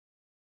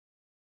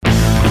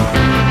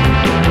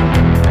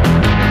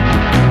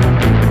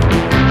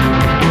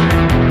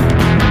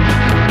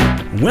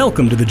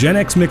Welcome to the Gen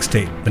X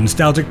Mixtape, the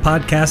nostalgic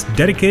podcast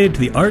dedicated to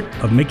the art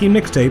of making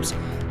mixtapes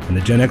and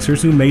the Gen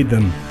Xers who made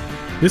them.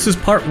 This is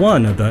part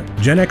one of the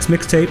Gen X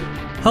Mixtape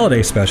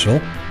Holiday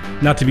Special,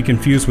 not to be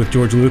confused with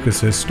George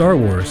Lucas's Star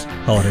Wars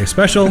Holiday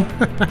Special,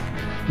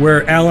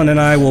 where Alan and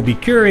I will be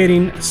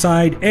curating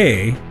side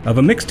A of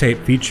a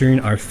mixtape featuring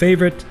our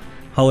favorite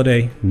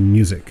holiday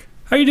music.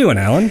 How you doing,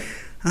 Alan?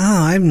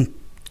 Oh, I'm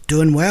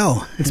doing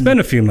well. It's been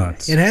a few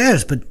months. It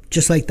has, but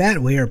just like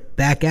that, we are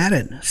back at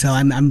it. So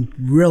I'm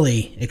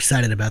really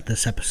excited about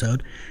this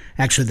episode.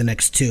 Actually, the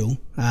next two.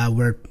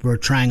 We're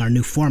trying our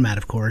new format,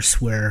 of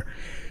course, where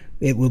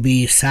it will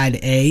be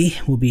side A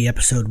will be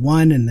episode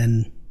 1, and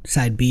then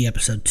side B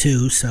episode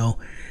 2. So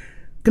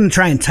I'm going to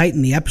try and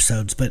tighten the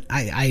episodes, but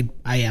I'm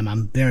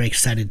very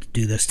excited to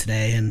do this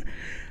today, and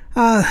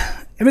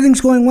everything's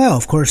going well.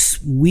 Of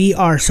course, we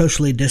are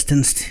socially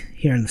distanced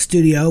here in the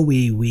studio.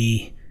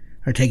 We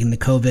are taking the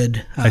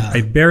COVID.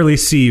 I barely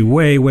see you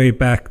way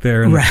back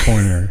there in the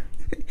corner.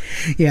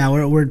 Yeah,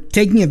 we're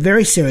taking it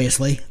very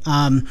seriously.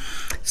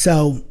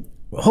 So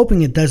we're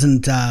hoping it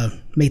doesn't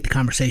make the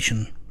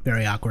conversation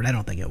very awkward. I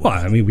don't think it will. Well,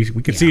 I mean, we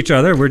could see each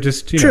other. We're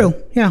just, True,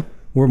 yeah.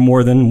 We're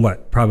more than,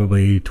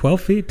 probably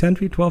 12 feet, 10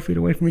 feet, 12 feet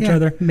away from each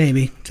other?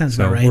 Maybe. Sounds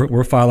about right.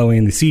 We're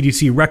following the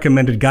CDC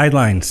recommended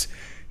guidelines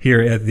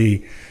here at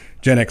the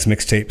Gen X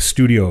Mixtape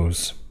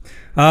Studios.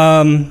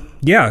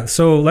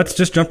 So let's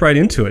just jump right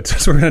into it.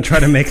 So we're going to try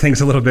to make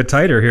things a little bit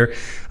tighter here.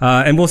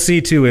 And we'll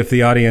see, too, if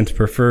the audience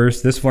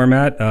prefers this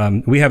format.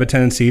 We have a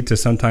tendency to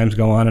sometimes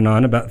go on and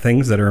on about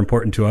things that are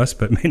important to us,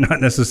 but may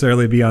not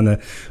necessarily be on the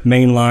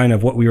main line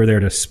of what we were there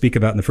to speak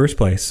about in the first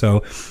place.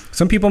 So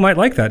some people might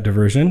like that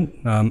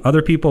diversion.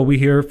 Other people we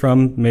hear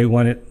from may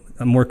want it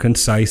a more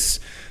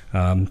concise,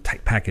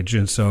 tight package.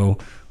 And so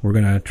we're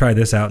going to try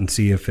this out and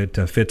see if it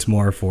fits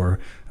more for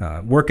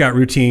workout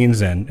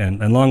routines and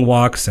long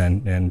walks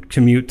and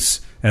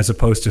commutes, as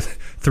opposed to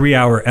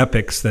 3-hour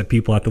epics that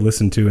people have to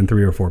listen to in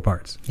 3 or 4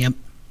 parts. Yep.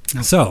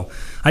 So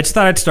I just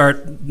thought I'd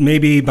start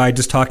maybe by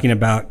just talking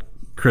about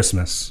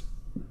Christmas.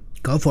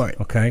 Go for it.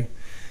 Okay.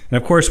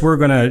 And of course, we're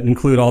going to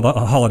include all the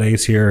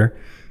holidays here.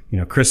 You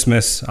know,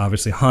 Christmas,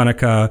 obviously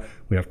Hanukkah,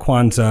 we have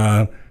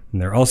Kwanzaa,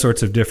 and there are all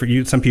sorts of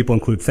different, some people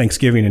include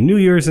Thanksgiving and New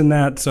Year's in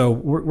that. So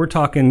we're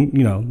talking,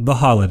 the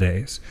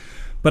holidays.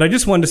 But I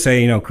just wanted to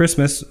say,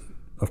 Christmas,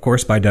 of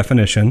course, by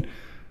definition,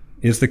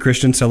 is the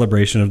Christian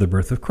celebration of the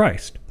birth of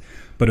Christ.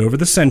 But over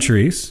the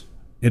centuries,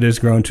 it has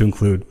grown to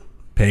include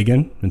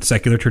pagan and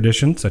secular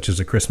traditions, such as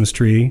a Christmas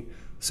tree,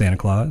 Santa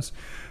Claus.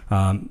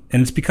 And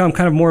it's become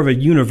kind of more of a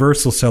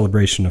universal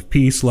celebration of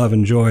peace, love,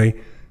 and joy,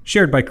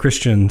 shared by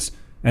Christians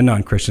and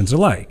non-Christians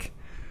alike,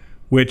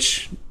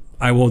 which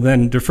I will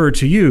then defer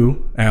to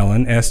you,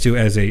 Alan, as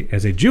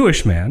a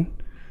Jewish man.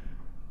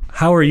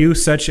 How are you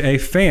such a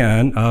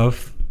fan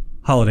of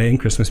holiday and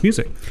Christmas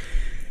music?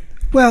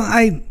 Well,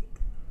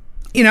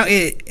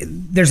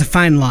 there's a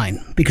fine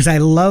line, because I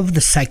love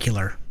the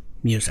secular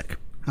music,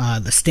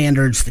 the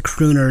standards, the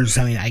crooners.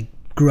 I mean, I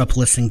grew up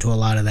listening to a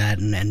lot of that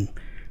and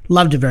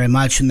loved it very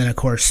much. And then, of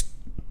course,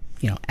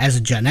 as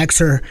a Gen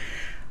Xer,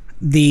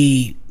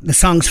 the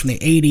songs from the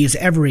 80s,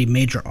 every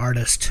major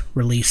artist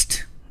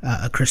released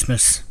a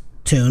Christmas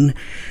tune.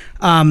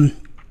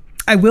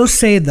 I will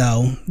say,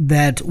 though,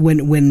 that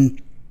when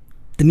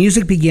the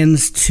music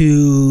begins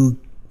to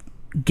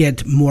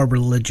get more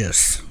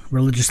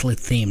religiously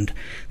themed,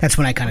 that's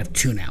when I kind of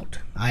tune out.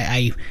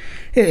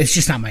 It's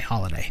just not my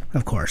holiday,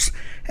 of course.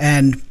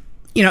 And,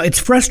 it's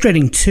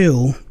frustrating,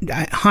 too.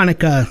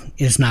 Hanukkah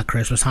is not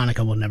Christmas.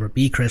 Hanukkah will never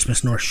be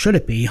Christmas, nor should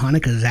it be.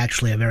 Hanukkah is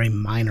actually a very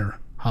minor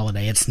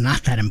holiday. It's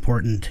not that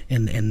important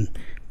in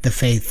the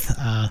faith.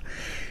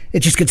 It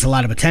just gets a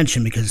lot of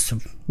attention because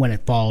of when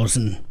it falls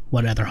and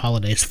what other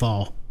holidays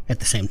fall at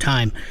the same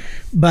time.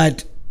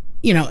 But,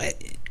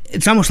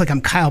 it's almost like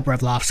I'm Kyle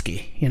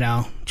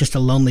Brevlovsky, just a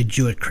lonely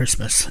Jew at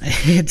Christmas.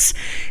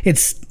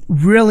 It's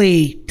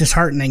really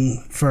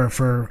disheartening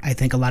for I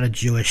think a lot of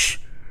Jewish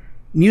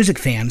music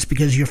fans,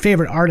 because your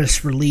favorite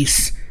artists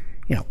release,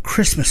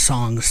 Christmas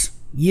songs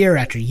year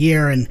after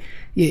year, and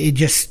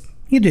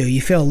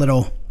you feel a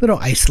little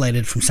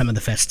isolated from some of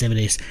the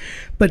festivities.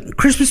 But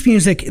Christmas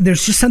music,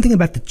 there's just something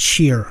about the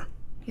cheer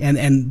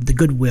and the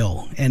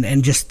goodwill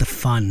and just the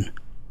fun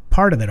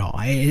part of it all.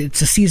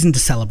 It's a season to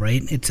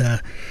celebrate. It's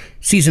a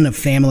season of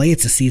family.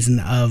 It's a season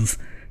of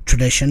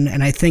tradition.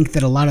 And I think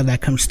that a lot of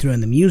that comes through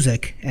in the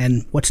music,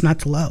 and what's not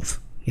to love,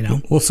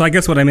 Well, so I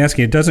guess what I'm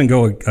asking, it doesn't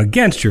go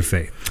against your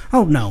faith.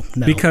 Oh, no.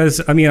 Because,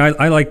 I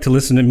like to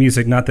listen to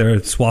music, not there are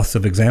swaths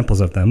of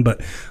examples of them,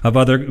 but of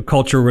other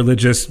cultural,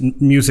 religious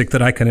music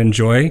that I can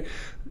enjoy,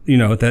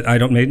 that I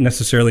don't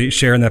necessarily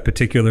share in that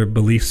particular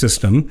belief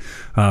system,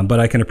 but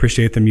I can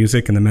appreciate the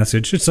music and the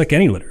message. It's like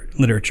any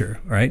literature,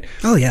 right?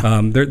 Oh,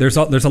 yeah. There's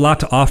a lot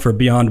to offer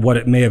beyond what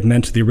it may have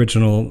meant to the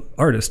original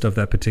artist of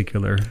that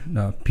particular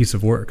piece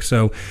of work.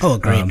 So,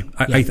 agreed.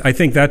 I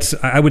think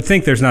I would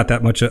think there's not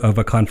that much of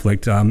a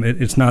conflict.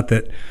 It's not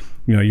that,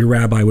 your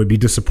rabbi would be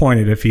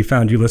disappointed if he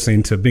found you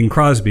listening to Bing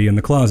Crosby in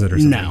the closet or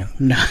something.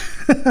 No.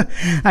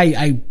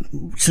 I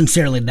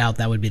sincerely doubt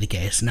that would be the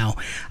case. No.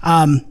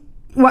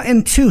 Well,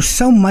 and two,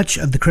 so much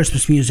of the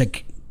Christmas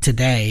music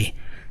today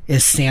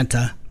is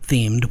Santa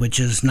themed, which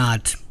is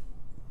not,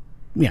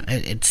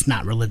 it's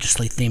not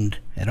religiously themed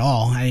at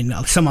all. I mean,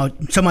 so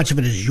much of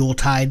it is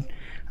Yuletide.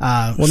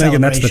 Well,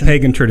 again, that's the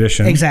pagan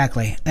tradition.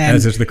 Exactly. And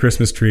as is the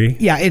Christmas tree.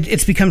 Yeah,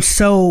 it's become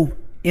so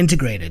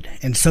integrated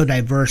and so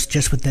diverse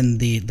just within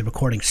the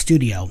recording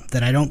studio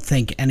that I don't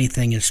think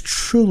anything is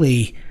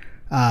truly...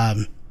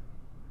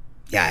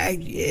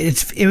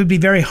 it would be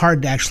very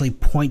hard to actually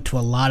point to a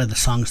lot of the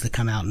songs that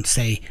come out and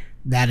say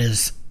that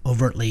is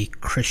overtly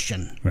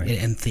Christian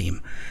in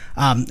theme.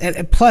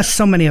 And plus,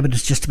 so many of it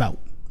is just about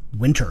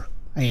winter.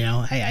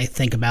 I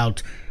think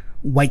about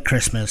White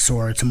Christmas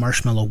or It's a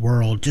Marshmallow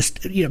World,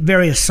 just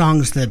various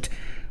songs that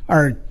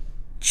are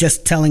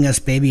just telling us,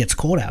 baby, it's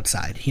cold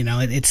outside.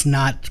 It's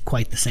not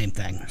quite the same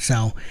thing.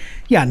 So,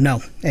 yeah,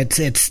 no,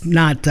 it's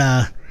not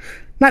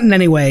in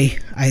any way,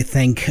 I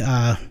think,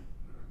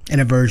 an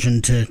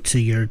aversion to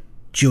your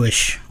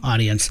Jewish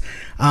audience.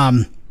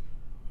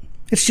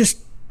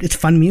 It's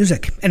fun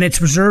music, and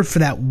it's reserved for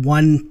that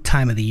one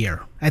time of the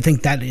year. I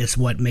think that is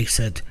what makes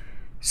it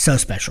so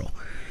special,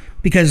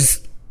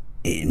 because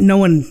no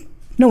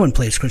one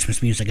plays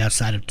Christmas music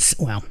outside of,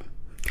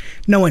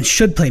 no one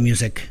should play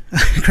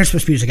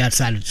Christmas music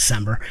outside of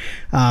December.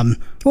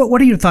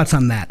 What are your thoughts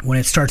on that when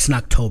it starts in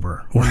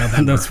October or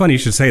November? It's funny you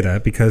should say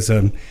that, because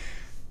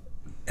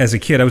as a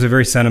kid, I was a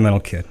very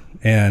sentimental kid,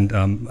 and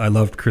I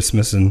loved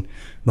Christmas and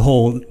the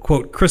whole,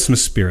 quote,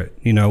 Christmas spirit,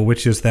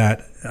 which is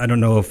that, I don't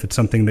know if it's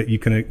something that you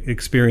can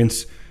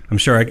experience. I'm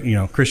sure,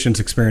 Christians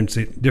experience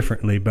it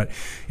differently, but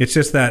it's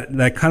just that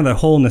kind of the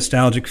whole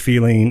nostalgic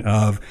feeling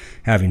of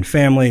having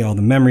family, all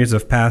the memories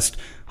of past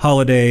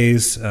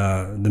holidays,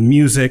 the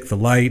music, the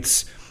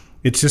lights.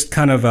 It's just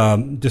kind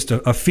of just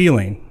a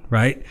feeling,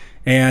 right?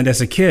 And as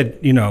a kid,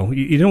 you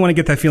don't want to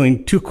get that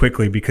feeling too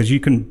quickly, because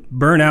you can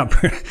burn out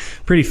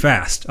pretty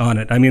fast on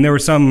it. I mean, there were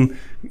some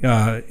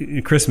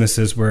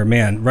Christmases where,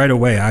 man, right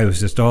away I was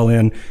just all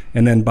in,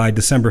 and then by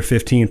December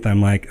 15th,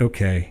 I'm like,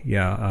 okay,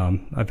 yeah,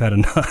 I've had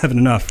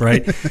enough,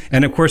 right?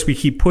 And of course, we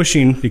keep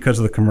pushing because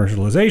of the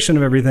commercialization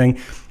of everything.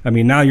 I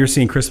mean, now you're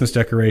seeing Christmas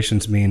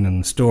decorations being in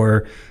the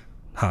store.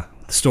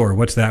 Store,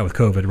 what's that with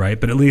COVID, right?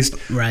 But at least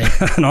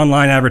on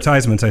online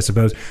advertisements, I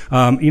suppose,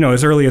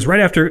 as early as right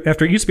after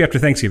it used to be after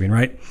Thanksgiving,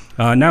 right?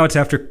 Now it's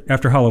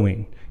after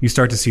Halloween. You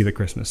start to see the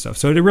Christmas stuff.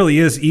 So it really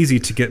is easy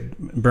to get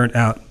burnt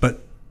out.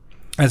 But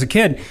as a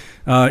kid,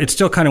 it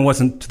still kind of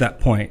wasn't to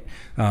that point.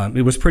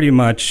 It was pretty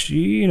much,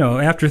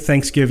 after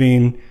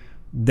Thanksgiving,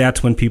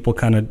 that's when people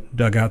kind of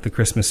dug out the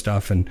Christmas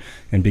stuff and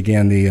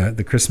began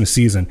the Christmas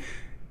season.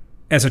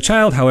 As a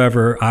child,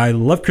 however, I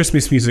loved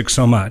Christmas music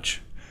so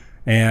much.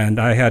 And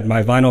I had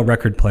my vinyl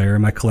record player,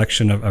 my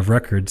collection of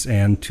records,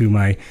 and to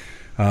my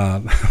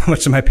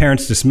much to my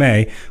parents'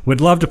 dismay, would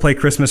love to play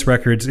Christmas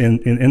records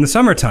in the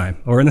summertime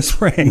or in the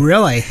spring.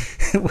 Really?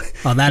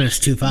 Oh, that is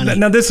too funny.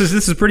 Now this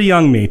is pretty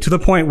young me, to the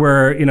point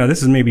where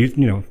this is maybe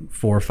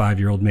 4 or 5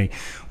 year old me,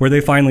 where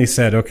they finally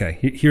said, okay,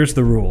 here's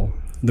the rule.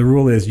 The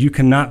rule is you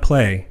cannot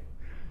play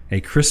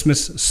a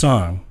Christmas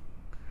song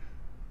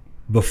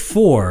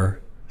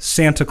before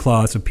Santa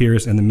Claus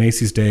appears in the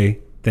Macy's Day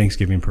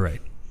Thanksgiving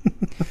Parade.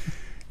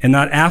 And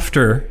not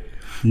after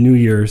New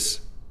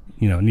Year's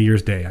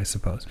Day, I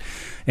suppose.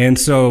 And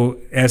so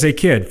as a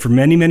kid, for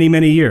many, many,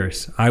 many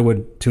years, I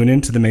would tune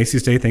into the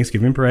Macy's Day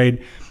Thanksgiving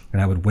Parade,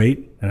 and I would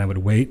wait, and I would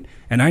wait,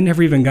 and I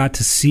never even got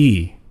to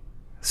see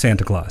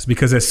Santa Claus,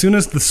 because as soon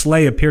as the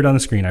sleigh appeared on the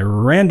screen, I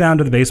ran down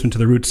to the basement to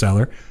the root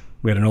cellar.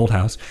 We had an old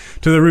house,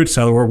 to the root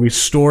cellar where we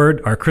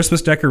stored our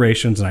Christmas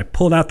decorations, and I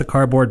pulled out the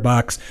cardboard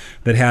box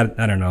that had,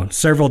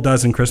 several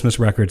dozen Christmas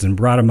records, and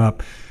brought them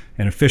up,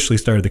 and officially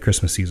started the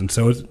Christmas season.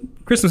 So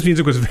Christmas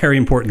music was very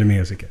important to me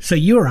as a kid. So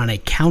you were on a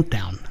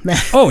countdown.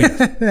 Oh,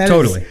 yeah.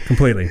 Totally.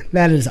 Completely.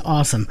 That is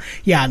awesome.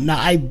 Yeah, no,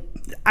 I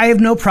have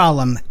no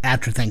problem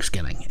after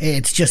Thanksgiving.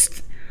 It's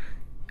just,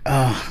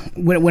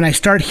 when I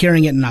start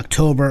hearing it in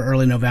October,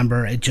 early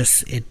November, it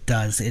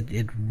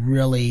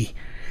really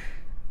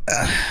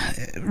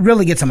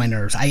gets on my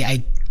nerves.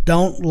 I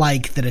don't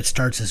like that it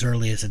starts as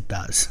early as it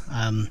does.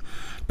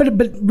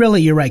 But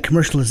really, you're right.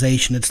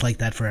 Commercialization, it's like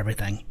that for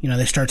everything.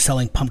 They start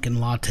selling pumpkin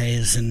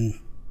lattes in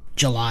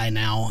July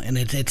now, and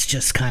it's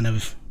just kind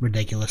of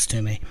ridiculous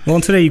to me. Well,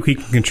 and today we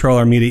can control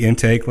our media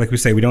intake. Like we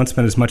say, we don't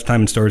spend as much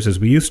time in stores as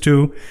we used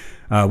to.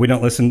 We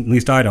don't listen, at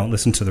least I don't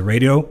listen to the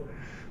radio.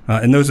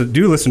 And those that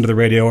do listen to the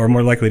radio are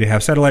more likely to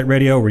have satellite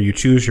radio, where you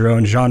choose your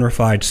own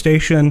genre-fied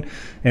station.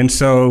 And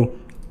so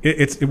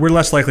we're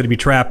less likely to be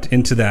trapped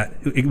into that.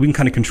 We can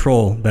kind of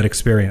control that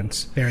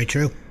experience. Very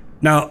true.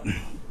 Now,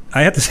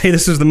 I have to say,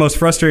 this is the most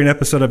frustrating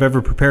episode I've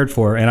ever prepared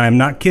for, and I'm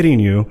not kidding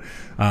you.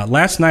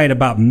 Last night,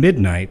 about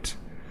midnight,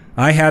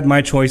 I had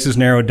my choices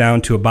narrowed down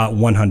to about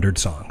 100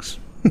 songs.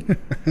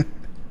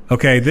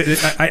 Okay,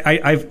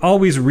 I've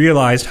always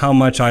realized how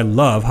much I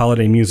love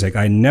holiday music.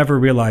 I never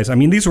realized,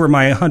 these were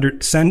my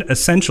 100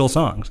 essential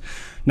songs.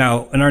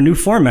 Now, in our new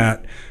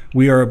format,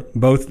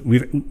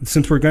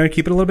 since we're going to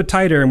keep it a little bit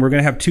tighter, and we're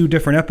going to have 2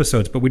 different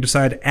episodes, but we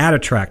decided to add a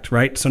track,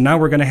 right? So now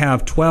we're going to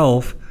have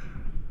 12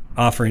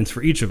 offerings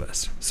for each of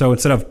us. So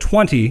instead of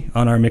 20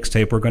 on our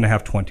mixtape, we're going to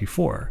have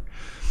 24.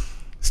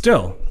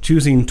 Still,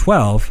 choosing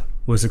 12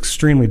 was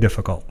extremely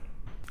difficult.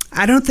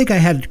 I don't think I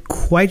had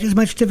quite as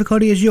much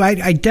difficulty as you.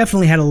 I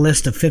definitely had a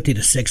list of 50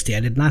 to 60. I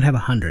did not have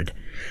 100.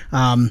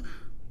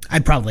 I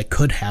probably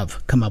could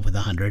have come up with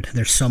 100.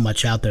 There's so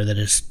much out there that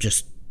is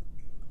just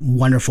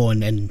wonderful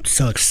and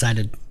so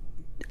excited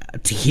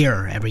to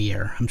hear every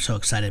year. I'm so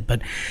excited.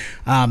 But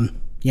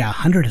yeah,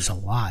 100 is a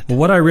lot. Well,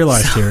 what I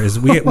realized here is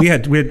we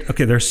had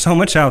okay, there's so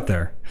much out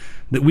there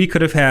that we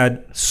could have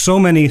had so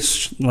many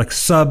like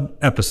sub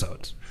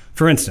episodes.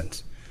 For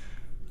instance,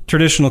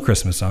 traditional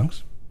Christmas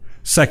songs,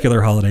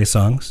 secular holiday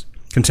songs,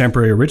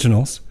 contemporary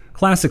originals,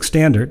 classic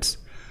standards,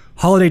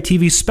 holiday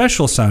TV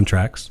special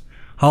soundtracks,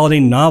 holiday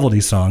novelty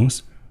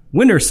songs,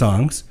 winter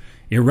songs,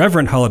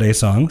 irreverent holiday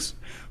songs,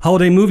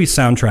 holiday movie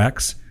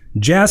soundtracks,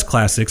 jazz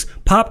classics,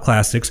 pop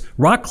classics,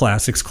 rock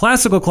classics,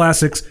 classical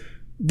classics,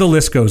 the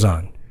list goes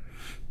on.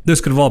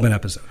 This could have all been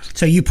episodes.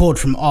 So you pulled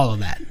from all of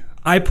that?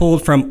 I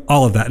pulled from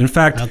all of that. In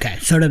fact, okay,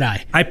 so did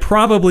I. I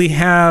probably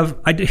have,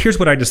 here's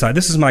what I decided.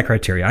 This is my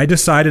criteria. I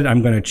decided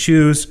I'm going to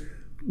choose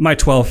my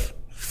 12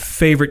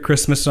 favorite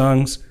Christmas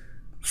songs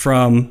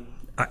from,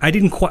 I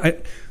didn't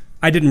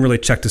really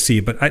check to see,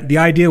 but the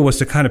idea was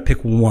to kind of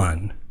pick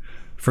one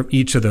from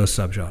each of those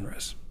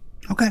subgenres.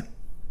 Okay.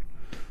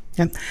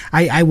 Yeah,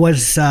 I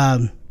was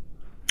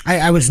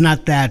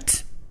not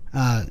that,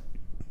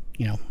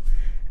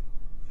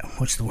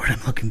 what's the word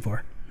I'm looking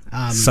for?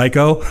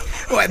 Psycho?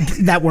 Well,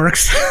 that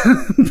works.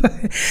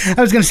 I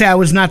was going to say I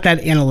was not that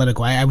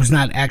analytical. I was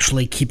not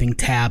actually keeping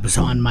tabs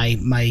on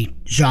my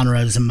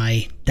genres and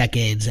my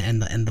decades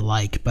and the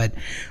like. But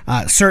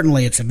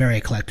certainly it's a very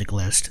eclectic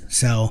list.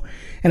 So,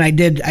 and I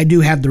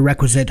do have the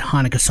requisite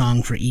Hanukkah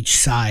song for each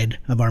side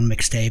of our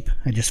mixtape.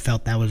 I just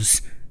felt that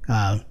was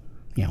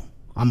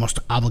almost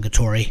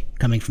obligatory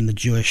coming from the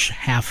Jewish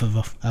half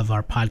of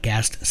our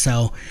podcast.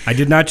 So I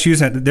did not choose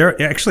that. There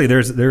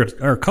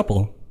are a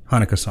couple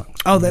Hanukkah songs.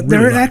 Oh,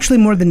 there are actually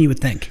more than you would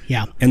think.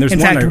 Yeah. And there's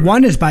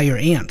one is by your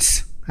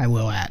aunts, I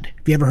will add.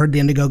 Have you ever heard the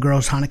Indigo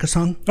Girls Hanukkah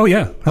song? Oh,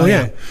 yeah. Oh,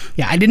 yeah.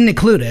 Yeah, I didn't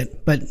include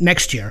it, but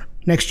next year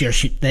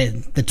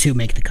the two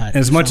make the cut. And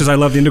as much as I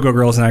love the Indigo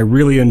Girls and I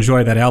really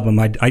enjoy that album,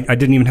 I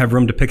didn't even have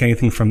room to pick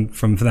anything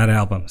from that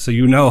album. So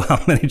you know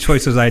how many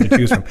choices I had to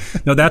choose from.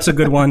 No, that's a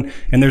good one.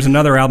 And there's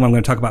another album I'm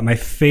going to talk about, my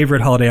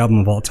favorite holiday album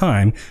of all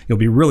time. You'll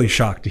be really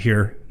shocked to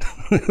hear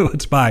who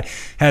it's by.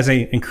 Has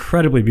an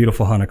incredibly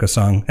beautiful Hanukkah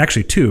song.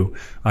 Actually, two,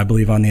 I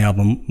believe, on the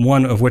album.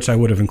 One of which I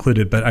would have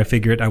included, but I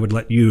figured I would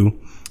let you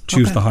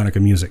choose the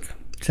Hanukkah music.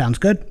 Sounds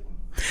good.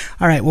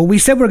 All right. Well, we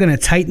said we're going to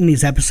tighten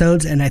these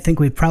episodes, and I think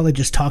we probably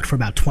just talked for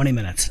about 20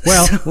 minutes.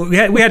 Well, we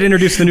had to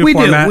introduce the new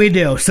format. We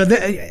do. So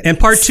and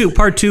part two,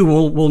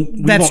 we won't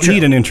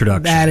need an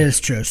introduction. That is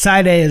true.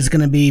 Side A is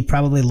going to be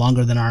probably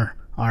longer than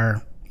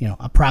our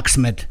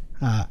approximate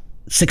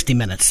 60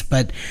 minutes.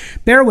 But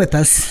bear with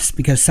us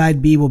because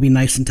side B will be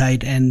nice and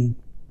tight, and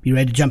you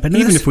ready to jump into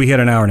this? Even if we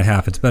hit an hour and a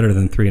half, it's better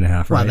than 3.5,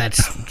 right? Well,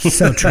 that's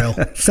so true.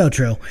 So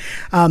true.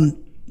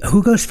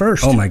 Who goes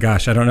first? Oh my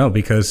gosh, I don't know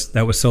because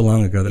that was so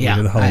long ago that we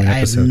did the Halloween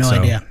episode. I have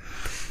no idea.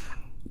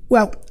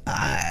 Well,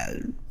 are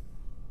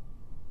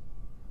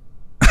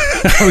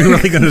we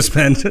really going to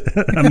spend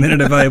a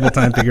minute of valuable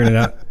time figuring it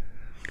out?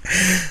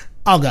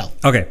 I'll go.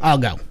 Okay. I'll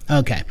go.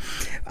 Okay.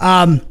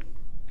 All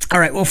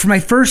right. Well, for my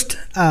first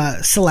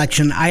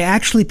selection, I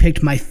actually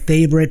picked my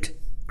favorite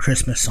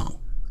Christmas song.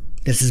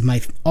 This is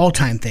my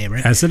all-time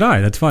favorite. As did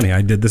I. That's funny.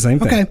 I did the same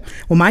thing. Okay.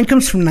 Well, mine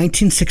comes from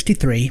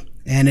 1963,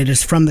 and it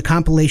is from the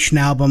compilation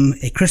album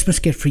A Christmas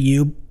Gift for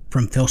You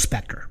from Phil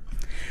Spector.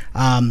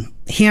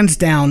 Hands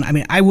down, I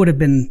mean, I would have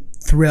been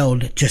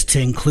thrilled just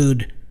to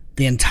include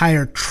the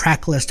entire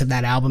track list of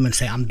that album and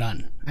say, I'm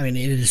done. I mean,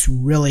 it is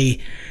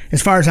really,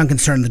 as far as I'm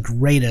concerned, the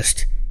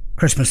greatest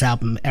Christmas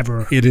album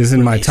ever. It is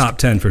in my top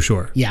 10 for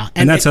sure. Yeah.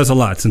 And that says a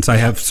lot since I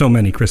have so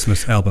many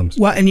Christmas albums.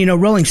 Well,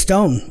 and Rolling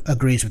Stone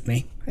agrees with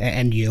me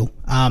and you.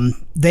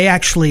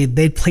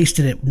 They placed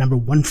it at number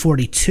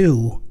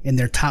 142 in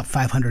their top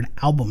 500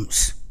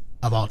 albums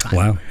of all time.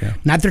 Wow. Yeah.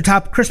 Not their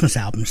top Christmas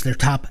albums, their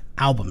top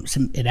albums.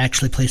 It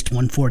actually placed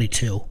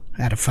 142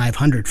 out of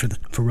 500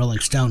 for Rolling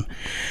Stone.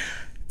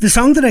 The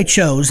song that I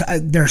chose,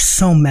 there are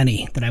so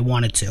many that I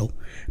wanted to,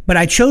 but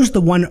I chose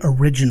the one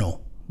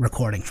original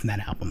recording from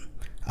that album.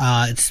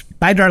 It's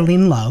by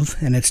Darlene Love,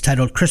 and it's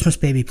titled "Christmas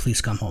Baby,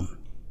 Please Come Home."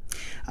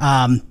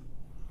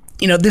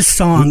 This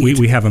song.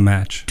 We have a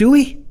match. Do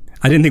we?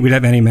 I didn't think we'd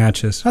have any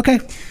matches. Okay,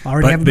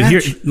 already have a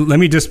match. Here, let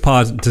me just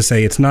pause to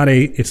say it's not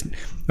a. It's all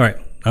right.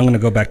 I'm going to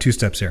go back 2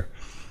 steps here.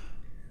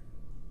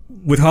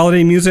 With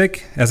holiday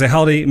music, as a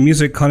holiday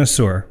music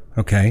connoisseur,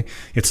 okay,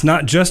 it's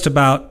not just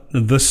about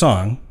the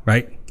song,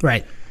 right?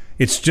 Right.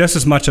 It's just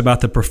as much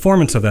about the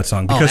performance of that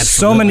song because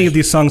so many of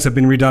these songs have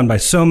been redone by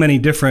so many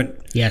different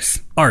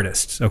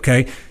artists,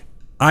 okay?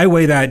 I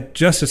weigh that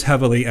just as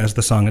heavily as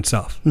the song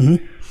itself.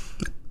 Mm-hmm.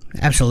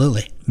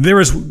 Absolutely. There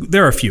are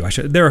a few.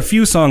 There are a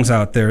few songs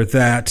out there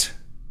that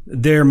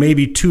there may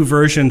be 2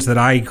 versions that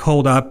I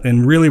hold up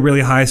in really,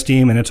 really high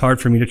esteem, and it's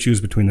hard for me to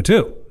choose between the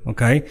 2,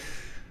 okay?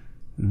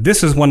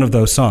 This is one of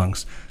those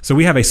songs. So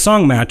we have a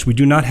song match. We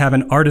do not have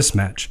an artist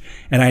match.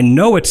 And I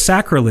know it's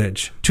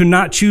sacrilege to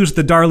not choose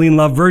the Darlene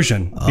Love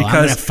version because I'm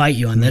going to fight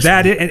you on this.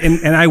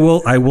 And I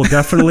will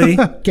definitely,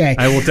 okay.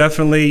 I will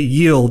definitely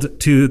yield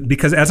to,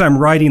 because as I'm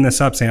writing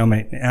this up, saying,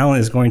 oh, Alan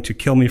is going to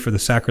kill me for the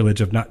sacrilege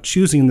of not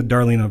choosing the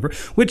Darlene Love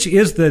version, which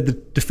is the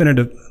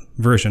definitive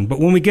version. But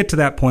when we get to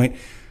that point,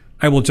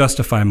 I will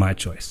justify my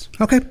choice.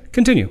 Okay.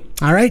 Continue.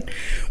 All right.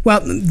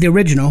 Well, the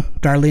original,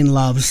 Darlene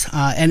Loves,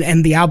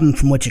 and the album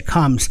from which it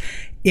comes,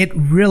 it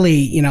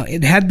really,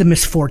 it had the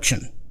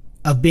misfortune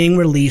of being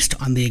released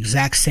on the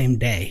exact same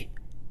day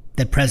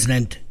that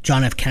President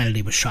John F.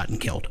 Kennedy was shot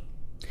and killed.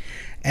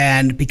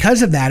 And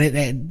because of that,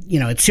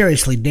 it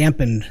seriously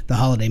dampened the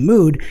holiday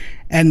mood,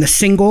 and the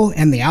single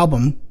and the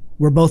album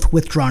were both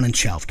withdrawn and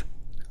shelved.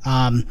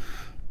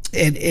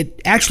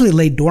 It actually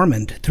lay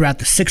dormant throughout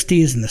the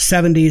 60s and the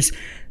 70s,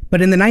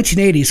 but in the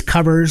 1980s,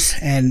 covers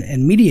and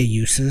media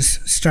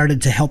uses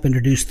started to help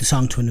introduce the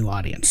song to a new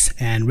audience,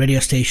 and radio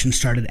stations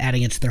started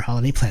adding it to their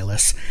holiday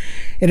playlists.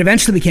 It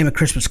eventually became a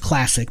Christmas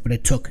classic, but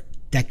it took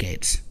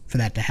decades for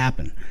that to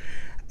happen.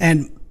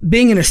 And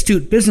being an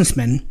astute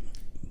businessman,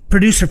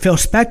 producer Phil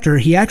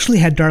Spector, he actually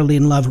had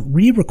Darlene Love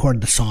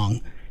re-record the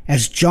song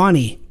as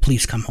Johnny,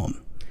 Please Come Home.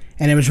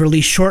 And it was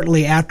released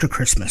shortly after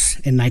Christmas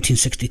in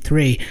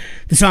 1963.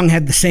 The song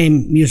had the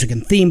same music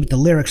and theme, but the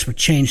lyrics were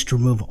changed to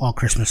remove all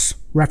Christmas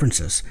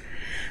references.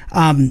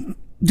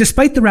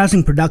 Despite the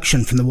rousing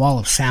production from the Wall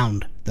of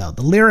Sound, though,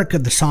 the lyric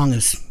of the song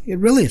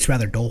it's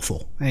rather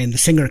doleful. I mean, the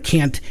singer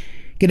can't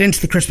get into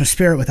the Christmas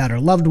spirit without her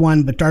loved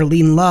one, but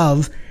Darlene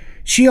Love,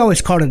 she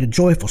always called it a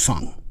joyful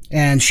song.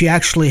 And she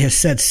actually has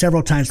said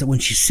several times that when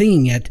she's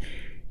singing it,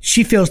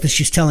 she feels that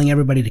she's telling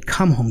everybody to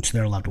come home to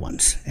their loved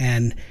ones.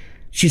 And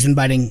she's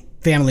inviting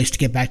families to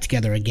get back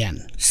together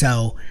again.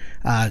 So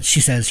she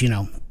says,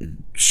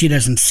 she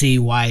doesn't see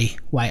why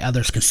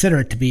others consider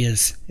it to be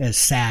as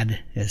sad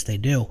as they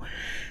do.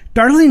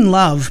 Darlene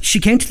Love, she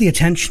came to the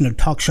attention of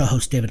talk show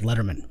host David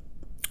Letterman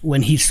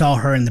when he saw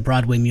her in the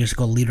Broadway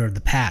musical Leader of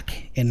the Pack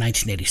in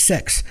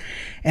 1986.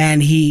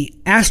 And he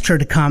asked her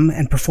to come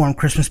and perform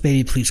Christmas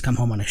Baby Please Come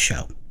Home on his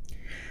show.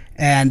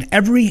 And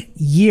every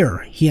year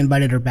he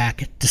invited her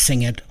back to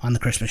sing it on the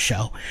Christmas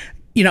show.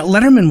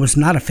 Letterman was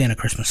not a fan of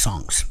Christmas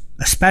songs,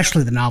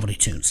 especially the novelty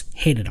tunes.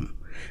 Hated them.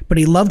 But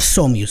he loved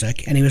soul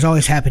music, and he was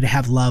always happy to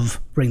have Love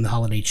bring the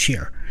holiday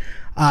cheer.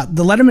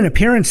 The Letterman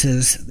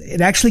appearances,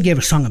 it actually gave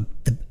the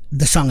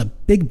song a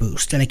big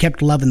boost, and it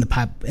kept Love in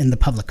the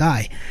public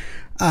eye.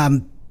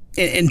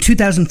 In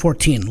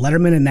 2014,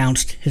 Letterman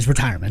announced his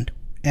retirement,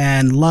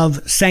 and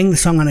Love sang the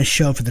song on his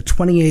show for the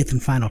 28th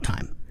and final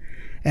time.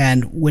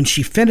 And when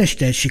she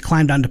finished it, she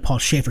climbed onto Paul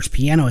Schaefer's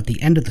piano at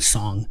the end of the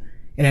song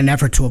in an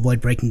effort to avoid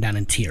breaking down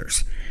in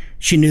tears.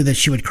 She knew that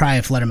she would cry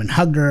if Letterman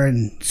hugged her,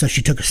 and so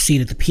she took a seat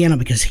at the piano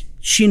because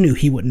she knew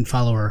he wouldn't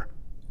follow her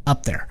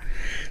up there.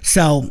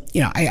 So,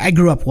 I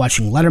grew up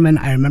watching Letterman.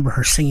 I remember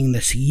her singing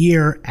this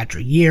year after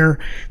year.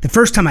 The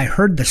first time I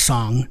heard the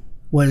song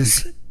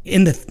was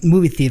in the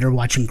movie theater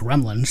watching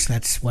Gremlins.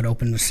 That's what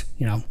opens,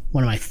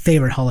 one of my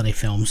favorite holiday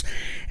films.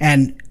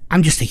 And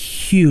I'm just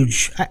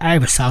I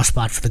have a soft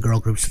spot for the girl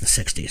groups of the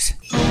 60s.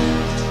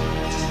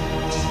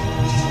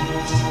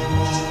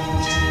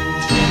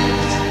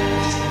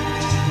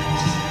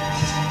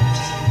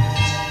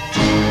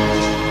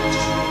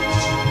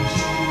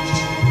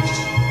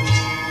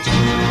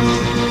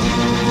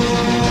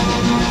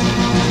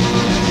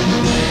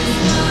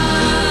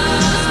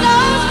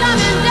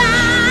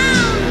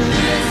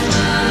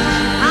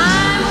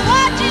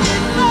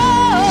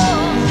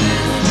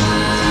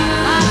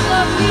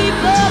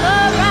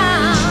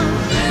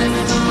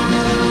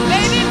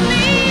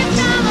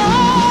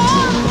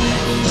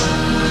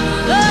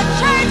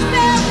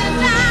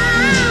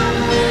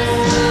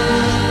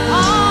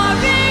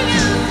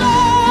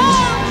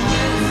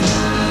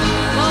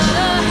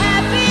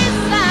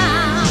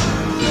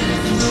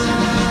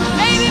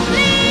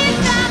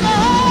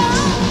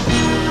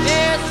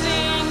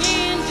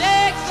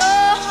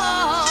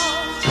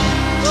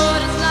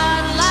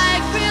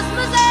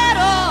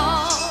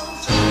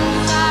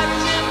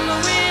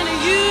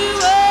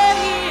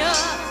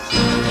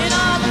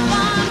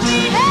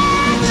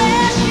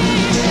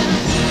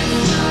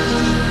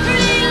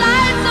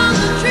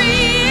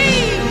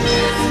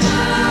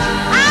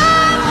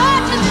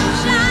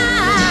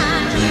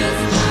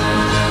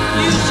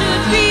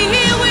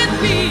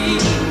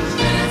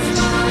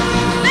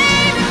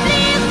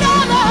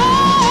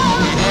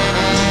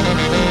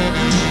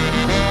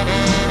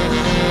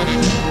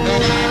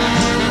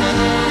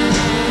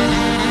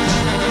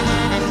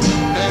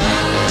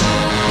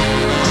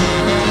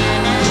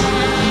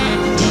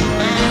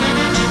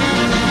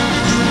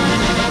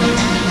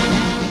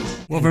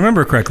 Well, if I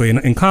remember correctly,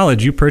 in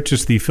college, you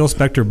purchased the Phil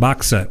Spector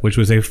box set, which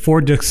was a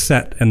 4-disc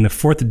set, and the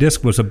fourth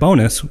disc was a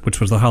bonus, which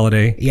was the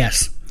holiday.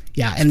 Yes.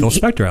 Yeah. And Phil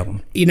Spector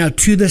album.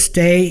 To this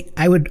day,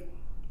 I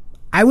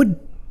would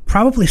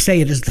probably say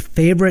it is the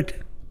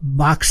favorite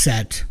box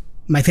set,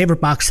 my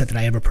favorite box set that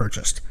I ever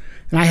purchased.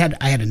 And I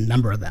had a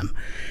number of them.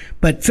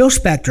 But Phil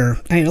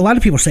Spector, I mean, a lot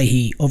of people say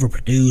he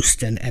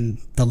overproduced and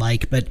the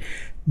like, but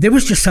there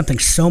was just something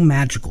so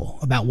magical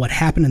about what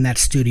happened in that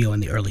studio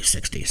in the early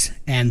 60s.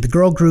 And the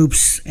girl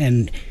groups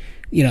and,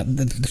 you know,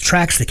 the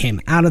tracks that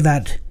came out of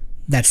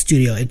that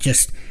studio, it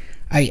just,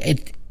 I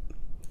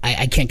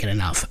can't get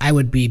enough. I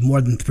would be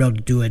more than thrilled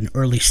to do an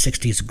early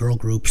 60s girl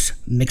groups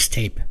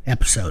mixtape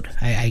episode.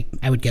 I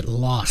would get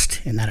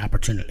lost in that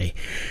opportunity.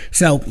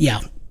 So,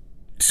 yeah.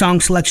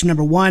 Song selection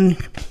number 1,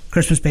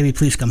 Christmas Baby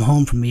Please Come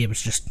Home. For me, it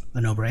was just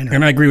a no-brainer.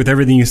 And I agree with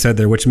everything you said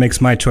there, which makes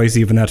my choice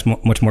even that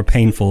much more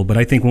painful. But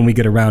I think when we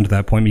get around to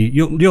that point,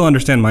 you'll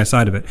understand my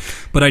side of it.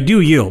 But I do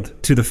yield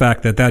to the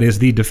fact that is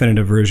the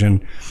definitive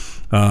version,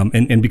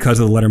 and because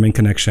of the Letterman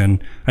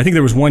connection. I think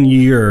there was 1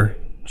 year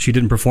she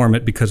didn't perform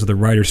it because of the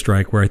writer's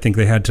strike, where I think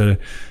they had to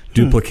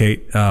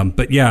duplicate.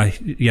 But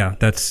yeah,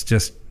 that's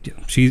just...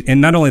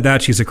 And not only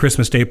that, she's a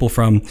Christmas staple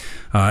from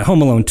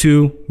Home Alone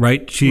 2,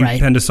 right? She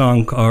penned a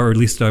song, or at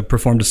least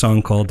performed a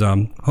song called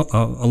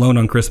Alone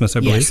on Christmas,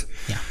 I believe,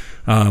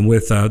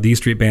 with the E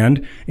Street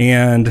Band.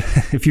 And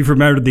if you've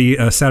remembered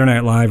the Saturday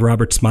Night Live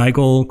Robert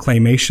Smigel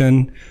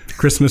claymation,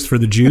 Christmas for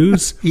the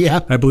Jews,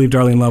 I believe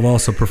Darlene Love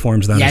also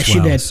performs that as well.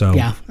 Yeah, she did. So,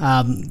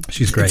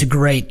 she's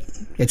great.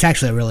 It's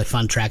actually a really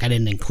fun track. I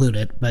didn't include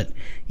it, but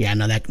yeah,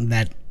 no,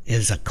 that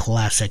is a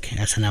classic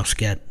SNL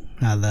skit,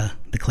 the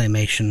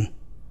claymation.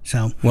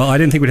 So, well, I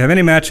didn't think we'd have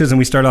any matches, and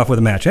we start off with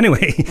a match.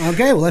 Anyway.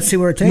 Okay, well, let's see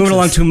where it takes us. Moving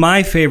along to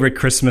my favorite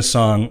Christmas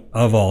song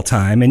of all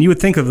time. And you would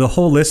think of the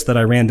whole list that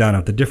I ran down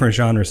of the different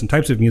genres and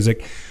types of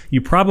music,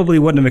 you probably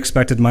wouldn't have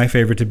expected my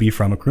favorite to be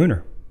from a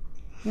crooner.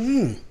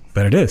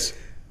 But it is.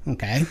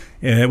 Okay.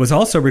 It was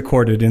also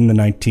recorded in the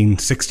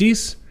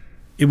 1960s.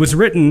 It was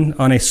written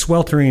on a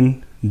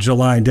sweltering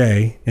July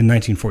day in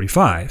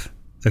 1945.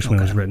 That's when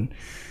it was written.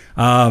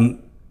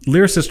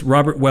 Lyricist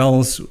Robert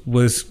Wells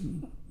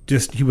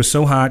he was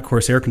so hot. Of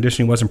course, air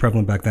conditioning wasn't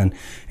prevalent back then.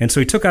 And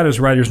so he took out his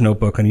writer's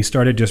notebook and he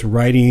started just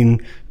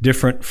writing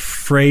different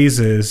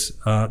phrases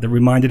that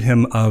reminded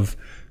him of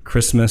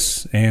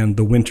Christmas and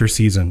the winter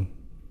season.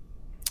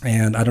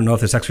 And I don't know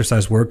if this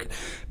exercise work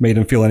made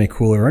him feel any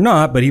cooler or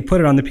not, but he put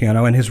it on the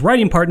piano, and his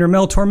writing partner,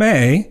 Mel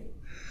Torme,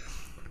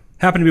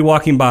 happened to be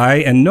walking by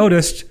and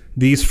noticed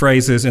these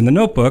phrases in the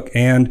notebook,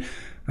 and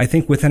I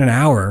think within an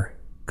hour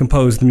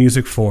composed the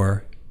music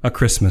for a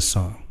Christmas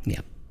song.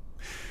 Yep.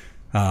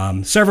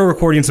 Several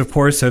recordings, of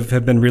course,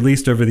 have been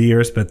released over the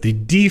years, but the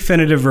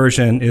definitive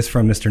version is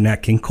from Mr.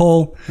 Nat King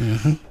Cole.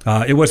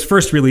 It was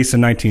first released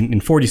in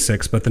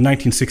 1946, but the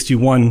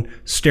 1961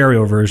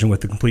 stereo version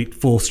with the complete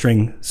full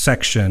string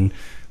section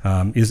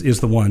is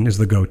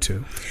the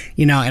go-to.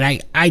 You know,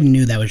 and I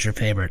knew that was your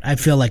favorite. I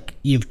feel like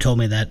you've told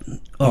me that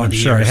over the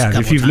years. I'm sure I have.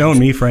 If you've known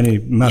me for any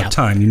amount of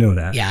time, you know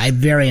that. Yeah, I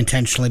very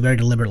intentionally, very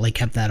deliberately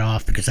kept that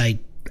off because I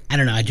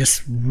don't know, I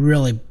just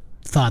really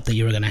thought that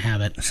you were going to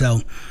have it. So...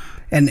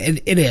 And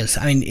it is.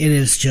 I mean, it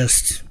is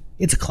just,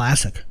 it's a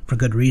classic for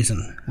good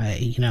reason.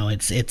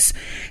 It's,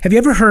 have you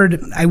ever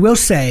heard, I will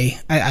say,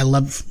 I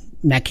love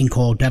Nat King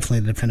Cole,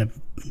 definitely the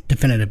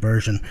definitive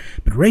version,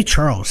 but Ray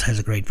Charles has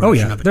a great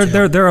version of it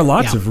too. There are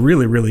lots of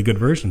really, really good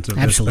versions of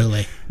this.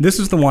 Absolutely. This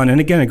is the one, and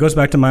again, it goes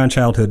back to my own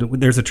childhood.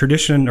 There's a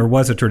tradition, or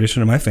was a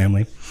tradition in my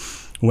family.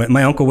 When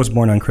my uncle was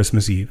born on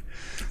Christmas Eve.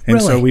 And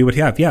so we would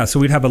have,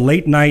 we'd have a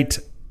late night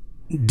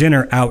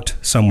dinner out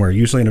somewhere,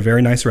 usually in a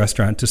very nice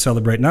restaurant, to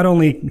celebrate not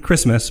only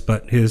Christmas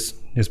but his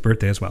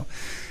birthday as well.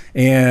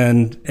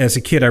 And as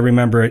a kid, I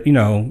remember it,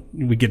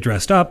 we'd get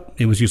dressed up.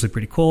 It was usually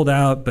pretty cold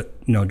out,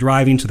 but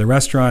driving to the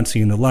restaurant,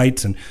 seeing the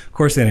lights, and of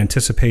course that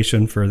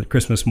anticipation for the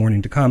Christmas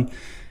morning to come.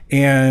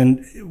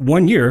 And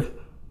one year,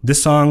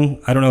 this song,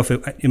 I don't know if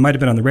it might have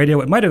been on the radio.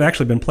 It might have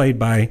actually been played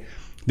by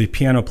the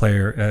piano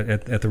player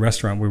at the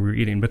restaurant where we were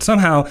eating. But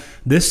somehow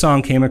this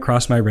song came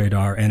across my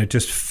radar, and it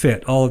just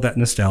fit all of that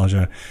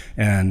nostalgia.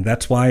 And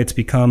that's why it's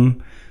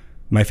become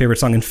my favorite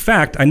song. In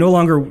fact, I no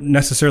longer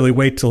necessarily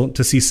wait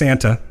to see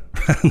Santa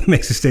on the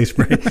Mixtape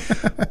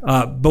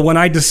Parade. But when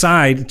I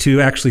decide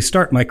to actually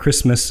start my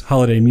Christmas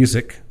holiday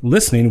music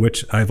listening,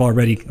 which I've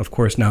already, of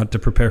course, now to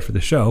prepare for the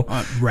show,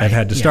 I've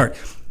had to start.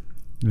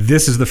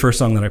 This is the first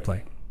song that I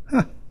play.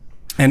 Huh.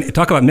 And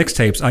talk about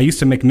mixtapes. I used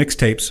to make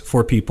mixtapes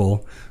for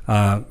people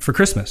for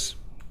Christmas.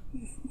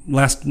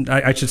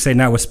 I should say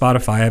now with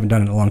Spotify, I haven't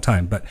done it in a long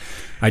time, but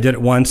I did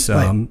it once.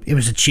 It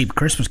was a cheap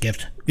Christmas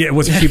gift. Yeah, it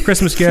was a cheap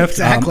Christmas gift.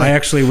 Exactly. I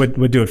actually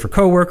would do it for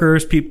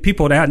coworkers.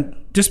 People would add,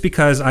 just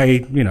because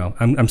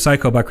I'm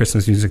psycho about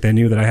Christmas music. They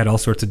knew that I had all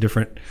sorts of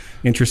different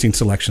interesting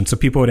selections. So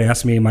people would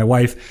ask me. My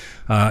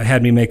wife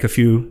had me make a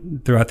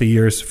few throughout the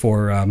years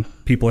for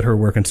people at her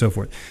work and so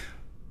forth.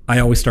 I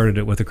always started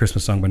it with a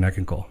Christmas song by Nat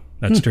King Cole.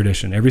 That's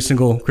tradition. Every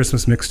single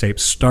Christmas mixtape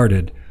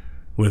started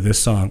with this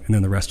song, and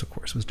then the rest, of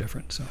course, was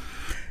different. So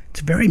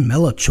it's a very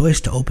mellow choice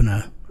to open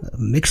a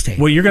mixtape.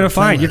 Well, you're going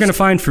to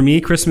find for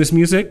me Christmas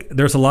music.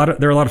 There are a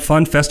lot of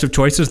fun, festive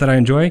choices that I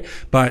enjoy,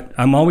 but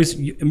I'm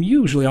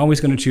usually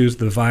always going to choose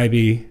the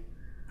vibey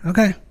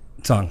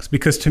songs,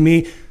 because to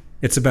me,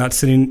 It's about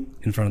sitting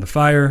in front of the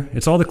fire.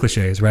 It's all the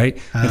cliches, right?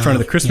 In front of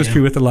the Christmas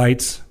tree with the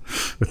lights,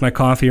 with my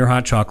coffee or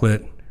hot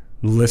chocolate,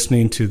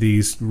 listening to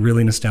these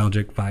really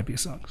nostalgic, vibey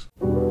songs.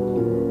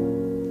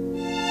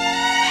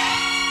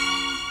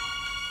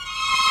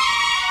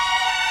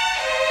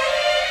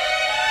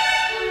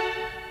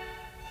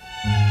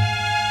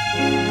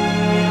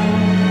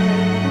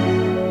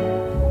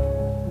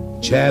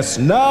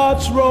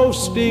 Chestnuts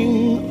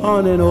roasting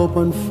on an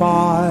open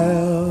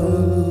fire,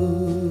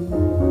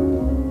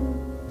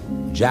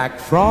 Jack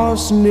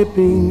Frost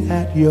nipping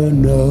at your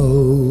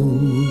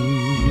nose,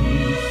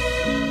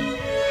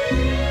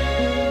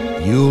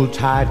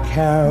 Yuletide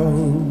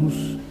carols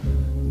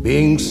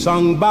being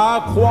sung by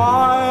a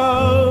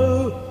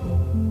choir,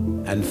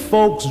 and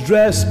folks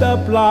dressed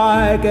up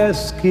like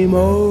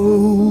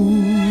Eskimos.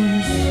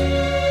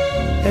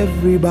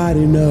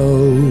 Everybody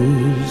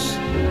knows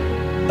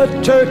a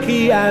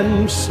turkey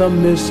and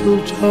some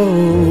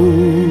mistletoe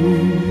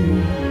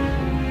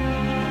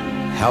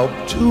help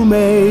to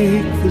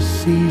make the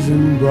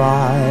season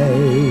bright.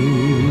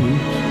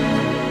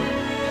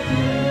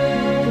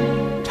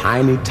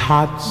 Tiny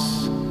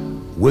tots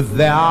with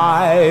their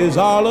eyes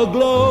all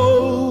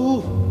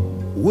aglow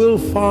will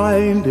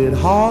find it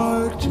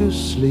hard to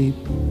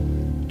sleep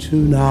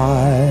tonight.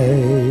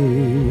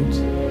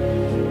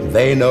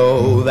 They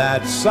know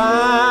that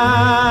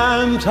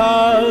Santa's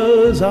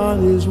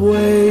on his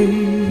way.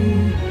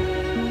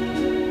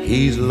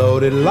 He's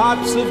loaded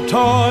lots of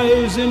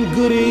toys and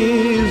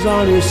goodies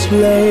on his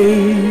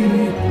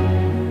sleigh,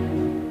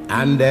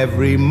 and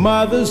every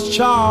mother's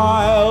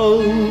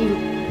child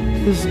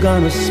is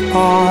gonna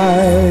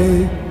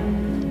spy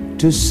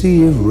to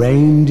see if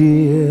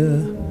reindeer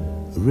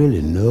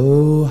really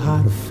know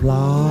how to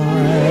fly.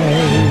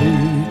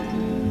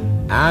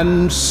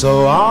 And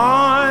so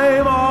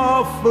I'm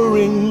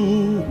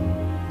offering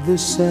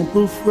this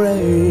simple phrase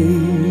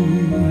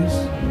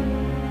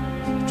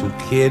to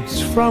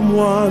kids from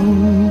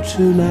 1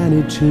 to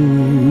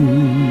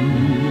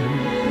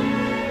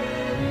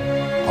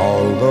 92.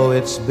 Although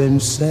it's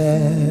been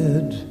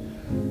said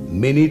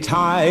many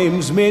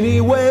times, many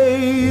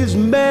ways,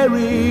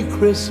 Merry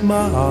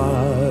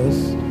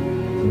Christmas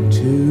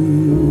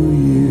to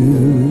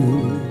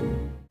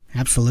you.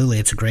 Absolutely,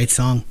 it's a great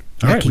song.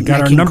 All right, we got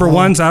our number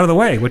ones out of the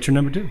way. What's your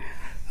number two?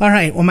 All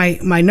right, well,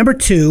 my number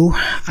two,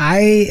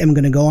 I am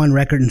going to go on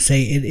record and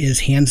say it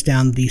is hands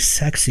down the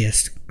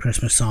sexiest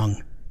Christmas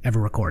song ever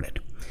recorded.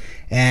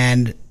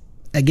 And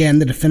again,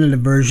 the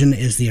definitive version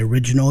is the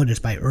original. It is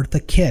by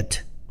Eartha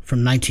Kitt from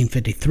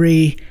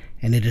 1953,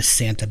 and it is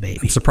Santa Baby.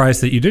 I'm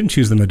surprised that you didn't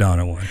choose the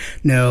Madonna one.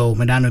 No,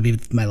 Madonna would be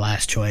my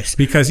last choice.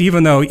 Because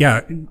even though,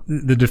 yeah,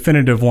 the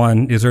definitive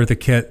one is Eartha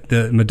Kitt,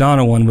 the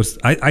Madonna one was,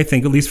 I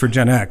think, at least for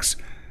Gen X,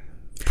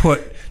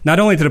 not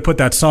only did it put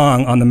that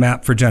song on the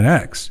map for Gen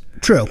X,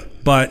 true,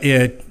 but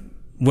it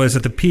was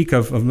at the peak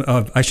of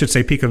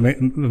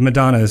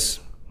Madonna's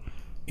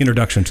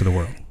introduction to the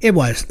world. It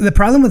was. The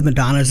problem with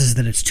Madonna's is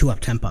that it's too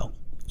up-tempo.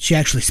 She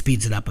actually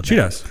speeds it up a bit. She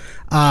does.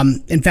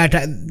 In fact,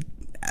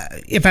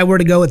 if I were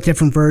to go with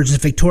different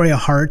versions, Victoria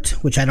Hart,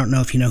 which I don't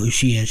know if you know who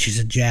she is, she's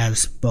a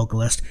jazz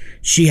vocalist.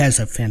 She has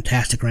a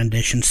fantastic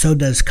rendition. So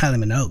does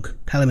Kylie Minogue.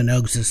 Kylie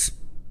Minogue's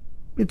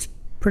it's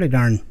pretty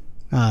darn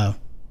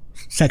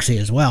sexy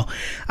as well.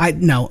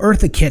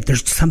 Eartha Kitt,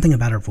 there's something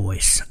about her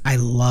voice. I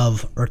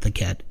love Eartha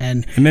Kitt.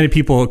 And many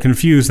people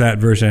confuse that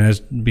version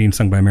as being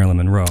sung by Marilyn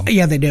Monroe.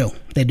 Yeah, they do.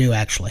 They do,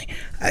 actually.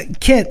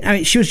 Kitt, I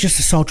mean, she was just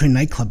a sultry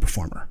nightclub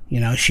performer.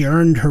 You know, she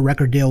earned her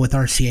record deal with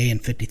RCA in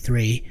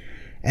 53.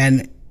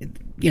 And,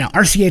 you know,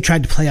 RCA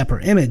tried to play up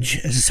her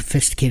image as a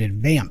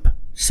sophisticated vamp.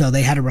 So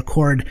they had to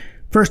record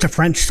first a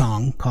French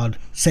song called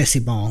C'est si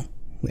bon.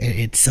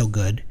 It's so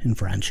good in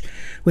French,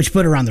 which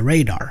put her on the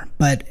radar.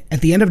 But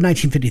at the end of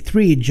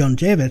 1953, Joan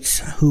Javits,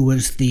 who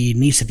was the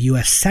niece of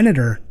U.S.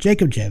 Senator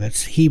Jacob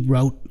Javits, she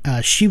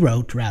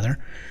wrote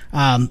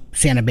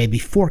Santa Baby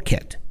for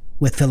Kitt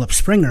with Philip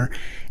Springer,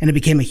 and it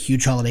became a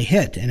huge holiday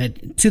hit.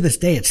 And to this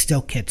day, it's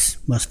still Kitt's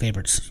most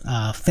famous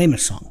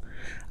song.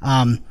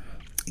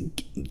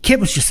 Kitt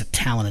was just a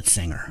talented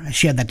singer.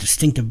 She had that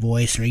distinctive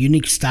voice, and her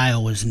unique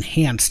style was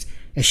enhanced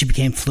as she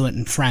became fluent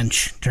in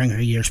French during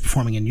her years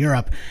performing in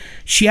Europe.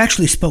 She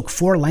actually spoke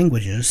 4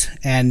 languages,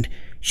 and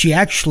she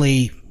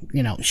actually,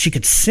 she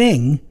could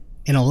sing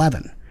in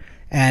 11.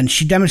 And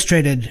she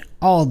demonstrated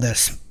all of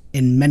this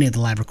in many of the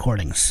live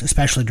recordings,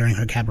 especially during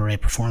her cabaret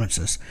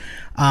performances.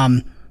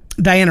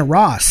 Diana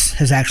Ross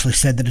has actually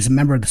said that as a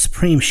member of the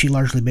Supremes, she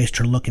largely based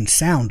her look and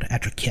sound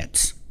after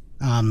Kitt's.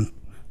 Eartha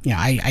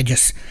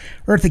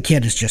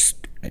Kitt is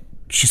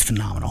she's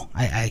phenomenal.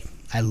 I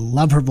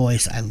love her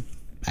voice.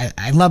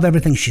 I love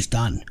everything she's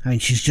done. I mean,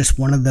 she's just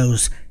one of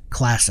those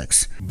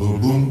classics.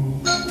 Boom,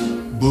 boom,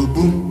 boom,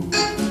 boom,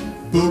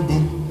 boom,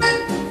 boom,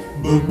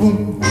 boom,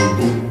 boom,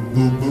 boom,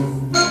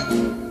 boom,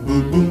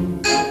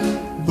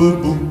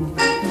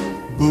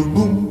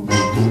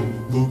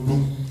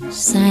 boom.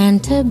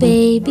 Santa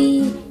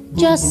baby,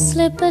 just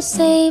slip a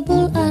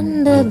sable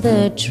under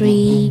the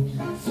tree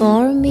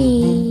for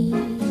me.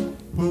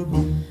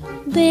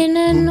 been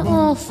an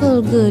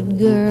awful good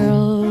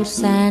girl,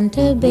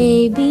 Santa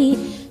baby,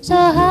 so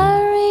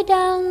hurry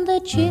down the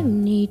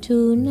chimney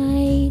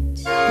tonight.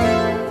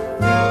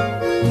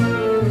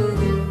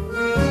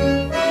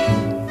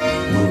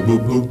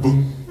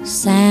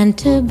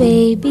 Santa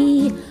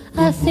baby,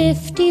 a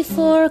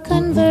 54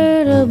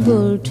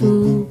 convertible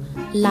to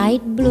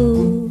light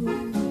blue.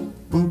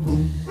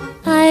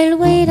 I'll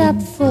wait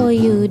up for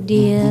you,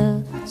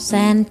 dear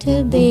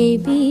Santa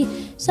baby,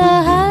 so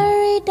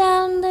hurry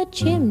down the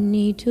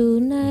chimney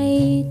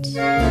tonight.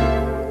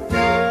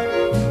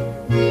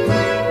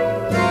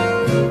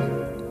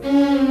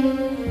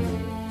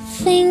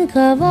 Think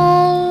of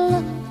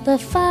all the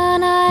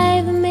fun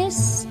I've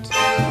missed.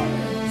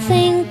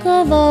 Think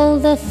of all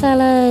the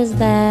fellas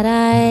that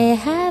I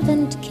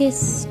haven't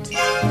kissed.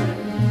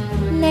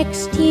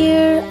 Next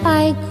year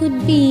I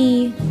could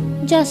be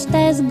just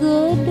as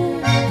good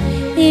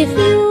if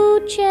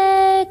you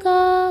check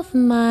off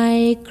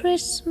my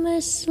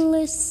Christmas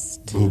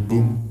list.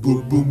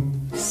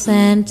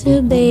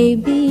 Santa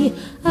baby,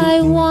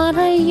 I want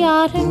a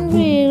yacht, and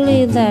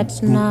really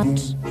that's not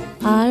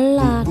a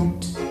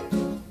lot.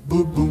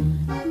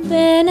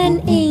 Been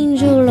an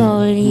angel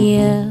all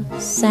year,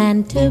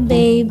 Santa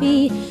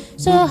baby,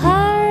 so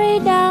hurry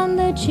down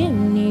the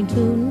chimney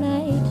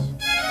tonight.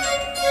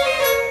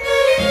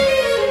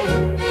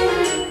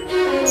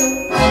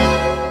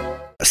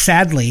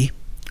 Sadly,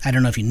 I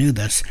don't know if you knew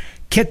this,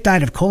 Kit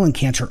died of colon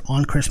cancer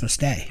on Christmas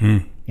Day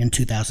in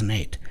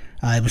 2008.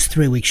 It was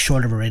 3 weeks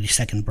short of her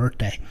 82nd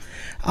birthday.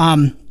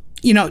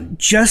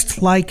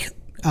 Just like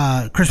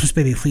Christmas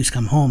Baby Please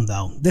Come Home,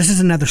 though, this is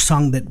another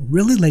song that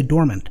really lay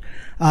dormant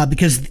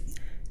because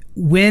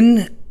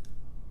when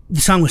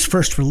the song was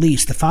first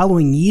released, the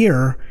following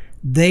year,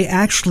 they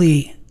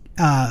actually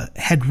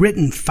had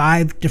written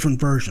 5 different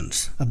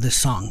versions of this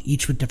song,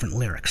 each with different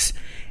lyrics.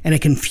 And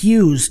it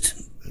confused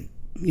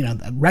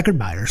record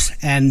buyers,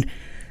 and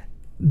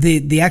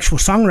the actual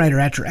songwriter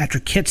after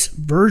Kit's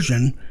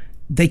version,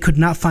 they could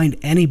not find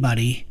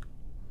anybody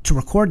to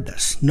record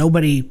this.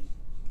 Nobody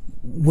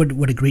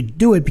would agree to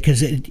do it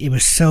because it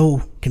was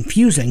so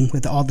confusing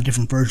with all the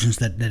different versions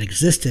that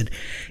existed.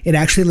 It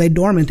actually lay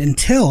dormant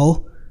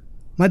until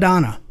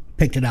Madonna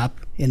picked it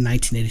up in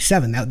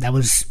 1987. That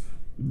was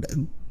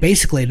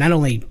basically, not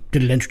only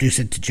did it introduce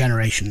it to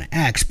Generation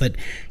X, but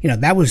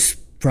that was,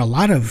 for a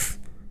lot of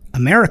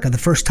America, the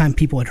first time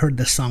people had heard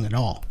this song at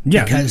all.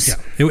 Yeah, because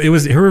it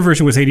was, her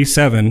version was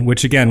 87,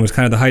 which again was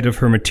kind of the height of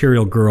her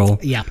Material Girl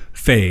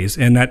phase,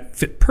 and that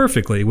fit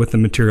perfectly with the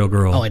Material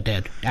Girl. Oh, it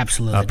did,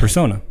 absolutely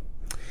persona.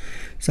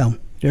 So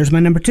there's my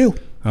number 2.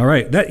 All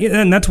right,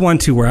 and that's one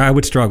too where I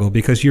would struggle,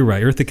 because you're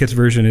right, Eartha Kitt's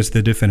version is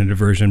the definitive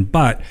version,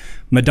 but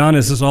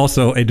Madonna's is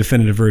also a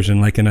definitive version,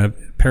 like in a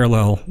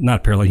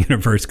not parallel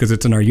universe, because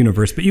it's in our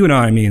universe, but you know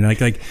what I mean, like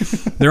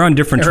they're on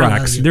different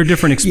tracks, they're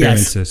different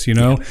experiences, yes.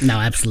 Yeah. No,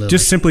 absolutely.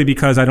 Just simply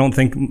because I don't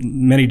think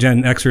many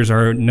Gen Xers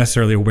are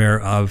necessarily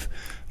aware of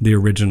the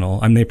original.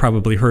 I mean, they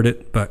probably heard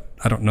it, but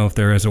I don't know if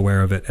they're as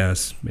aware of it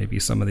as maybe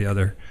some of the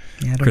other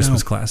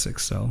Christmas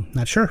classics. So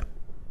not sure.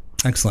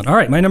 Excellent. All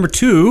right, my number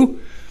 2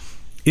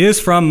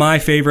 is from my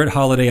favorite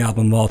holiday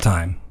album of all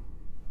time.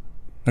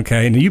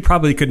 Okay, and you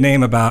probably could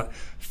name about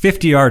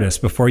 50 artists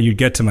before you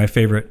get to my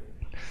favorite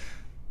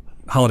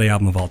holiday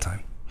album of all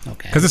time.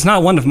 Okay. Because it's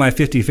not one of my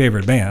 50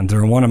 favorite bands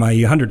or one of my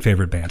 100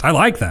 favorite bands. I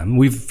like them.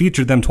 We've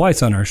featured them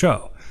twice on our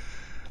show.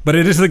 But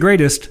it is the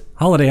greatest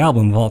holiday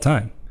album of all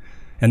time.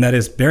 And that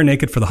is Bare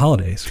Naked for the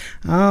Holidays.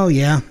 Oh,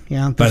 yeah.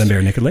 By the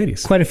Bare Naked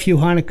Ladies. Quite a few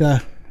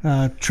Hanukkah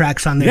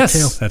tracks on there, too.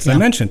 Yes, that's I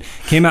mentioned.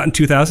 Came out in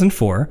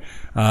 2004.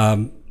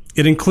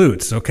 It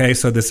includes, so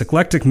this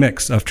eclectic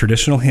mix of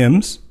traditional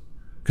hymns,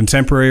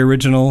 contemporary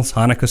originals,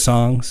 Hanukkah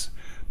songs.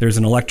 There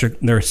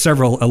are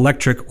several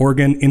electric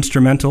organ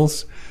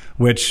instrumentals,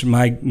 which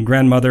my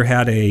grandmother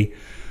had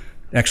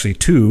actually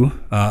 2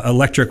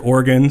 electric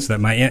organs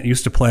that my aunt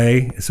used to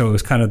play. So it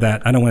was kind of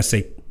that, I don't want to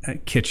say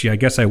kitschy, I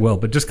guess I will,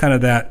 but just kind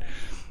of that,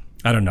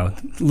 I don't know,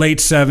 late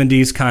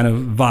 70s kind of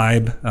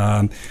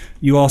vibe.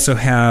 You also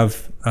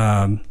have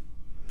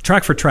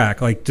track for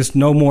track, like just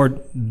no more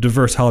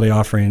diverse holiday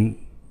offering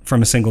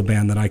from a single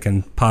band that I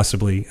can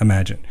possibly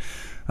imagine.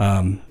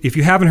 If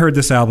you haven't heard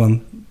this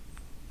album,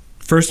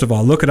 first of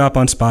all, look it up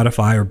on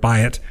Spotify or buy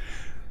it.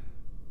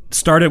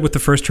 Start it with the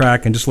first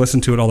track and just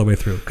listen to it all the way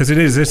through, because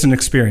it's an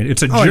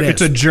experience.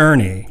 It's a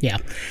journey. Yeah.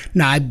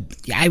 No,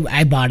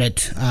 I bought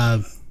it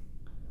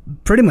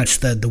pretty much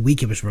the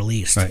week it was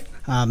released. Right.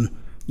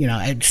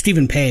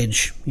 Stephen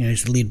Page,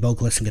 he's the lead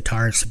vocalist and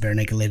guitarist of Bare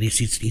Naked Ladies.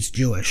 He's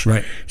Jewish.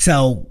 Right.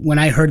 So when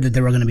I heard that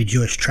there were going to be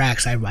Jewish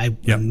tracks, I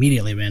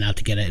immediately ran out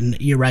to get it. And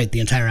you're right, the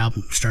entire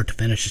album, start to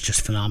finish, is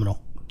just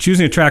phenomenal.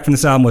 Choosing a track from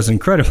this album was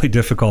incredibly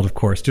difficult, of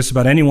course. Just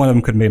about any one of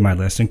them could have made my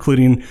list,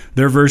 including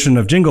their version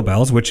of Jingle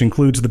Bells, which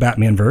includes the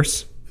Batman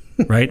verse.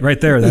 Right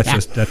there.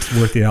 That's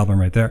worth the album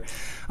right there.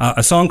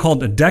 A song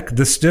called Deck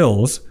the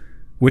Stills,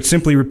 which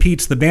simply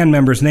repeats the band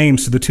members'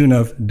 names to the tune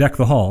of Deck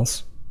the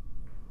Halls.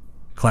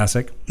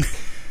 Classic.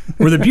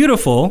 Or the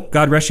beautiful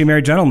God Rest You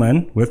Merry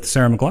Gentlemen with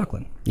Sarah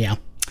McLachlan. Yeah.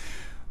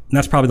 And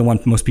that's probably the one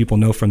most people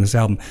know from this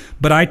album.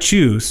 But I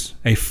choose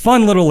a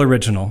fun little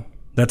original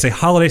that's a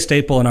holiday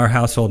staple in our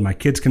household. My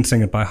kids can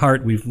sing it by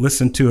heart. We've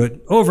listened to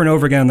it over and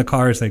over again in the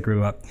car as they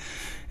grew up.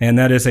 And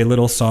that is a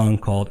little song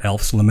called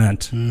Elf's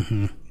Lament.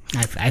 Mm-hmm.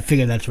 I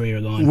figured that's where you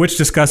were going. Which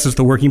discusses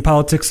the working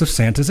politics of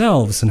Santa's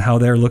elves and how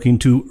they're looking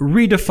to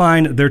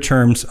redefine their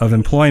terms of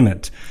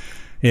employment.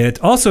 It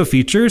also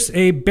features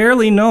a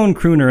barely known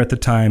crooner at the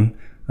time,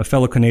 a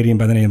fellow Canadian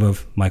by the name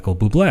of Michael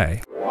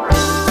Bublé.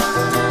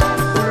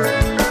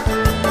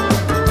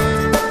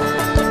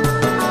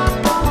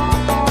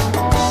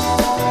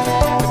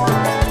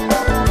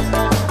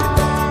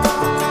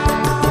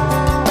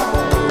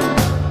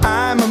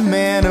 I'm a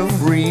man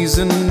of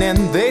reason,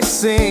 and they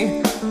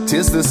say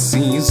 'tis the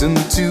season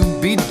to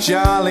be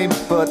jolly,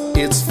 but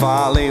it's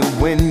folly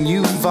when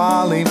you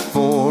volley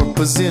for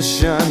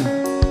position.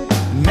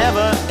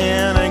 Never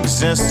in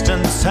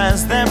existence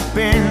has there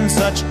been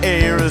such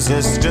a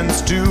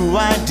resistance to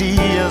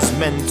ideas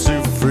meant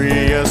to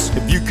free us.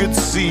 If you could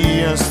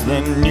see us,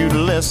 then you'd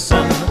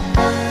listen.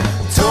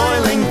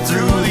 Toiling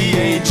through the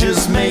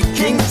ages,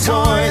 making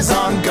toys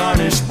on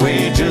garnished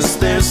wages.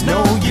 There's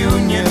no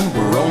union,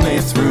 we're only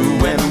through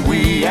when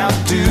we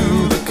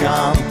outdo the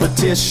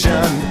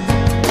competition.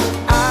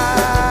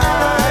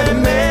 I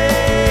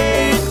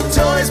made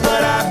toys,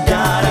 but I've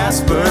got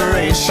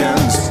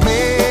aspirations.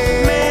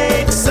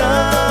 Make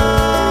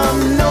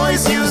some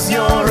noise, use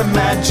your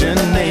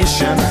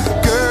imagination.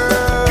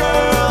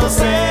 Girls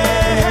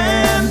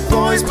and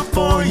boys,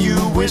 before you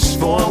wish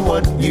for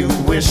what you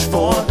wish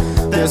for,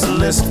 there's a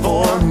list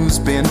for who's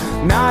been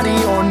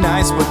naughty or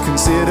nice, but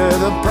consider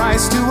the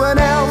price to an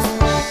elf.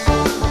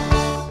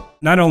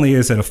 Not only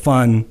is it a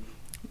fun,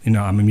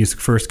 I'm a music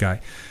first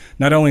guy.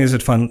 Not only is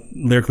it fun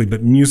lyrically,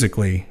 but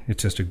musically,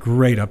 it's just a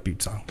great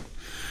upbeat song.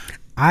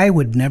 I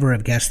would never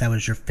have guessed that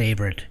was your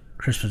favorite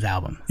Christmas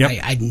album. Yep.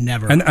 I'd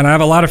never. And I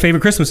have a lot of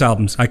favorite Christmas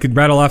albums. I could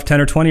rattle off 10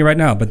 or 20 right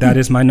now, but that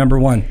is my number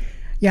one.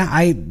 Yeah,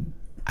 I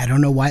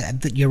don't know why.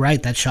 You're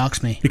right. That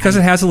shocks me. Because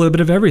it has a little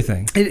bit of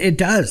everything. It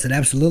does. It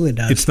absolutely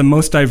does. It's the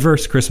most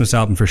diverse Christmas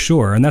album for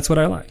sure, and that's what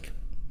I like.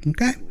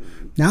 Okay.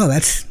 No,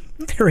 that's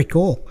very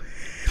cool.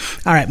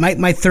 All right,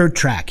 my third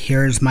track.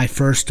 Here's my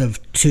first of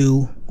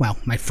two. Well,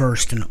 my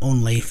first and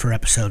only for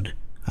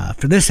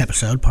this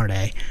episode, part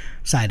A,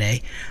 side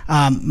A.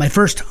 My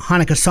first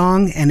Hanukkah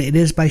song, and it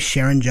is by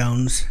Sharon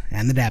Jones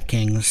and the Dap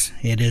Kings.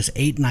 It is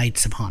 8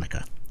 Nights of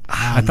Hanukkah.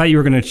 I thought you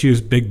were going to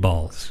choose Big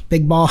Balls.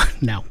 Big Ball?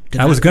 No.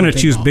 I was going to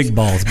choose Big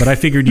Balls, but I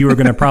figured you were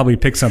going to probably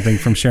pick something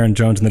from Sharon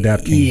Jones and the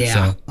Dap Kings.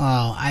 Yeah.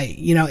 So.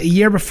 A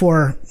year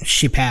before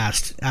she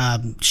passed,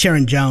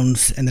 Sharon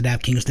Jones and the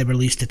Dap Kings, they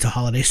released It's a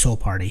Holiday Soul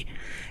Party.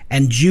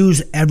 And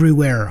Jews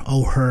everywhere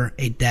owe her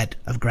a debt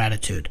of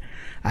gratitude.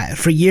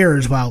 For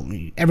years, while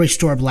every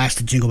store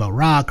blasted Jingle Bell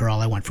Rock or All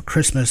I Want for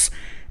Christmas,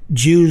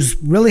 Jews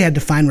really had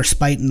to find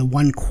respite in the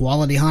one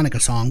quality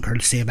Hanukkah song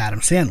courtesy of Adam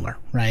Sandler,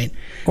 right?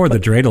 Or the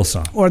dreidel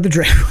song. Or the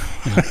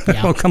dreidel.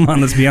 Yeah. Oh, come on,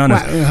 let's be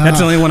honest. That's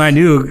the only one I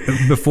knew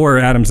before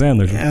Adam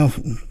Sandler's.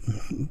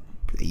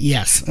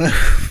 Yes.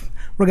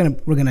 We're gonna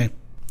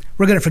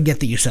forget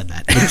that you said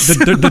that.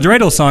 The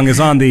dreidel song is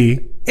on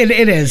the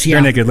it is, yeah.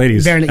 Bare Naked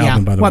Ladies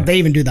album, by the way. Well, they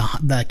even do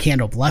the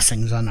candle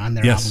blessings on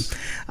their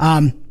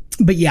album.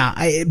 But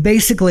yeah,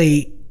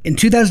 basically in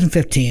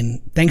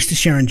 2015, thanks to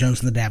Sharon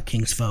Jones and the Dap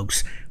Kings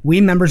folks, we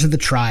members of the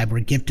tribe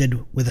were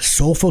gifted with a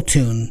soulful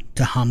tune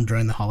to hum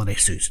during the holiday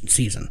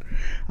season.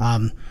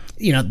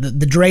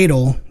 The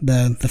dreidel,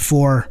 the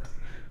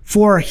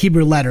four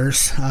Hebrew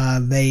letters,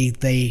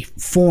 they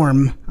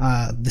form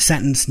the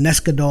sentence Nes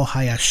Gadol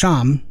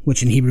Hayasham,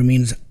 which in Hebrew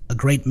means a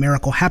great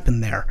miracle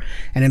happened there.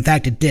 And in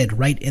fact, it did,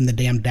 right in the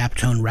damn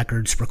Daptone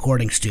Records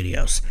recording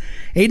studios.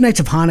 8 Nights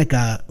of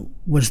Hanukkah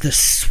was this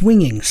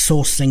swinging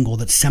soul single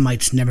that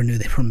Semites never knew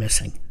they were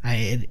missing.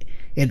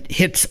 It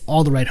hits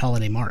all the right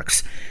holiday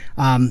marks.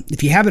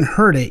 If you haven't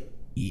heard it,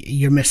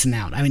 you're missing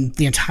out. I mean,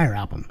 the entire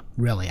album,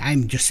 really.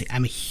 I'm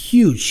a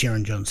huge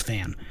Sharon Jones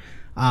fan.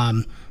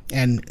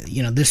 And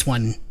this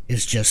one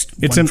is just.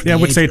 I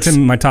would say it's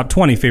in my top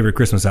 20 favorite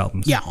Christmas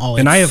albums. Yeah,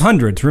 and I have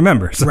hundreds.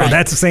 Remember, so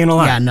that's saying a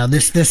lot. Yeah, no,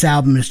 this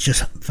album is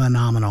just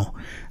phenomenal.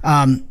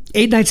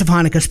 8 Nights of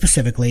Hanukkah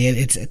specifically,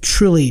 it's a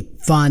truly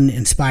fun,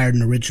 inspired,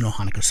 and original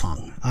Hanukkah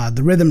song.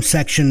 The rhythm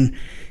section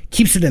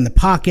keeps it in the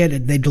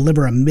pocket. They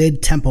deliver a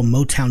mid-tempo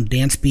Motown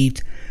dance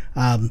beat.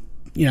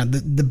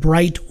 The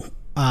bright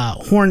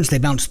horns, they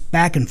bounce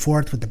back and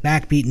forth with the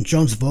backbeat, and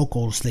Jones'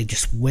 vocals, they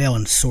just wail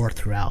and soar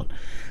throughout.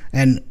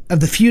 And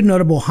of the few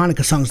notable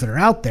Hanukkah songs that are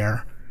out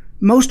there,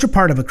 most are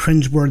part of a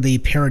cringeworthy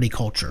parody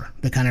culture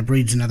that kind of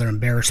breeds another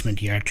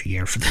embarrassment year after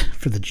year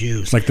for the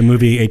Jews. Like the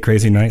movie 8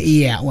 Crazy Nights?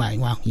 Yeah,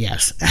 well,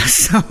 yes.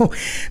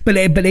 But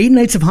 8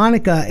 Nights of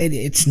Hanukkah,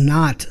 it's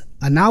not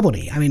a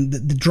novelty. I mean, the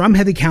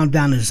drum-heavy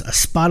countdown is a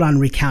spot-on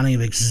recounting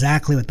of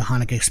exactly what the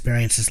Hanukkah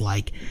experience is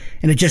like,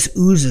 and it just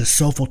oozes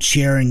soulful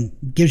cheer and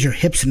gives your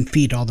hips and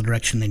feet all the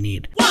direction they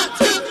need. 1,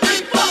 2,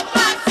 3, 4,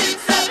 5,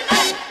 6, 7,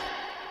 8.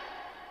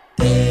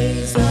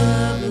 Days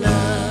of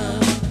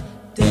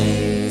love,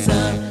 days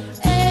of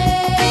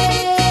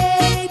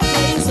 8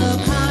 days of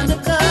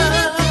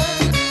Hanukkah.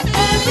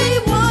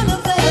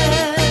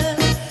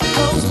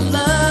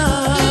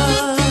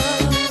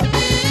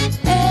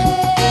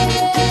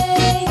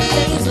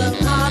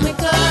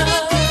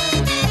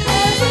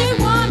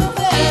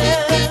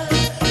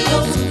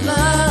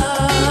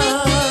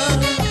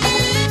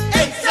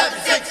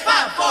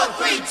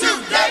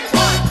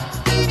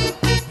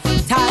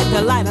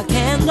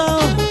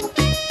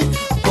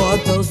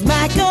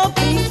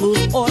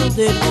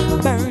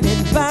 it, burn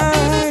it,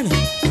 burn.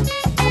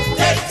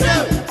 Take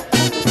two.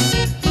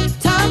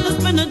 Time to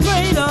spin the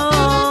dreidel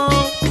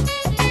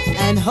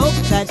and hope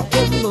that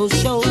Kimbo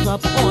shows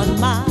up on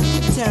my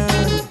turn.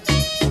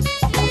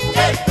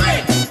 Take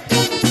three.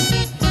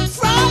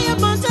 Fry a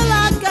bunch of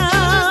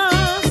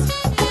latkes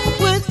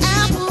with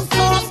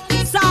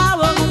applesauce,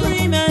 sour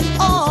cream, and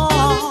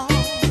all.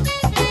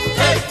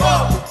 Take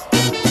four.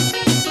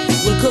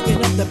 We're cooking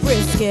up the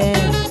brisket,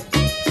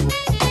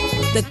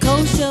 the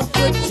kosher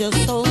butcher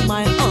sold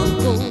my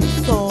uncle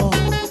saw.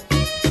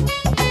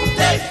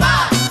 Take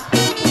five.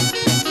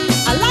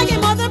 I like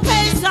him on the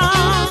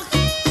Pesach.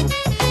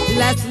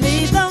 Let's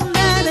leave the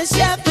man and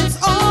chef that's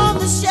on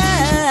the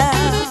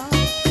shelf.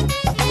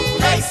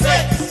 Take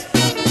six.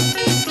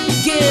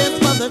 Give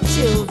for the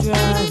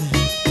children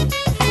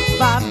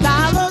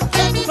 $5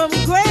 check from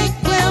great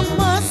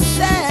grandma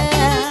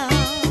Sal.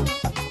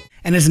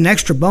 And as an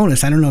extra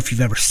bonus, I don't know if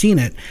you've ever seen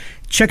it,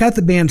 check out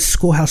the band's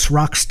Schoolhouse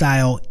Rock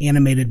style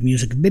animated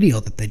music video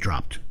that they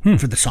dropped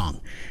for the song.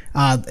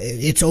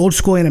 It's old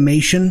school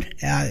animation,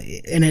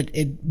 and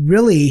it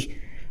really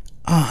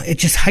it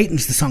just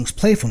heightens the song's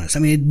playfulness. I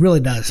mean, it really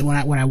does. When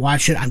I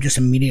watch it, I'm just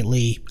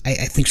immediately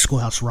I think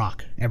Schoolhouse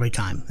Rock every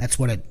time. That's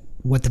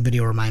what the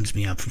video reminds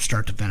me of from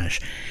start to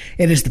finish.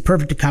 It is the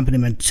perfect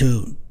accompaniment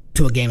to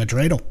a game of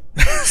dreidel.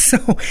 So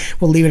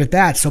we'll leave it at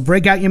that. So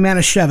break out your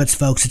Manischewitz,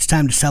 folks. It's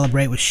time to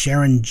celebrate with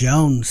Sharon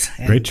Jones.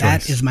 And Great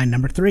choice. That is my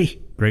number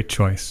 3. Great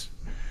choice.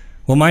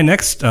 Well, my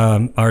next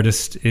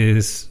artist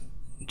is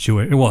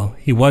Jewish. Well,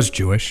 he was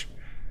Jewish.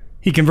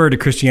 He converted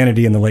to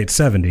Christianity in the late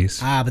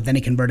 70s. But then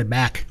he converted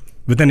back.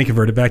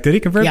 Did he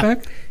convert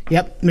back?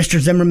 Yep. Mr.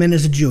 Zimmerman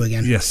is a Jew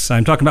again. Yes,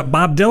 I'm talking about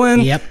Bob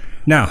Dylan. Yep.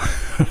 Now,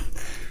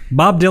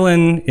 Bob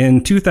Dylan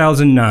in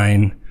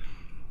 2009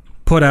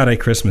 put out a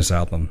Christmas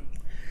album.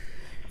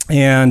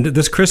 And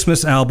this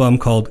Christmas album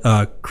called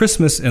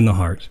Christmas in the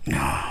Heart.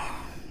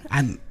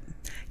 I've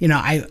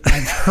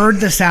heard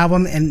this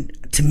album, and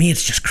to me,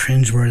 it's just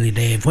cringeworthy,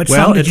 Dave. What song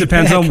Well, did it you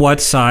depends pick? on what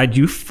side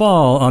you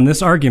fall on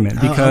this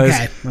argument. Because,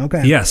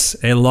 okay. yes,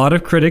 a lot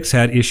of critics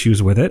had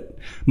issues with it.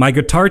 My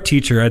guitar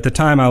teacher, at the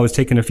time I was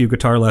taking a few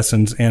guitar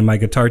lessons, and my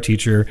guitar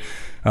teacher,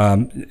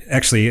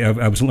 actually,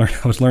 I was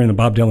learning the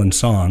Bob Dylan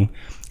song,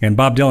 and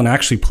Bob Dylan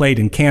actually played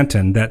in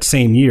Canton that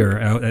same year.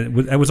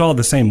 It was all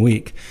the same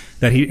week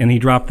that he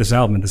dropped this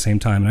album at the same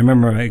time. And I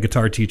remember my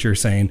guitar teacher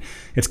saying,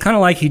 it's kind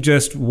of like he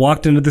just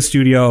walked into the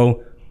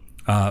studio,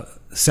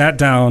 sat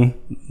down,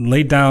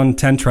 laid down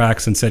 10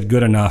 tracks and said,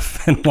 good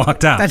enough, and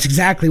walked out. That's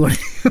exactly what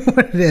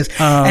it is.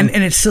 And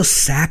it's so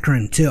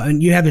saccharine, too. I mean,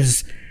 you have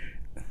his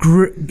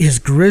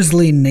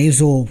grisly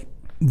nasal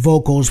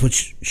vocals,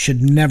 which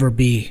should never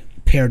be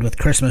paired with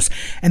Christmas.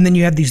 And then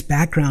you have these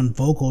background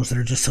vocals that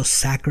are just so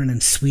saccharine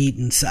and sweet.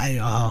 And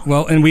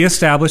Well, and we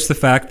established the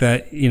fact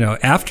that,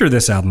 after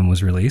this album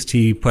was released,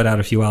 he put out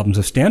a few albums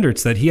of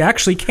standards that he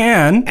actually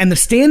can. And the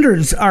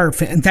standards are,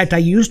 in fact, I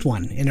used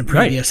one in a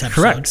previous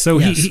episode. Correct. So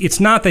yes.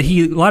 It's not that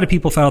a lot of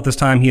people felt at this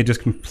time he had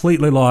just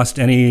completely lost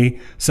any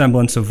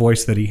semblance of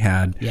voice that he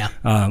had. Yeah.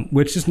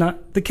 Which is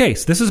not the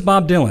case. This is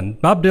Bob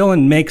Dylan. Bob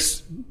Dylan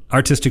makes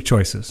artistic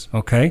choices,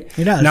 okay?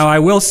 He does. Now, I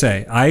will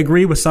say, I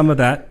agree with some of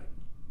that.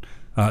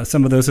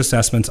 Some of those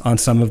assessments on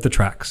some of the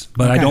tracks,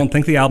 but I don't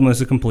think the album is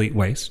a complete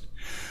waste.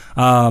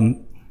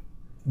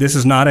 This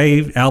is not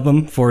a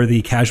album for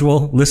the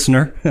casual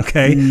listener,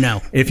 okay? No.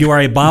 If you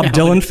are a Bob No,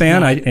 Dylan it's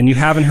fan not. and you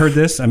haven't heard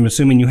this, I'm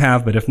assuming you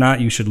have, but if not,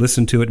 you should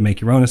listen to it and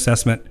make your own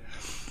assessment.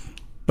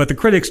 But the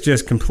critics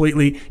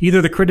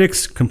either the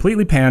critics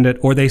completely panned it,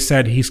 or they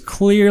said he's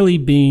clearly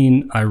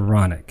being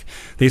ironic.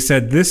 They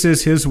said this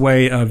is his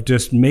way of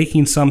just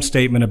making some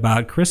statement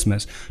about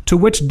Christmas, to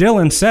which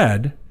Dylan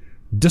said,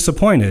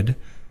 disappointed,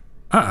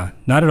 not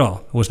at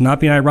all. It was not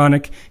being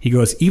ironic. He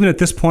goes, even at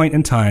this point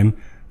in time,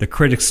 the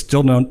critics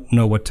still don't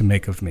know what to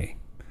make of me.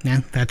 Yeah,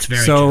 that's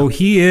very So true.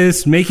 he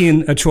is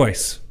making a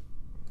choice.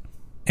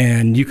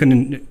 And you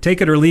can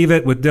take it or leave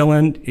it with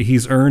Dylan.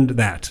 He's earned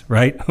that,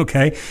 right?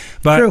 Okay.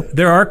 But True.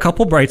 there are a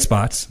couple bright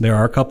spots.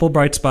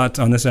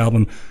 On this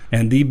album.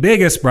 And the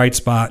biggest bright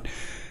spot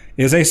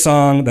is a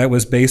song that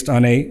was based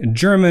on a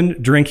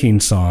German drinking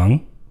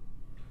song.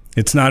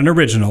 It's not an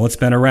original. It's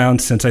been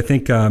around since I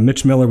think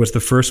Mitch Miller was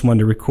the first one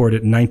to record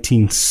it in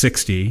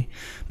 1960.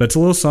 But it's a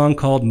little song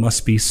called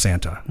Must Be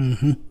Santa.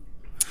 Mm-hmm.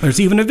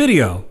 There's even a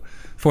video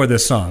for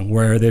this song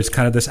where there's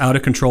kind of this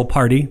out-of-control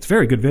party. It's a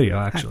very good video,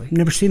 actually. I've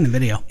never seen the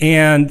video.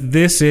 And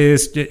this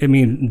is,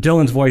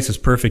 Dylan's voice is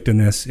perfect in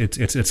this.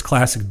 It's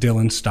classic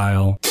Dylan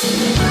style.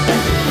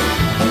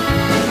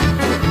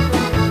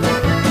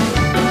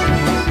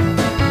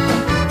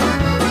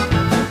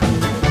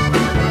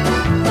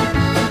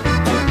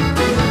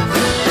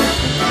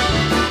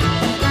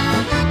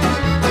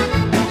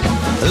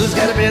 Who's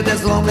got a beard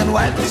that's long and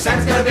white?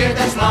 Santa's got a beard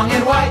that's long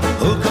and white.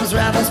 Who comes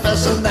round on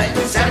special night?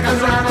 Santa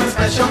comes around on a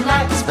special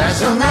night.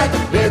 Special night,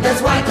 Beard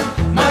that's white.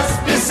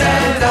 Must be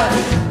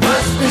Santa.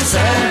 must be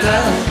Santa,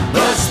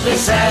 must be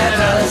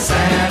Santa,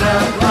 Santa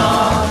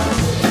Claus.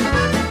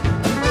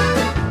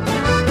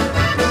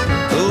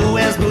 Who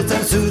wears boots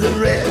and suit of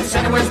red?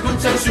 Santa wears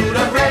boots and suit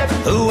of red.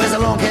 Who wears a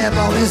on cap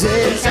on his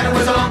head. Santa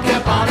with a long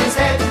cap on his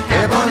head.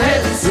 Cap on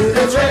head, suit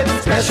that's red.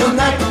 Special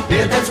night,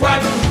 beard that's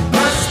white.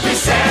 Must be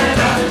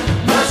Santa,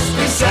 must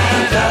be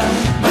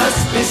Santa,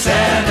 must be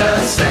Santa,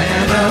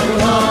 Santa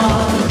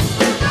Claus.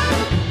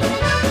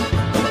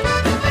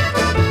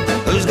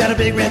 Who's got a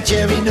big red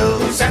cherry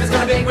nose? Santa's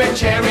got a big red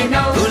cherry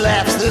nose. Who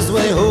laughs this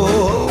way, ho,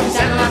 ho, ho?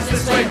 Santa laughs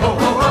this way, ho,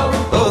 ho, ho.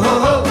 Ho,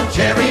 ho, ho,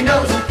 cherry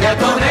nose,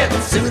 cap on head,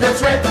 suit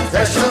that's red.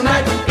 Special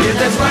night, beard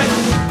that's white.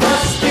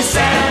 Must be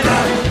Santa,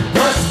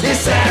 must be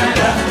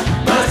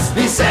Santa, must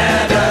be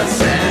Santa,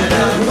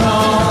 Santa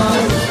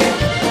Claus.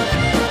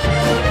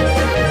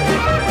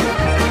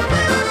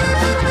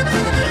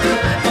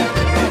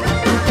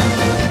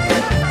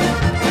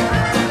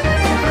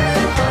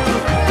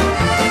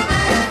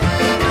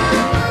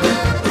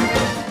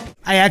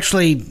 I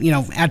actually,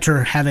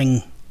 after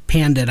having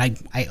panned it,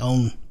 I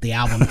own the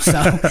album.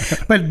 So,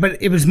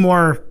 but it was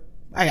more.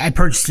 I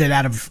purchased it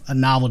out of a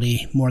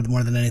novelty more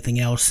than anything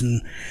else,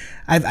 and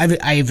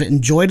I've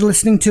enjoyed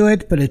listening to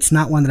it, but it's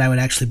not one that I would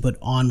actually put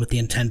on with the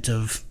intent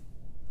of,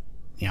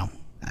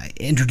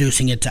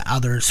 introducing it to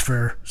others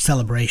for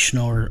celebration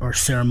or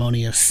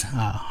ceremonious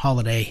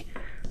holiday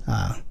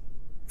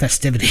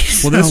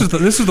festivities. Well,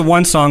 this is the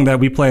one song that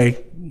we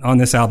play on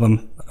this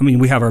album. I mean,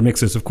 we have our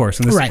mixes, of course,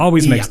 and this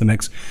always makes the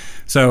mix.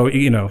 So,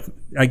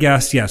 I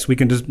guess, yes, we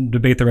can just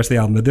debate the rest of the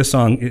album, but this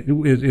song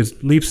is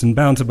leaps and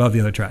bounds above the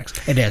other tracks.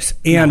 It is.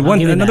 And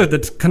another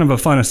that's kind of a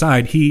fun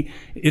aside,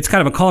 it's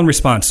kind of a call and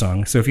response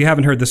song. So if you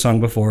haven't heard this song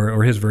before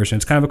or his version,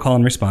 it's kind of a call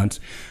and response.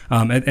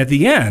 At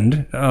the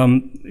end,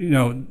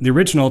 the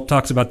original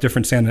talks about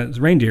different Santa's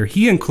reindeer.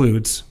 He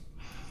includes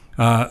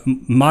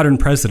modern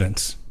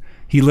presidents.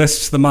 He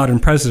lists the modern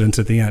presidents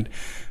at the end,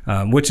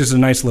 which is a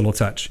nice little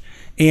touch.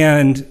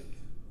 And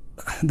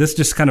this is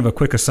just kind of a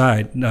quick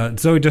aside.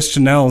 Zooey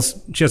Deschanel's,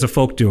 she has a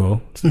folk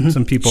duo.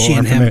 Some people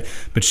aren't familiar,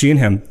 but she and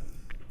him.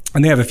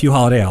 And they have a few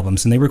holiday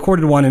albums. And they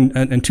recorded one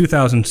in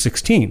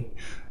 2016.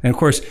 And of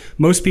course,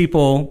 most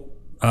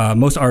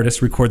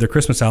artists record their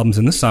Christmas albums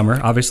in the summer,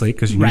 obviously,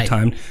 because you need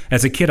time.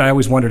 As a kid, I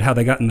always wondered how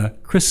they got in the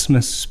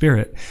Christmas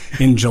spirit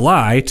in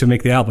July to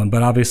make the album,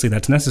 but obviously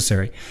that's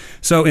necessary.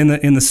 So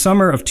in the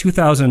summer of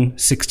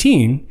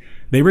 2016,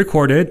 they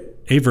recorded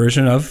a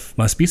version of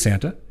Must Be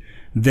Santa.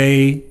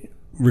 They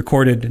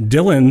recorded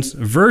Dylan's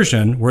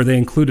version where they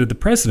included the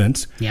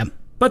presidents,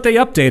 but they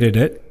updated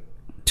it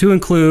to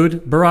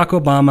include Barack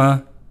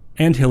Obama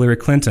and Hillary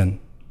Clinton.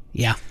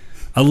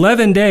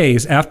 11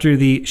 days after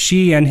the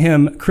She and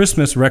Him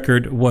Christmas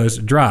record was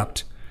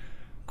dropped,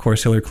 of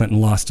course, Hillary Clinton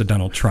lost to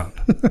Donald Trump.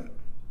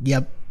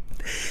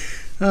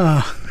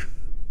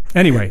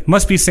 Anyway,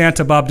 Must Be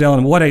Santa, Bob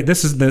Dylan.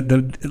 This is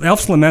the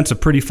Elf's Lament's a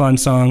pretty fun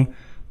song,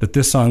 but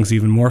this song's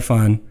even more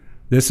fun.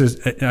 This is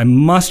a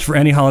must for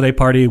any holiday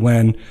party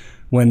when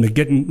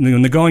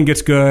the going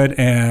gets good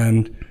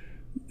and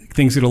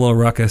things get a little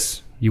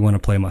ruckus. You want to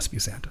play Must Be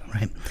Santa.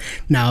 Right.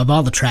 Now, of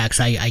all the tracks,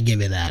 I give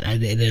you that.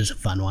 It is a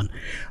fun one.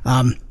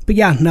 But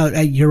yeah, no,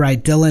 you're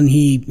right. Dylan,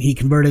 he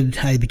converted,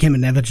 he became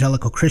an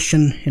evangelical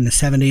Christian in the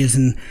 70s,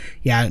 and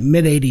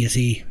mid-80s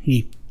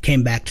he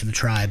came back to the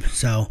tribe.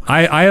 So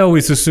I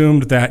always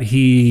assumed that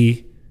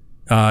he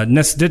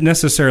didn't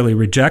necessarily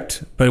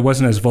reject, but it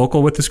wasn't as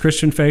vocal with his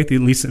Christian faith, at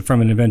least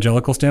from an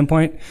evangelical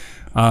standpoint.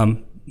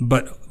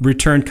 But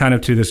returned kind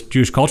of to this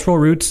Jewish cultural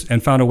roots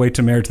and found a way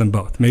to marry them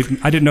both.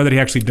 I didn't know that he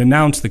actually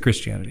denounced the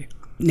Christianity.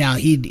 Now,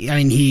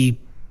 he,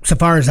 so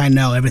far as I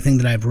know, everything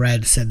that I've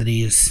read said that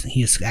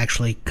he's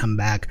actually come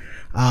back.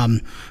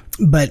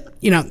 But,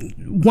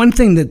 one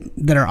thing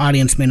that our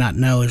audience may not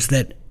know is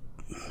that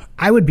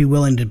I would be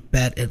willing to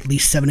bet at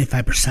least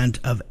 75%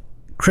 of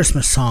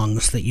Christmas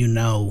songs that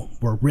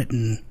were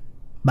written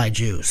by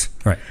Jews.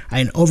 Right.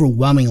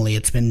 Overwhelmingly,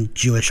 it's been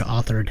Jewish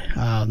authored,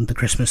 the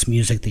Christmas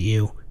music that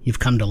you've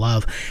come to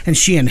love. And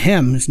She and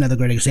Him is another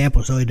great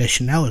example. Zooey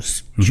Deschanel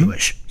is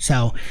Jewish.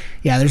 So,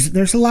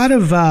 there's a lot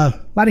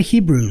of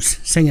Hebrews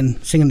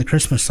singing the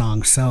Christmas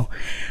songs. So,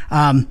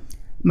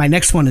 my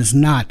next one is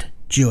not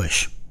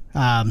Jewish,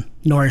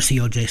 nor is he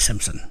O.J.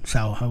 Simpson.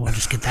 So I will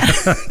just get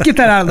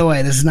that out of the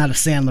way. This is not a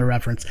Sandler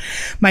reference.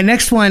 My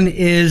next one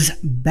is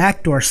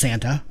Backdoor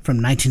Santa from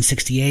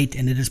 1968,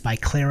 and it is by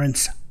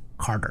Clarence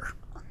Carter.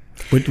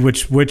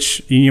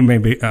 Which you may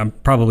be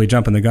probably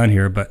jumping the gun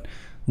here, but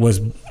was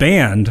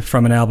banned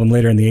from an album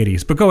later in the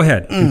 80s. But go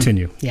ahead,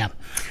 continue. Yeah.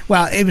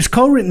 Well, it was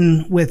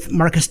co-written with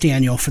Marcus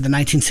Daniel for the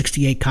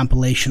 1968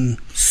 compilation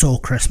Soul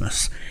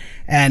Christmas.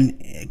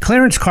 And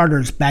Clarence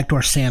Carter's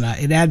Backdoor Santa,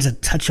 it adds a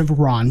touch of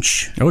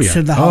raunch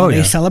to the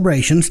holiday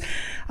celebrations.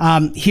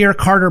 Here,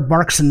 Carter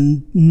barks a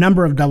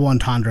number of double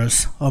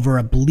entendres over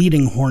a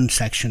bleeding horn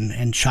section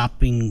and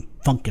chopping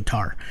funk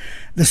guitar.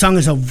 The song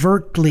is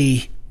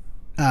overtly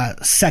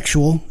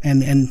sexual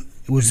and it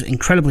was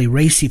incredibly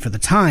racy for the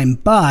time,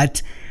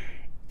 but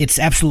it's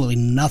absolutely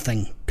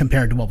nothing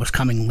compared to what was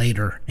coming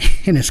later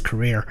in his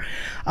career.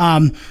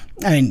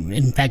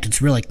 In fact,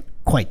 it's really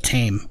quite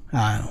tame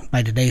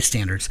by today's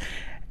standards.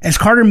 As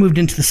Carter moved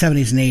into the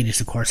 70s and 80s,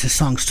 of course, his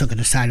songs took a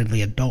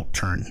decidedly adult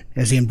turn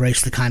as he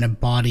embraced the kind of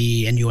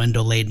baughty,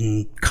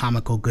 innuendo-laden,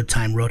 comical, good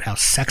time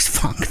roadhouse sex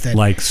funk that...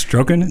 Like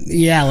Strokin'?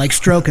 Yeah, like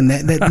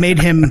Strokin', that made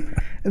him...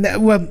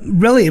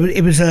 Really,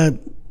 it was a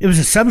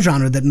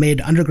subgenre that made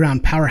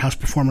underground powerhouse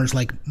performers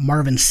like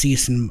Marvin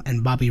Cease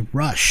and Bobby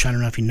Rush, I don't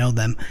know if you know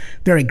them,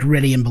 very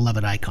gritty and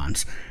beloved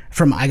icons.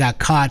 From I Got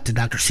Caught to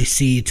Dr.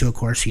 CC to, of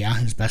course,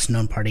 his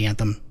best-known party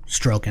anthem,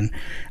 Strokin'.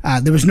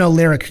 There was no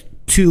lyric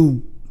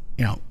too,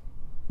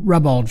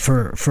 ribald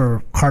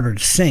for Carter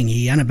to sing.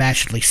 He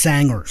unabashedly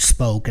sang or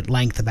spoke at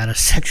length about his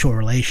sexual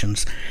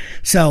relations.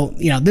 So,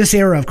 this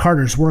era of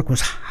Carter's work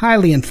was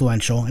highly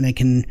influential, and it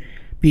can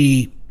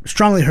be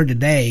strongly heard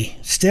today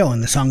still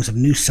in the songs of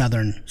new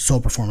Southern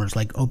soul performers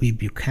like O.B.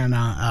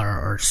 Buchanan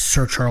or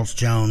Sir Charles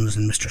Jones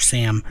and Mr.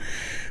 Sam.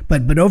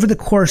 But over the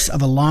course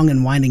of a long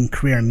and winding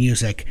career in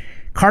music,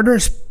 Carter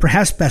is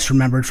perhaps best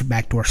remembered for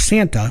Backdoor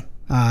Santa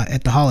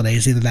at the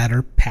holidays, either that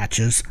or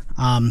Patches,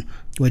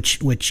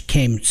 which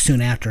came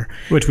soon after.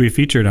 Which we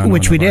featured on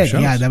Which one we of our did,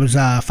 shows. yeah. That was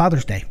a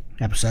Father's Day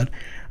episode.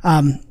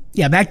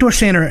 Backdoor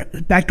Santa,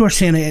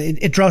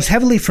 it draws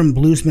heavily from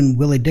bluesman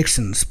Willie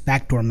Dixon's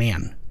Backdoor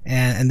Man.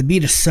 And the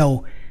beat is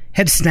so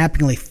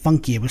head-snappingly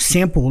funky. It was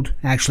sampled,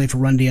 actually, for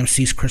Run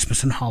DMC's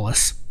Christmas in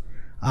Hollis,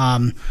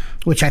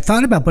 which I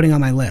thought about putting on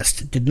my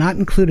list. Did not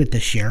include it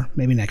this year,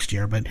 maybe next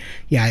year, but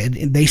yeah,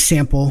 they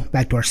sample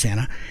Backdoor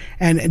Santa.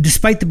 And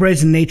despite the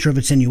brazen nature of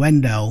its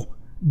innuendo,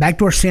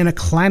 Backdoor Santa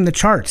climbed the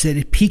charts.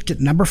 It peaked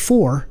at number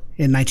 4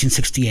 in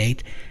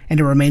 1968, and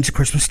it remains a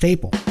Christmas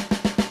staple.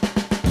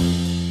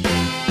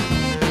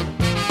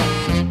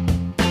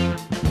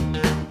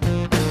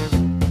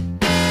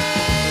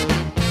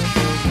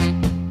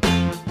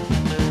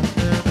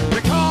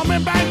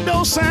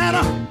 Santa,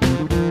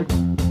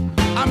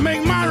 I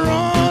make my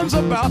runs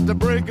about the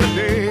break of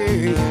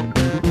day.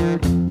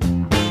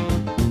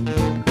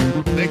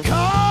 They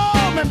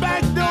call me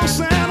Backdoor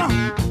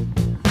Santa,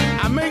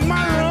 I make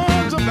my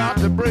runs about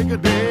the break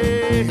of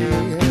day.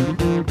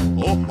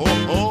 Oh,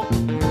 oh, oh,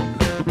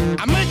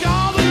 I make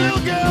all the little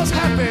girls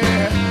happy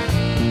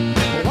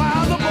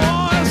while the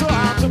boys are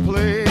out to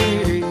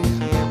play.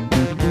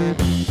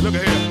 Look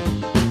at here.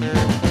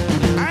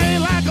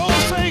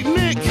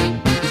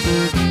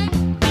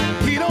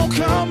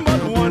 Come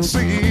but once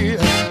a year.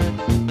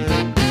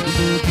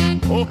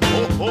 Oh,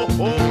 oh, oh,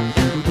 oh.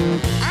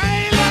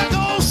 I ain't like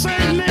old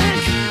Saint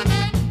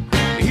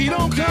Nick. He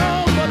don't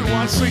come but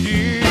once a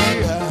year.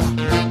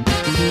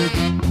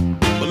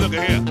 But look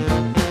at here.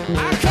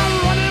 I come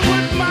running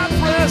with my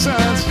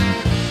presents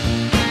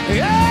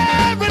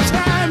every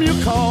time you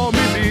call me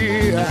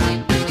dear.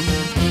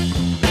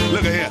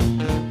 Look at here.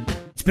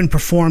 It's been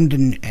performed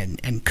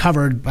and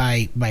covered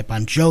by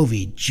Bon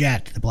Jovi,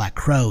 Jet, the Black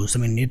Crowes. I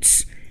mean,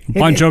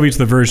 Bon Jovi's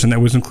the version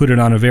that was included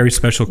on A Very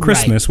Special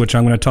Christmas, which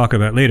I'm going to talk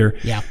about later.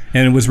 Yeah.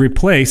 And it was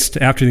replaced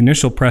after the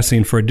initial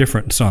pressing for a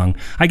different song.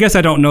 I guess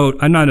I don't know.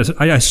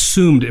 I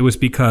assumed it was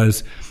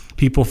because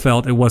people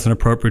felt it wasn't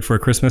appropriate for a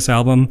Christmas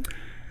album.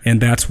 And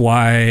that's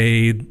why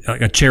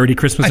a charity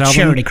Christmas album. A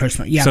charity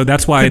Christmas, yeah. So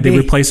that's why they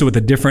replaced it with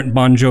a different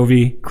Bon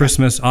Jovi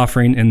Christmas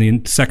offering in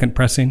the second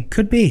pressing.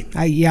 Could be.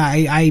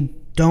 I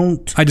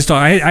don't. I just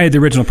thought I had the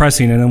original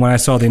pressing, and then when I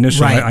saw the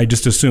initial, I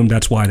just assumed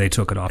that's why they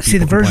took it off. See,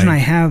 the version I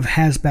have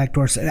has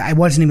Backdoor. I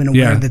wasn't even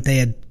aware that they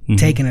had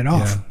taken it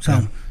off.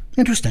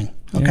 Interesting.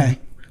 Okay.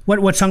 Yeah.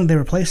 What song did they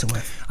replace it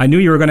with? I knew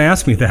you were going to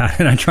ask me that,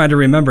 and I tried to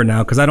remember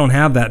now because I don't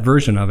have that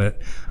version of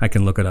it. I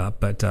can look it up,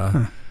 but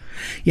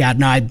yeah,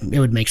 no, it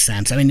would make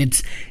sense. I mean,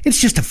 it's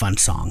just a fun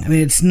song. I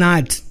mean, it's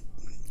not.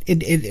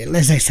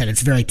 As I said,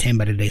 it's very tame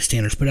by today's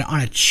standards. But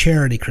on a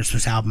charity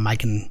Christmas album, I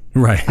can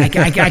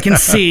I can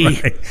see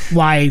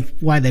why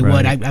they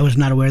would. I was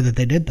not aware that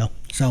they did though.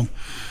 So,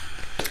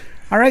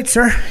 all right,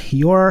 sir,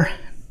 your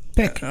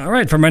pick. All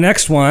right, for my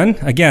next one.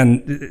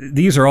 Again,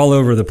 these are all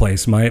over the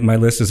place. My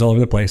list is all over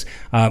the place.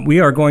 We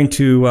are going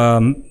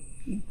to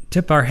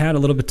tip our hat a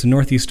little bit to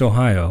Northeast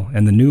Ohio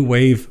and the New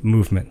Wave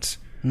movement.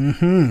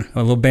 Mm-hmm.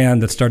 A little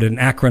band that started in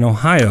Akron,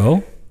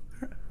 Ohio.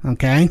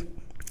 Okay.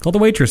 Called the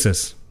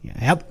Waitresses.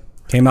 Yep.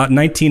 Came out in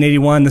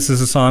 1981. This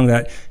is a song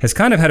that has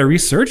kind of had a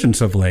resurgence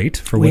of late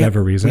for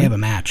whatever reason. We have a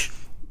match.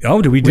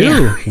 Oh, do we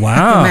do?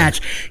 Wow. A match.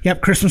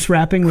 Yep, Christmas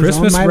rapping was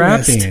Christmas on my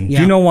rapping. list. Do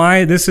you know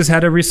why this has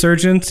had a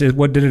resurgence?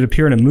 What, did it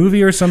appear in a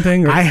movie or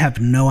something? I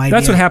have no idea.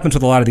 That's what happens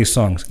with a lot of these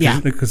songs.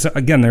 Yeah. Because,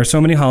 again, there are so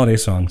many holiday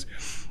songs.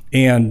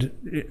 And,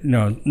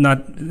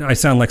 I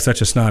sound like such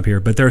a snob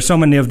here, but there are so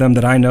many of them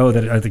that I know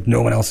that I think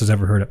no one else has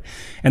ever heard of.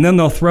 And then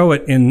they'll throw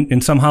it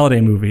in some holiday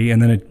movie,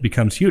 and then it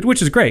becomes huge,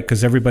 which is great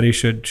because everybody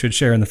should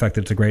share in the fact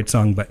that it's a great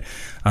song. But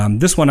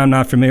this one I'm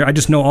not familiar. I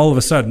just know all of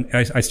a sudden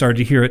I started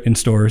to hear it in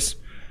stores.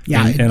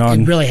 Yeah,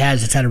 it really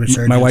has. It's had a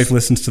resurgence. My wife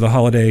listens to the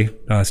holiday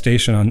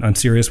station on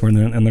Sirius. We're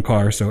in the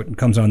car, so it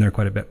comes on there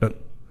quite a bit. But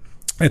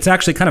It's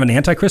actually kind of an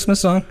anti-Christmas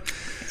song.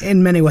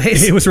 In many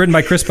ways. It was written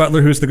by Chris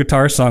Butler, who's the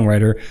guitar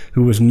songwriter,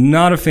 who was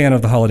not a fan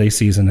of the holiday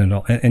season at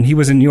all. And he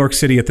was in New York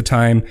City at the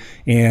time,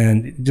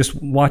 and just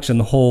watching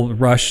the whole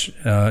rush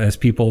as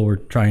people were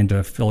trying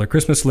to fill their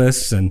Christmas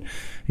lists, and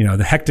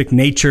the hectic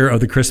nature of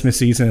the Christmas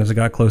season as it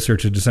got closer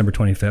to December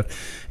 25th.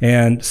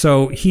 And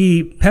so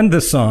he penned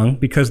this song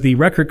because the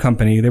record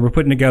company, they were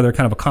putting together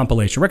kind of a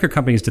compilation. Record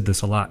companies did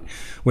this a lot,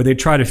 where they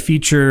try to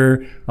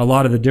feature a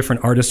lot of the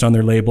different artists on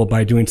their label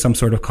by doing some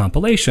sort of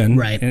compilation.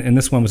 Right. And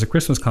this one was a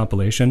Christmas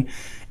compilation.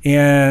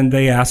 And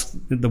they asked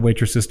the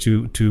waitresses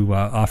to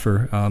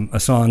offer a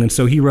song. And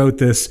so he wrote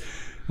this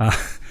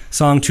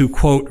song to,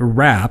 quote,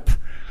 rap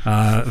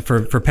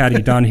for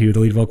Patty Donahue, the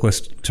lead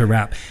vocalist, to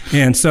rap.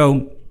 And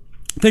so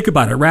think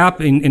about it. Rap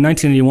in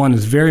 1981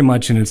 is very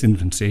much in its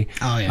infancy.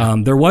 Oh, yeah.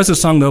 There was a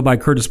song, though, by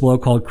Curtis Blow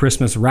called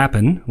Christmas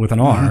Rappin' with an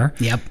R.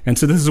 Yep. And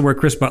so this is where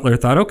Chris Butler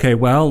thought, okay,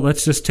 well,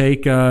 let's just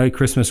take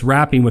Christmas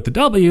rapping with the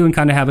W and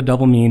kind of have a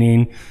double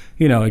meaning.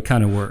 It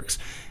kind of works.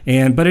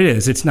 But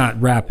it's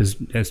not rap as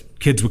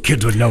kids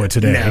would know it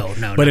today.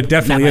 No. But it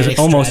definitely is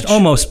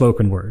almost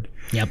spoken word.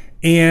 Yep.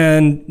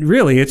 And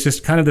really, it's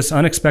just kind of this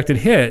unexpected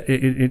hit.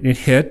 It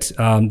hit.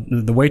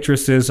 The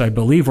waitresses, I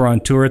believe, were on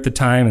tour at the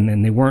time,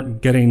 and they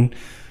weren't getting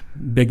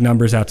big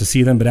numbers out to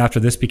see them. But after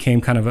this became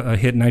kind of a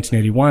hit in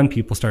 1981,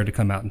 people started to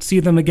come out and see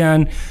them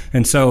again.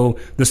 And so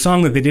the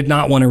song that they did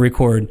not want to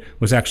record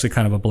was actually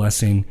kind of a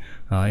blessing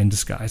in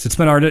disguise. It's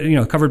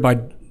been covered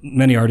by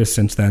many artists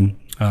since then.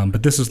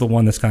 But this is the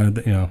one that's kind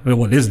of,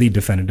 it is the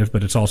definitive,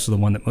 but it's also the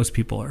one that most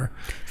people are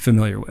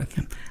familiar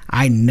with.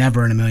 I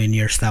never in a million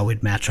years thought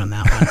we'd match on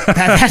that one.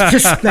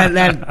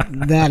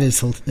 That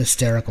is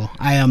hysterical.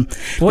 I am.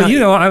 Well,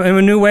 I'm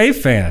a New Wave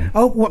fan.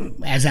 Oh, well,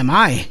 as am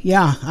I.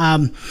 Yeah.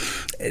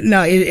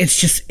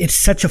 It's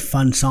such a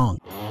fun song.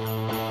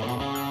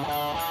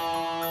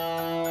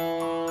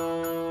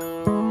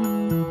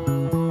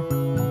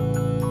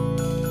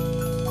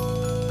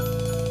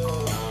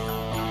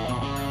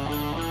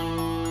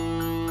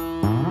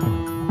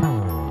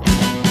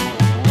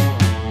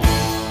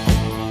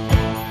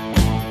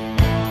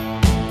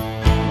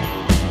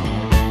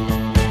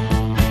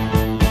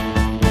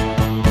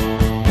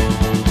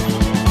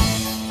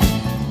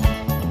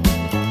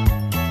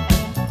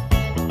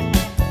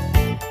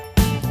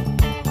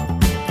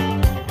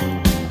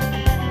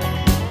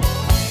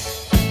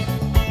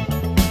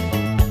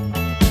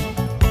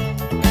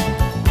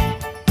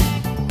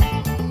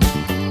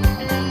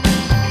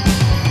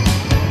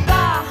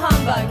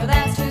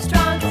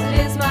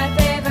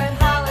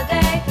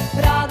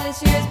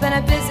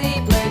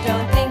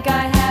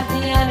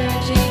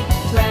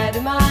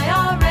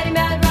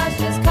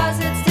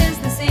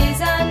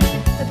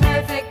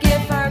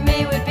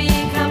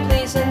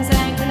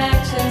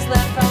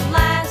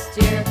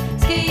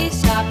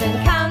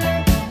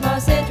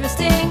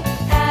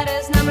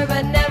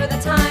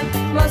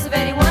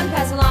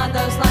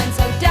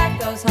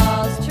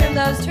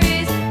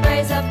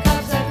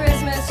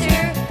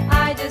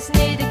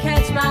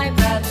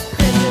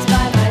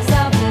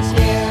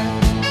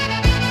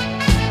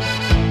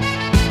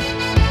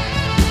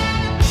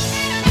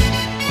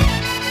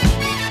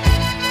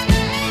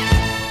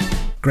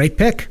 Great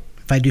pick,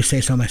 if I do say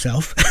so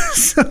myself.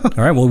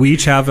 All right. Well, we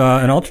each have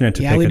an alternate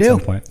to pick at some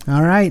point.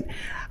 All right.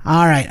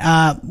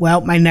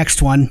 Well, my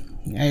next one.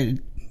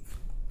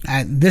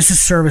 This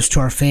is service to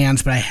our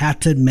fans, but I have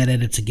to admit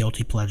it's a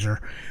guilty pleasure.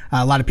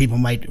 A lot of people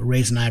might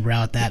raise an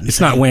eyebrow at that. And it's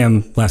not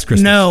Wham! Last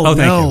Christmas. No.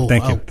 Oh,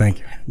 thank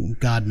you.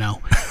 God,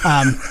 no.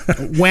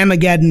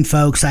 Whamageddon,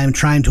 folks. I'm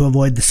trying to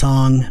avoid the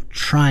song.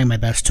 Trying my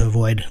best to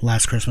avoid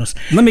Last Christmas.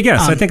 Let me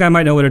guess. I think I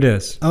might know what it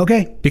is.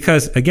 Okay.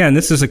 Because, again,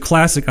 this is a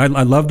classic. I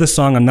love this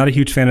song. I'm not a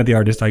huge fan of the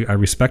artist. I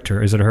respect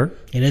her. Is it her?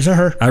 It is a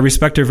her. I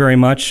respect her very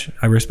much.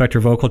 I respect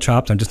her vocal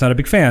chops. I'm just not a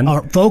big fan.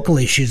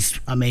 Vocally, she's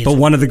amazing. But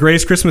one of the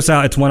greatest Christmas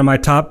it's one of my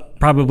top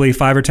probably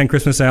 5 or 10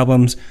 Christmas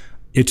albums.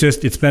 It's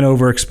been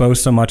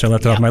overexposed so much I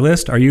left it off my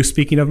list. Are you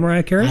speaking of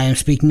Mariah Carey? I am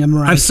speaking of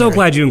Mariah Carey. I'm so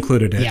glad you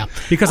included it. Yeah.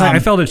 Because I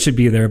felt it should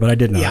be there, but I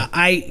did not. Yeah,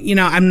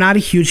 I'm not a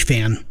huge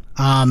fan.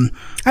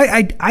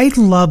 I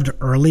loved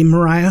early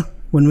Mariah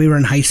when we were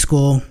in high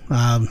school.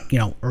 We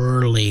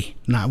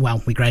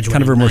graduated.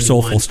 Kind of her more 91.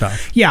 soulful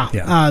stuff.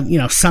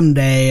 Yeah.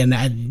 Someday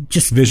and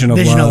just Vision of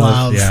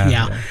Love.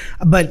 Yeah.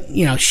 But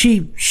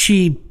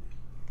she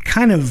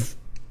kind of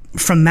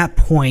from that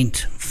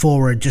point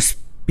forward just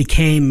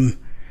became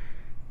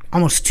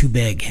almost too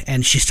big,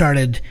 and she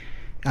started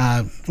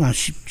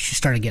she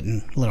started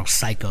getting a little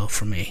psycho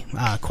for me,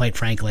 quite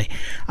frankly.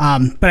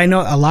 But I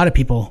know a lot of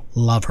people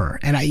love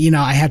her, and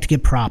I have to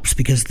give props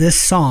because this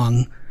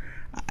song,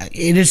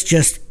 it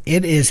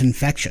is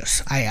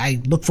infectious.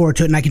 I look forward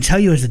to it, and I can tell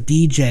you as a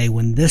DJ,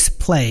 when this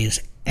plays,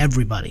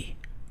 everybody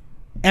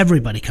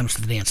comes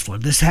to the dance floor.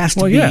 This has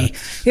to be. Yeah.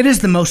 It is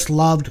the most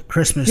loved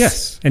Christmas.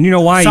 Yes, and you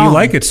know why song. You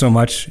like it so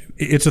much?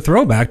 It's a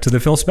throwback to the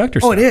Phil Spector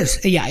stuff. Oh, it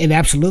is. Yeah, it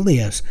absolutely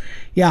is.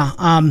 Yeah.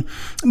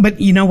 But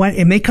you know what?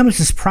 It may come as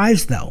a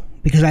surprise though,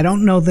 because I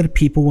don't know that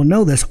people will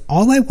know this.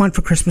 All I Want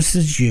for Christmas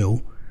Is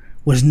You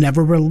was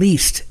never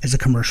released as a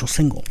commercial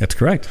single. That's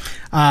correct.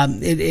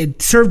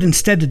 It served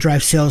instead to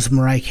drive sales of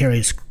Mariah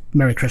Carey's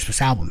Merry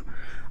Christmas album.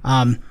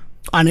 On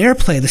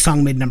airplay, the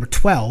song made number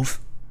 12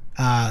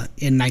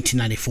 in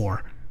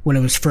 1994 when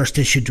it was first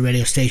issued to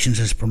radio stations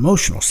as a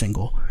promotional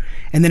single.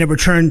 And then it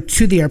returned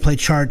to the airplay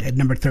chart at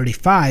number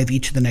 35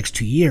 each of the next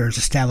 2 years,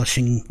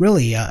 establishing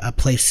really a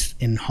place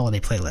in holiday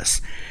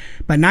playlists.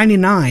 By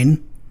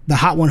 99, the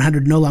Hot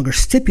 100 no longer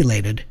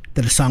stipulated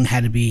that a song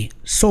had to be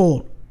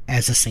sold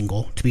as a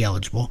single to be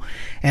eligible.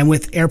 And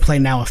with airplay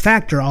now a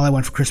factor, All I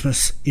Want for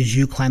Christmas Is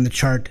You climbed the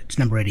chart to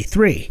number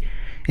 83.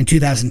 In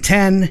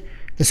 2010,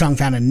 the song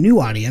found a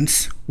new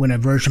audience when a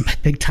version by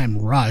Big Time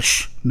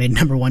Rush made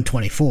number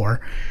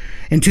 124.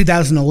 In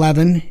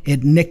 2011,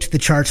 it nicked the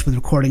charts with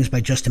recordings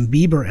by Justin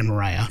Bieber and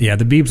Mariah. Yeah,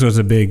 the Biebs was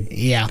a big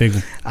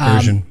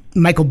version.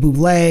 Michael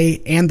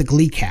Bublé and the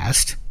Glee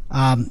cast.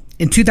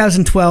 In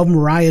 2012,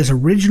 Mariah's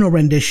original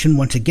rendition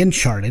once again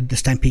charted,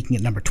 this time peaking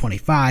at number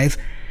 25.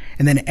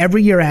 And then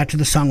every year after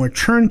the song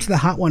returned to the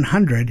Hot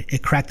 100,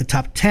 it cracked the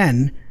top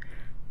 10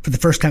 for the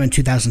first time in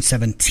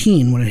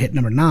 2017 when it hit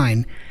number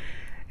 9.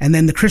 And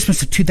then the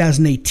Christmas of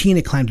 2018,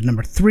 it climbed to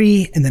number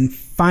 3. And then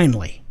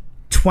finally,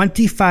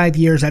 25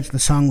 years after the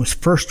song was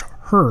first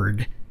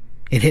heard,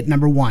 it hit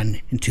number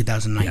 1 in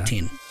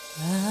 2019.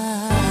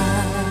 I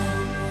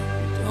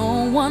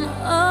don't want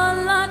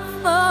a lot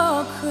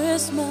for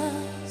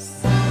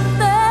Christmas.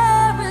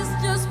 There is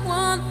just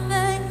one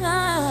thing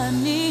I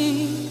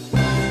need.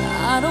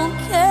 I don't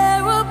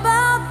care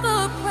about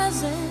the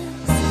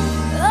presents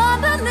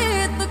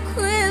underneath the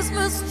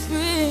Christmas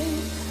tree.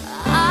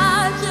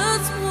 I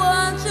just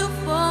want you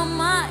for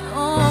my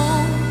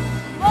own,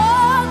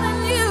 more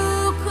than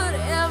you could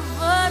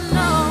ever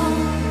know.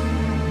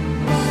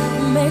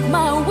 Make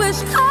my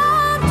wish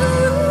come true.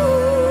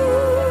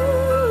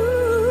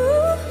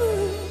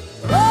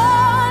 All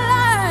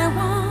I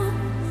want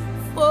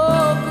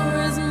for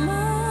Christmas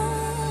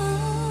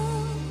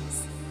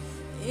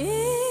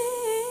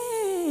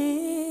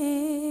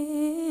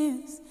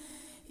is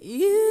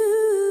you.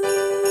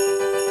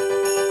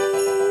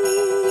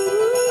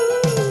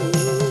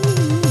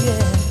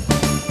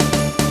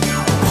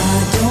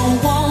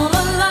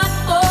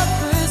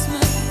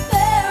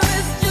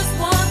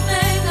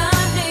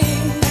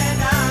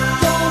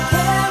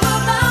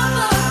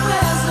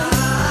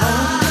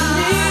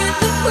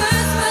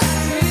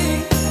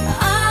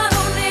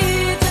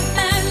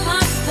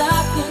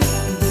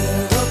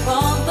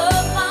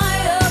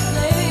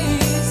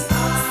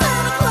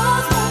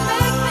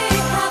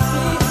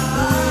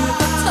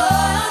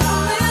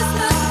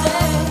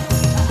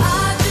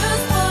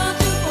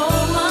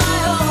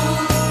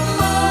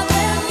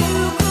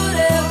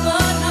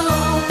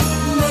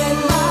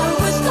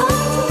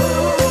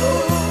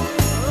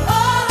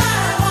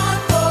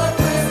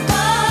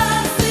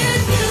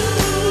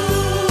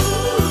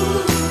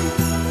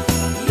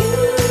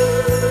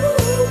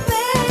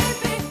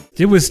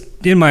 It was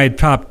in my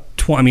top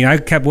 20. I mean, I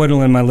kept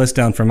whittling my list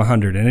down from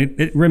 100, and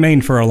it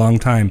remained for a long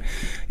time.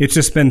 It's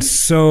just been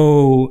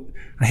so,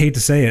 I hate to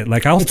say it,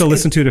 like I'll still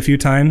listen to it a few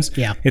times.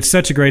 Yeah. It's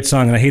such a great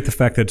song, and I hate the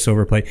fact that it's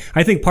overplayed.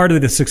 I think part of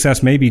the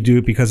success may be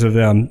due because of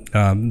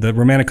the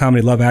romantic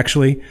comedy Love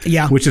Actually,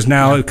 which has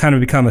now kind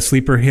of become a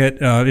sleeper hit.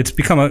 It's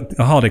become a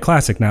holiday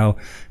classic now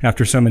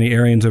after so many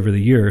airings over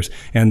the years,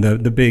 and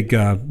the big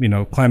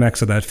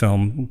climax of that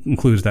film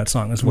includes that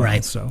song as well.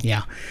 Right. So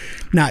yeah.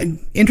 Now,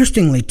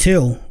 interestingly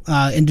too,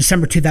 in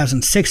December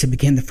 2006, it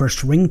became the first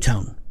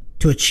ringtone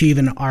to achieve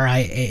an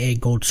RIAA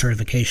gold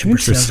certification for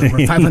sales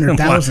over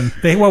 500,000.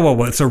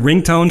 Whoa. So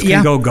ringtones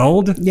can go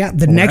gold? Yeah.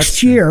 The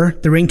next year,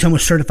 the ringtone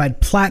was certified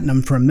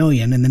platinum for $1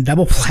 million and then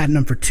double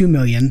platinum for $2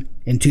 million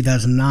in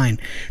 2009.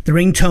 The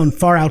ringtone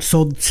far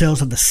outsold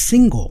sales of the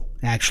single,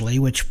 actually,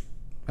 which,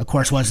 of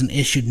course, wasn't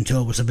issued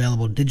until it was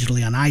available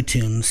digitally on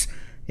iTunes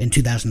in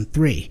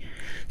 2003.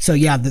 So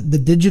yeah, the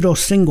digital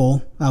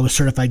single was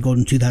certified gold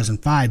in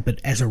 2005, but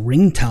as a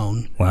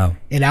ringtone,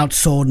 it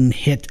outsold and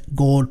hit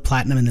gold,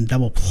 platinum, and then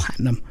double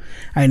platinum.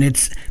 I mean,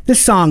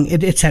 this song.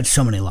 It's had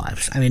so many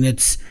lives. I mean,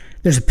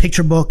 there's a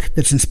picture book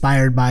that's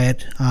inspired by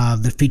it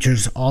that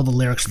features all the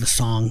lyrics of the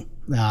song,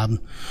 and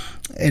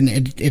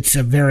it's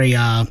a very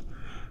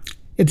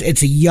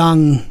it's a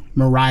young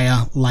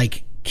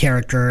Mariah-like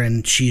character,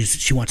 and she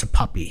wants a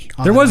puppy.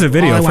 There was a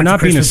video for not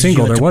being a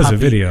single. There was a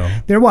video.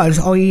 There was.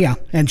 Oh yeah,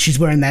 and she's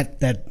wearing that.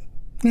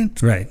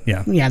 Right.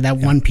 Yeah. Yeah. That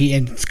one piece.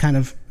 And it's kind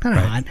of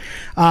hot.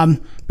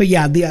 But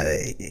yeah,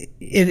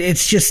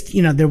 it's just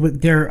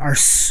there are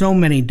so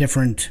many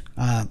different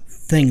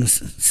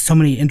things, so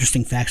many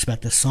interesting facts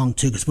about this song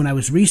too. Because when I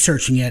was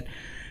researching it,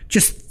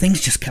 things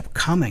just kept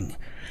coming.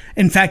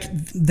 In fact,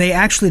 they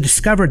actually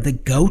discovered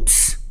that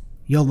goats.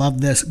 You'll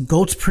love this.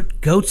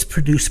 Goats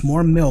produce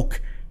more milk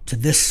to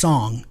this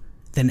song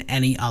than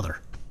any other.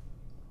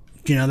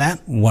 Do you know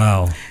that?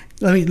 Wow.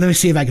 Let me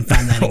see if I can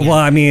find that again. Well,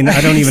 I mean,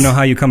 I don't even know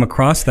how you come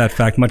across that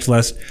fact, much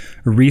less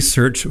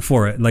research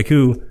for it. Like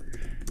who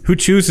who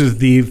chooses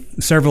the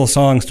several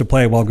songs to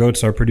play while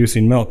goats are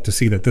producing milk to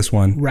see that this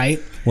one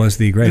was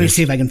the greatest. Let me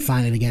see if I can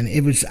find it again.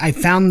 I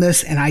found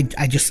this and I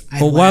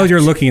while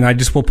you're looking,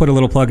 will put a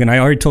little plug in. I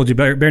already told you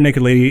Bare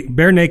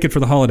Naked for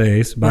the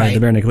Holidays by the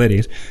Bare Naked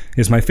Ladies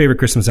is my favorite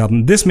Christmas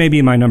album. This may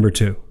be my number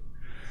 2.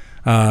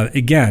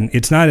 Again,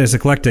 it's not as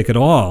eclectic at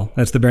all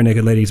as the Bare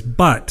Naked Ladies,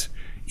 but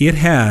it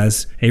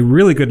has a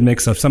really good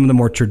mix of some of the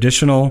more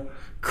traditional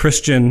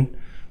Christian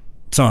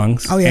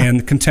songs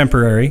and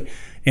contemporary,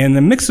 and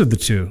the mix of the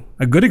two.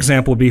 A good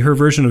example would be her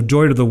version of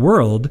Joy to the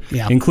World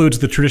includes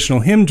the traditional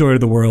hymn Joy to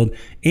the World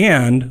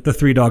and the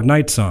Three Dog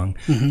Night song.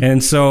 Mm-hmm.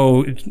 And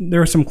so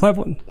there are some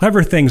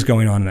clever things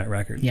going on in that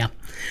record. Yeah,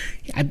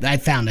 I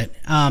found it.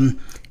 An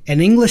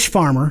English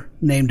farmer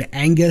named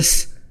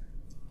Angus,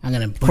 I'm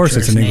going to butcher Of course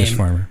it's his an name, English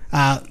farmer.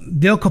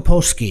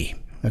 Vilkoposki,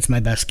 that's my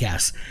best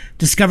guess,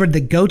 discovered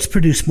that goats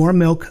produce more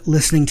milk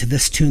listening to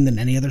this tune than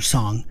any other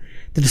song.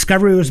 The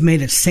discovery was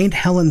made at St.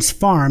 Helens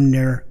Farm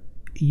near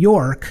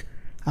York,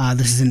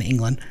 this is in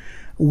England,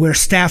 where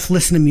staff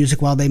listened to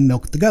music while they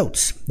milked the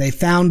goats. They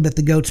found that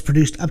the goats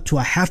produced up to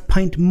a half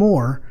pint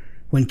more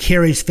when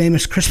Carey's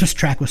famous Christmas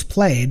track was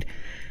played.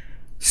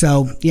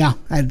 So, yeah,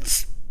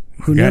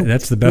 who knew?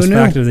 That's the best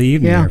fact of the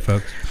evening there,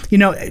 folks. You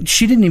know,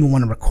 she didn't even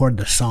want to record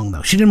this song,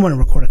 though. She didn't want to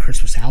record a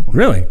Christmas album.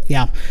 Really?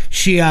 Yeah.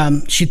 She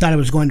thought it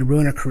was going to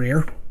ruin her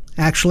career,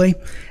 actually.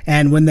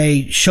 And when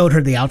they showed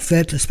her the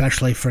outfit,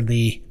 especially for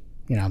the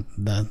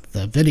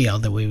video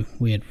that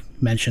we had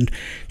mentioned,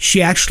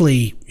 she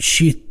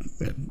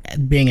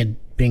being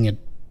a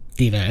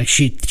diva,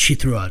 she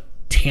threw a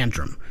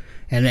tantrum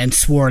and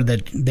swore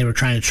that they were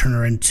trying to turn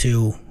her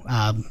into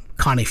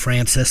Connie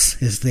Francis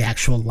is the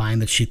actual line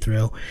that she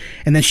threw.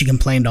 And then she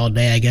complained all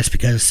day, I guess,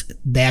 because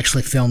they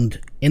actually filmed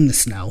in the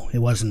snow. It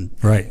wasn't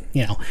right,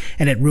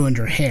 and it ruined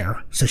her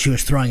hair. So she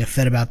was throwing a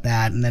fit about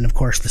that. And then of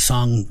course the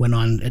song went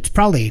on. It's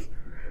probably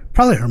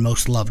her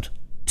most loved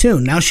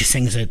tune. Now she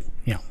sings it,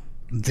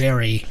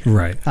 very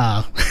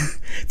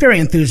very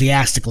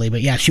enthusiastically.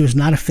 But yeah, she was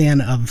not a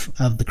fan of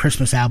the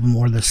Christmas album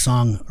or the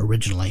song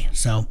originally.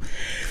 So,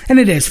 and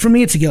it is, for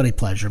me, it's a guilty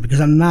pleasure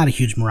because I'm not a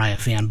huge Mariah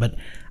fan, but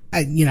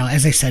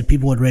as I said,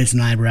 people would raise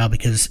an eyebrow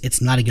because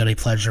it's not a guilty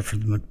pleasure for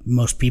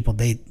most people.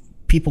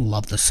 People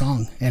love the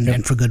song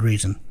and for good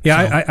reason.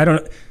 Yeah,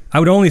 so. I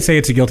would only say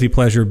it's a guilty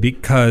pleasure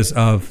because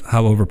of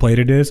how overplayed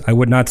it is. I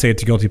would not say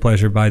it's a guilty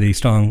pleasure by the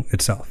song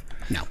itself.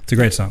 No. It's a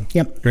great song.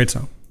 Yep. Great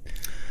song.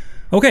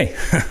 Okay,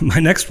 my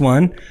next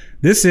one.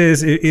 This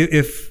is,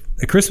 if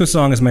a Christmas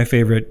song is my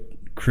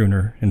favorite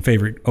crooner and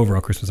favorite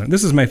overall Christmas song,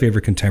 this is my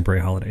favorite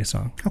contemporary holiday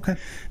song. Okay.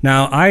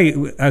 Now,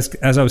 as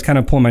I was kind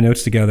of pulling my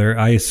notes together,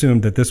 I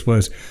assumed that this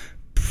was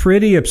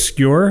pretty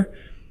obscure,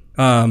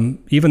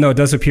 even though it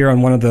does appear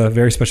on one of the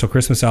very special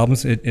Christmas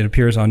albums. It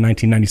appears on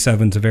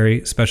 1997's A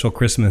Very Special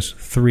Christmas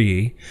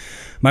 3.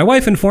 My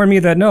wife informed me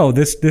that no,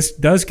 this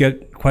does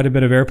get quite a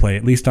bit of airplay,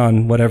 at least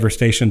on whatever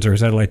stations or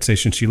satellite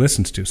stations she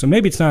listens to. So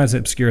maybe it's not as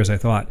obscure as I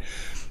thought.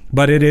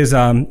 But it is,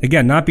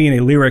 again, not being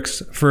a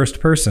lyrics first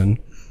person,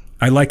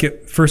 I like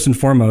it first and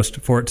foremost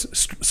for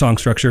its song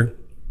structure,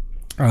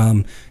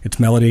 its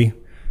melody,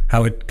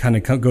 how it kind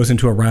of goes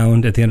into a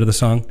round at the end of the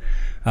song.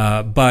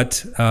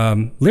 But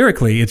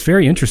lyrically, it's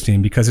very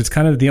interesting because it's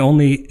kind of the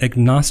only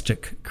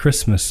agnostic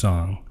Christmas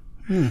song.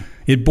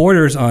 It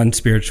borders on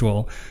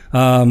spiritual.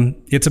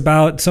 It's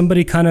about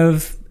somebody kind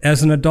of,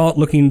 as an adult,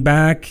 looking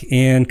back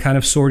and kind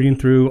of sorting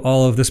through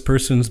all of this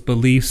person's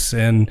beliefs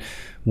and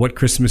what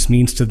Christmas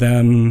means to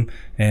them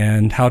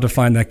and how to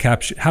find that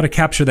how to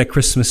capture that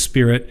Christmas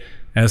spirit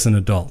as an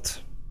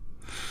adult.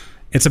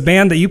 It's a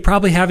band that you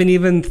probably haven't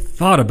even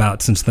thought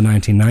about since the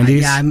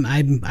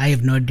 1990s. I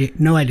have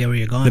no idea where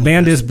you're going. The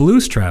band is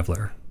Blues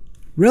Traveler.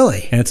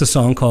 Really? And it's a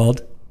song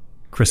called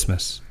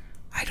Christmas.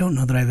 I don't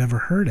know that I've ever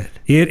heard it.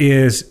 It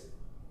is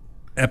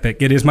epic.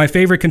 It is my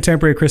favorite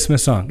contemporary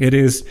Christmas song. It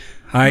is,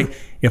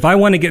 if I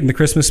want to get in the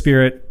Christmas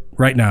spirit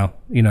right now,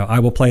 I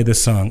will play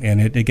this song.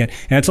 And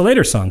it's a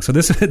later song. So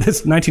this is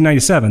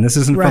 1997. This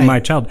isn't from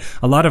my childhood.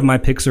 A lot of my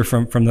picks are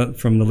from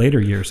the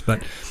later years,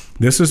 but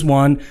this is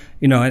one,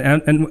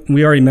 and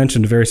we already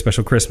mentioned A Very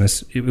Special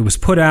Christmas. It was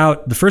put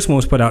out, the first one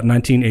was put out in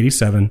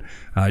 1987.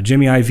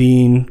 Jimmy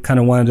Iovine kind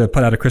of wanted to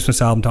put out a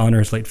Christmas album to honor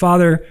his late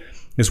father.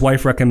 His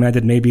wife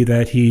recommended maybe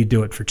that he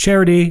do it for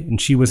charity, and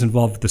she was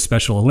involved with the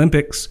Special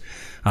Olympics.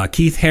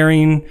 Keith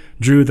Haring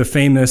drew the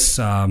famous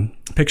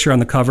picture on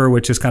the cover,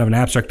 which is kind of an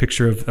abstract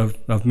picture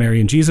of Mary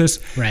and Jesus.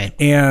 Right.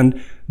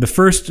 And the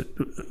first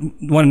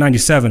one in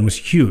 97 was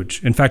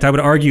huge. In fact, I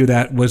would argue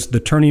that was the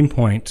turning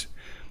point.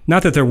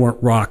 Not that there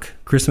weren't rock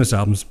Christmas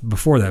albums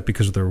before that,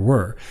 because there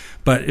were,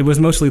 but it was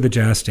mostly the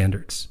jazz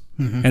standards.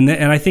 Mm-hmm.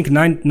 And I think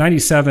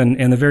 97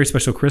 and The Very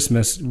Special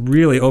Christmas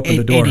really opened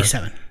the door.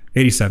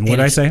 87. What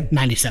did I say?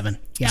 97.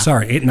 Yeah.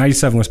 Sorry,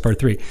 97 was part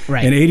 3.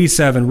 Right. And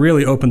 87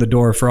 really opened the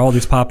door for all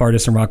these pop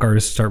artists and rock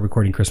artists to start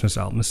recording Christmas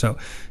albums. So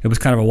it was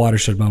kind of a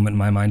watershed moment in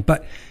my mind.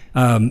 But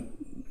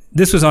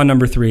this was on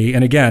number 3.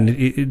 And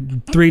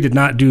again, 3 did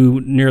not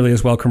do nearly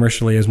as well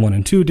commercially as 1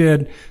 and 2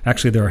 did.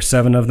 Actually, there are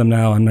 7 of them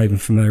now. I'm not even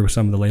familiar with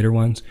some of the later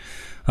ones.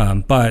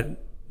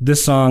 But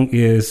this song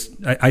is,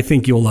 I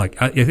think you'll like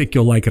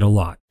it a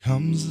lot.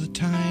 Comes the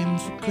time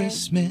for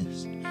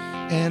Christmas,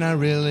 and I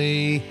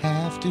really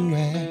have to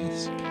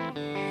ask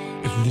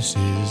if this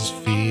is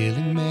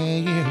feeling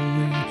merry,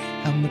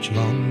 how much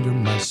longer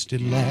must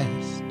it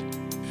last?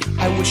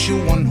 I wish a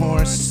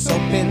one-horse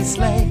open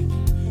sleigh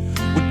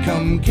would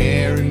come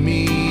carry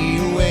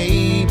me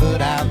away,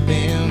 but I've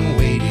been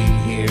waiting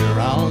here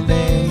all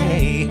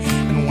day,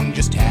 and one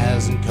just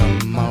hasn't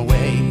come my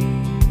way.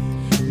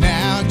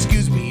 Now,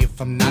 excuse me if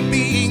I'm not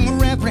being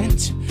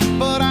reverent,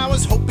 but I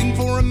was hoping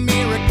for a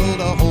miracle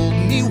to hold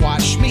me,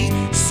 wash me,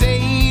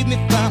 save me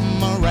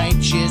from a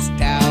righteous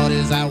doubt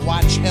as I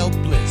watch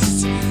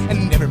helpless,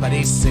 and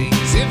everybody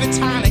sings if it's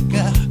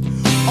Hanukkah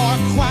or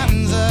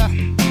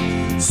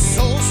Kwanzaa,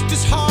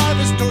 solstice,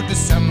 harvest, or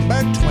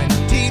December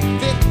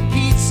 25th,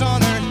 peace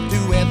on earth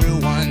to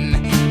everyone,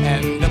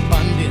 and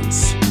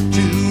abundance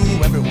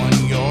to everyone.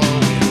 You're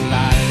with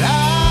la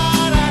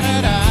la da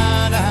da da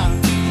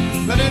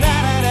da da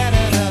da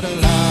da da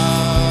da da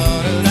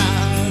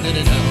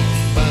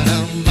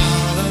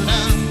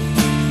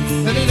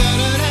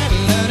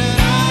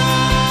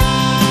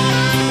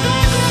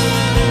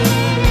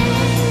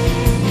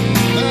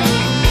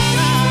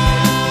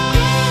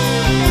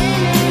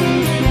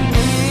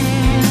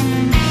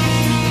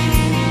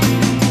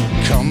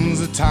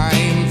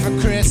time for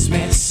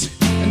Christmas,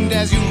 and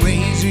as you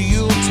raise your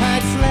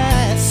Yuletide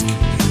flask,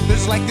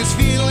 there's like this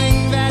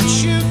feeling that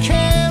you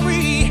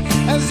carry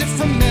as if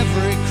from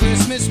every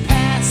Christmas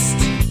past.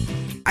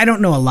 I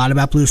don't know a lot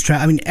about Blues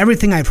Traveler. I mean,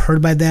 everything I've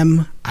heard by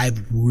them,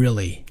 I've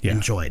really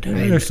enjoyed.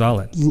 They're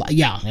solid.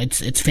 Yeah,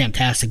 it's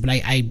fantastic,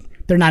 but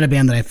they're not a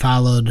band that I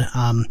followed.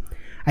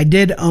 I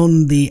did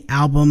own the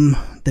album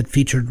that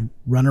featured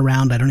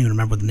Runaround. I don't even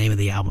remember the name of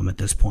the album at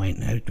this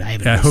point. I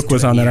haven't Hook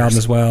was on that album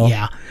as well.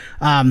 Yeah.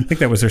 I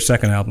think that was their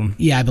second album.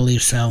 Yeah, I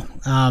believe so.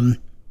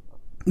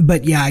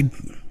 But yeah,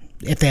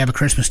 if they have a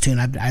Christmas tune,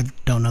 I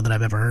don't know that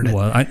I've ever heard it.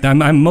 Well,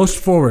 I'm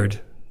most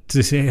forward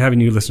to having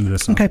you listen to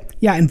this song. Okay.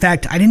 Yeah, in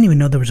fact, I didn't even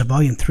know there was a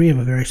volume 3 of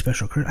a very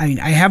special Christmas. I mean,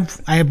 I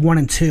have 1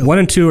 and 2. 1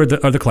 and 2 are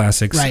the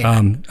classics.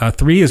 Right.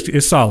 3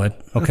 is solid.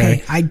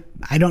 Okay.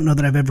 I don't know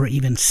that I've ever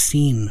even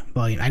seen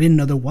volume. I didn't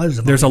know there was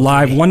a volume. There's a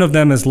live. 3. One of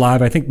them is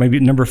live. I think maybe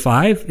number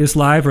 5 is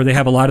live, or they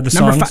have a lot of the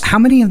songs. How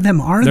many of them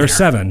are there? There's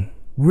 7.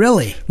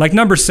 Really? Like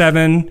number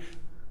 7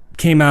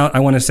 came out, I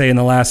want to say, in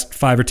the last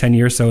 5 or 10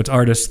 years. So it's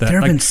artists that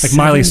like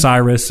Miley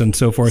Cyrus and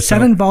so forth.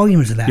 7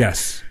 volumes of that.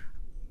 Yes.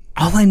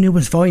 All I knew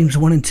was volumes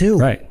 1 and 2.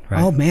 Right.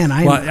 Oh man,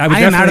 I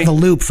am out of the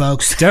loop,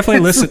 folks.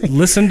 Definitely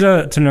listen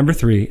to number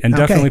 3 and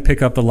definitely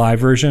pick up the live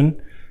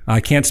version.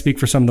 I can't speak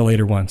for some of the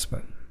later ones,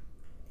 but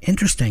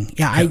interesting.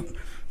 Yeah.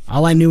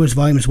 All I knew was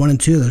volumes 1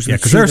 and 2. Those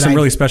because there are some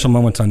really special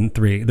moments on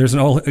 3. There's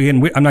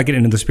I'm not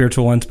getting into the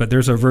spiritual ones, but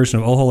there's a version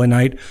of "Oh Holy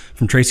Night"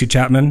 from Tracy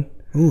Chapman.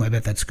 Ooh, I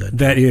bet that's good.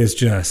 That is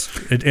just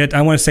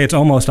I want to say it's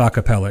almost a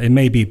cappella. It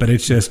may be, but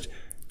it's just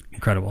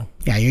incredible.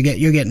 Yeah,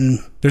 you're getting.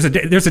 There's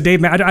a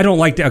Dave. I don't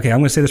like. Okay, I'm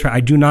going to say this right. I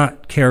do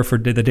not care for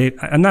the Dave.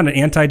 I'm not an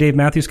anti-Dave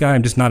Matthews guy.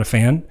 I'm just not a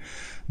fan.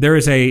 There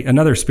is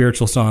another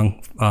spiritual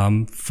song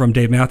from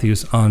Dave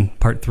Matthews on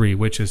Part 3,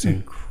 which is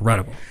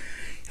incredible.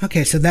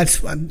 Okay, so that's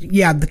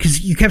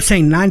because you kept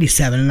saying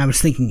 97, and I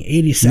was thinking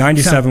 87.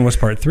 97 was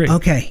Part 3.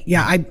 Okay,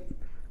 yeah,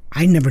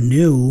 I never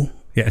knew.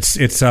 Yeah,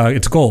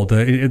 it's gold.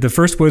 The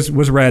first was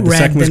red. The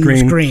second was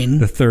green.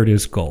 The third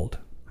is gold.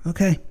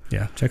 Okay.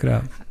 Yeah, check it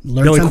out.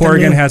 Billy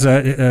Corrigan has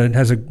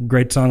a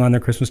great song on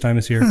there. Christmas Time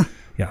is Here. Huh.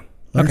 Yeah.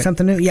 Learn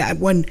something new. Yeah,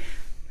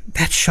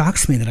 that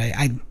shocks me that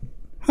I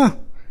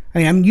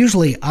mean, I'm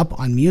usually up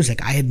on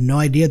music. I had no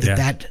idea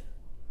that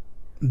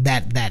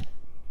that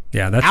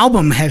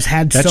album has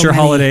had that's so your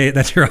many...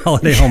 That's your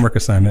holiday homework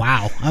assignment.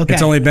 Wow. Okay.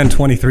 It's only been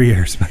 23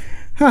 years.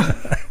 All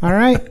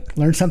right.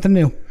 Learn something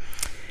new.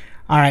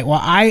 All right. Well,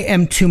 I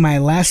am to my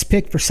last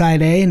pick for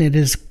side A, and it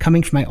is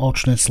coming from my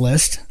alternates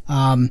list.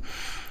 I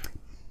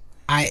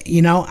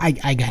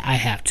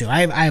have to.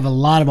 I have a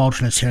lot of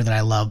alternates here that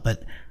I love,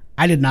 but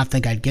I did not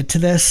think I'd get to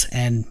this,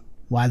 and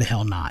why the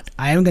hell not?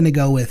 I am going to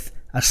go with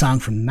a song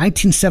from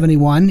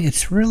 1971.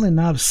 It's really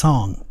not a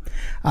song.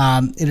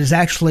 It is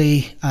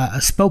actually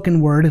a spoken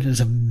word. It is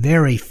a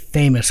very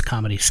famous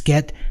comedy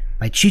skit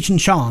by Cheech and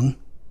Chong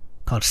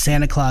called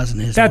Santa Claus and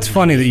His That's Old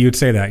funny Lady. That you'd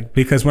say that,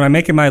 because when I'm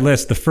making my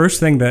list, the first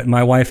thing that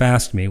my wife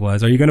asked me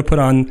was, are you going to put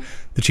on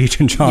the Cheech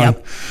and Chong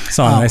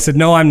song? I said,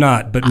 no, I'm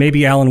not, but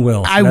mayby Alan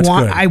will. So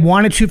I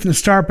wanted to from the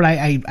start, but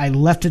I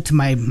left it to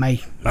my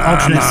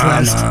alternates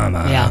list.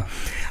 Yeah.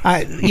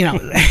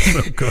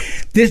 So good.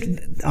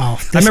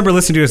 I remember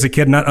listening to it as a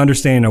kid, not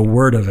understanding a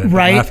word of it,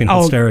 right? Laughing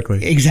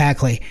hysterically.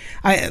 Exactly.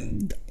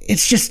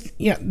 It's just,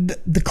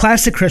 the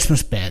classic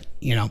Christmas bit,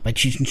 by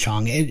Cheech and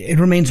Chong, it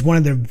remains one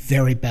of their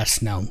very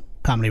best known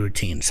comedy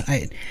routines.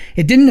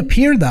 It didn't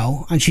appear,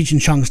 though, on Cheech and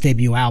Chong's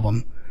debut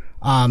album,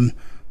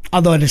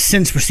 although it has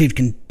since received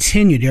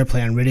continued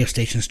airplay on radio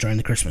stations during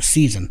the Christmas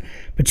season,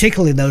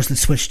 particularly those that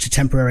switched to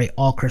temporary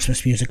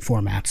all-Christmas music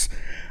formats.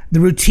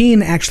 The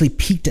routine actually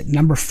peaked at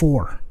number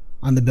 4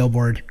 on the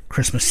Billboard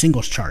Christmas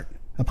Singles Chart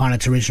upon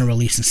its original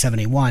release in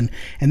 71.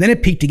 And then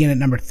it peaked again at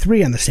number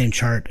 3 on the same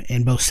chart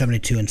in both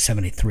 72 and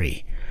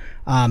 73.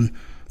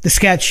 The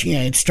sketch,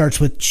 it starts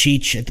with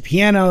Cheech at the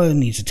piano,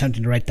 and he's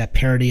attempting to write that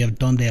parody of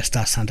Donde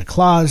Está Santa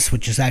Claus,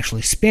 which is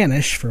actually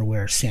Spanish for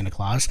Where's Santa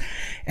Claus.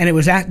 And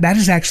that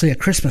is actually a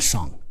Christmas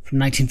song from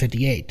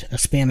 1958, a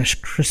Spanish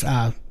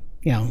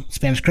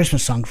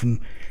Christmas song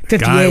from 58.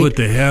 Guy with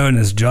the hair in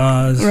his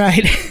jaws.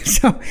 Right.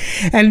 So,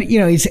 and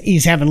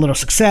he's having a little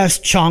success.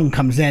 Chong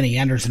comes in, he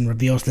enters and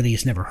reveals that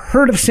he's never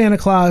heard of Santa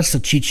Claus. So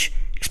Cheech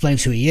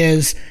explains who he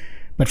is,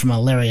 but from a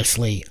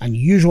hilariously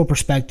unusual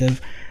perspective.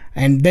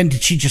 And then to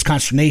Cheech's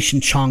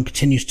consternation, Chong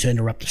continues to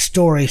interrupt the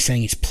story,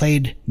 saying he's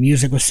played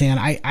music with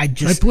Santa. I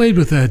played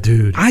with that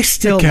dude. I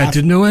still the cat laugh.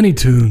 didn't know any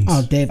tunes.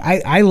 Oh, Dave,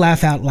 I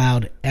laugh out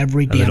loud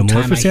every damn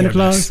time I hear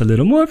this. A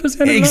little more for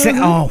Santa Claus. A little more for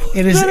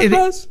Santa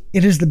Claus. Oh,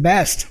 it is the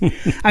best.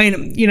 I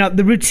mean,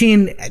 the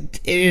routine,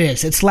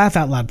 it's laugh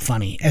out loud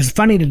funny. As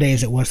funny today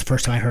as it was the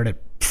first time I heard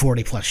it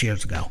 40 plus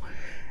years ago.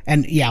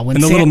 And the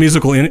little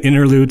musical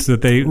interludes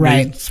that they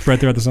spread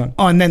throughout the song.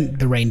 Oh, and then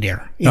the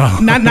reindeer.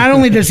 Not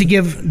only does he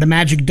give the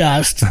magic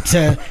dust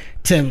to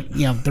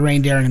the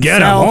reindeer and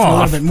himself, a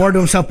little bit more to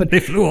himself, but they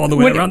flew all the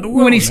way around the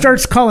world. When he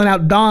starts calling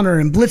out Donner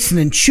and Blitzen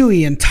and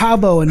Chewy and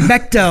Tabo and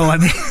Becto, I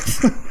mean,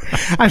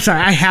 I'm sorry,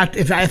 I have to,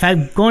 if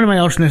I'm going to my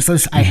alternate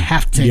list, I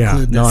have to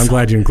include this. No, I'm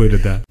glad you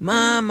included that.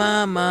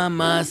 Mama,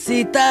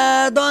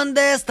 mamacita,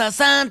 ¿dónde está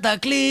Santa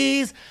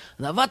Claus?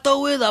 The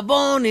vato with a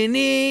bony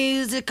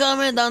knees, he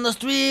coming down the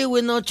street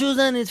with no shoes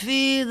on his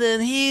feet,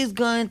 and he's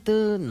going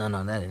to... No,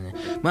 that ain't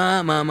it.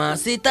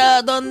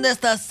 Mamacita, ¿dónde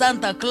está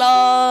Santa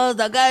Claus?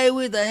 The guy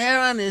with the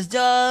hair on his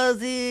jaws,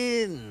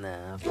 Hey,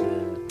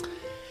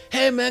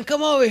 man,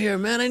 come over here,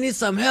 man. I need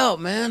some help,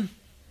 man.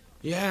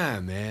 Yeah,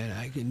 man,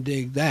 I can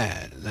dig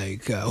that.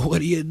 Like,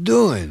 what are you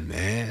doing,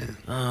 man?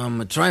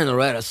 I'm trying to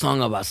write a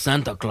song about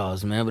Santa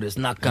Claus, man, but it's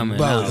not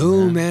coming out. About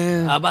who,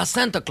 man? About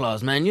Santa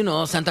Claus, man. You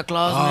know Santa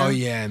Claus, man? Oh,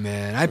 yeah,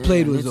 man. I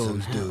played with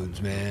those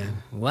dudes,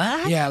 man.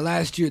 What? Yeah,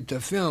 last year at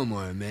the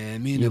Fillmore,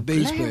 man. Me and the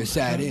bass player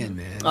sat in,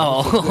 man.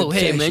 Oh,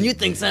 hey, man, you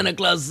think Santa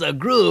Claus is a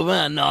groove,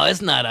 huh? No,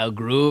 it's not a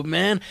groove,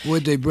 man.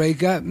 Would they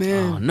break up,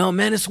 man? Oh, no,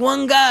 man, it's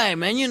one guy,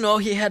 man.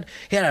 He had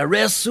a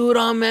red suit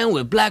on, man,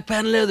 with black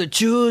patent leather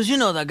shoes. You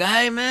know the guy,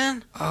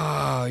 man?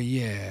 Oh,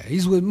 yeah.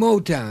 He's with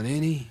Motown,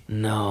 ain't he?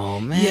 No,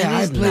 man. Yeah,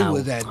 I played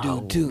with that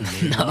dude, too,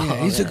 man. No,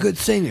 yeah, he's a good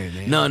singer,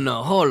 man.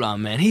 No, hold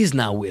on, man. He's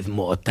not with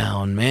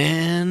Motown,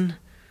 man.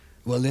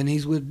 Well, then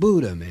he's with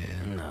Buddha,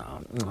 man.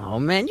 No,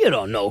 man, you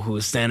don't know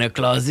who Santa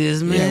Claus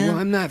is, man. Yeah, well,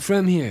 I'm not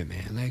from here,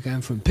 man. Like,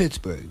 I'm from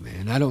Pittsburgh,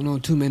 man. I don't know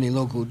too many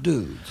local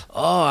dudes.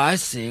 Oh, I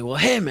see. Well,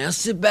 hey, man,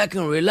 sit back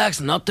and relax,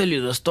 and I'll tell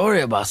you the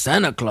story about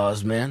Santa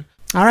Claus, man.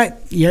 All right,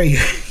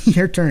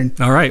 your turn.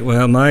 All right,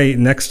 well,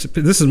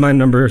 this is my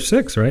number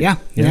 6, right?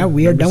 Yeah,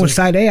 we are done with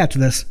side A after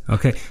this.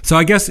 Okay, so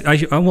I guess,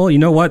 well, you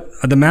know what?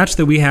 The match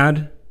that we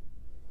had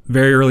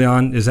very early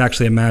on is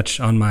actually a match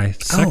on my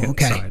second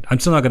side. I'm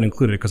still not going to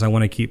include it because I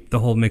want to keep the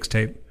whole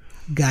mixtape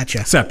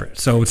separate.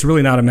 So it's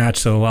really not a match,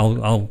 so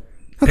I'll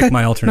pick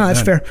my alternate. No,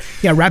 that's fair.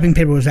 Yeah, Wrapping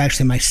Paper was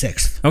actually my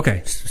 6th.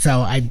 Okay.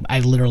 So I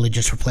literally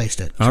just replaced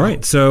it. All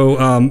right,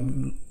 so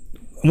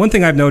one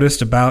thing I've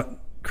noticed about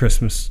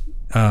Christmas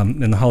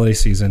in the holiday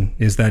season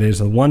is that it is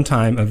the one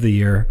time of the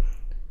year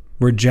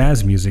where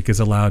jazz music is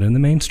allowed in the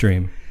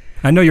mainstream.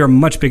 I know you're a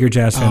much bigger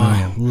jazz fan than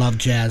I am. Love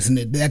jazz, and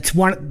that's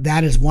one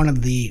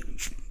of the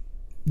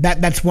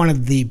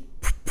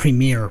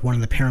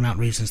paramount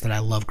reasons that I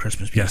love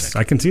Christmas music. Yes,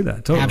 I can see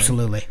that totally.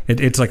 Absolutely,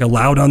 it's like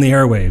allowed on the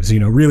airwaves.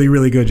 Really,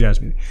 really good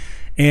jazz music.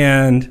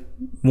 And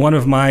one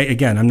of my,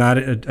 again, I'm not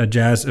a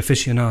jazz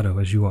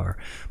aficionado as you are,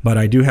 but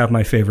I do have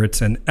my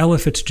favorites. And Ella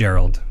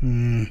Fitzgerald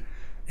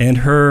and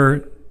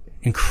her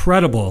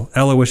incredible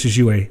Ella Wishes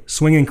You a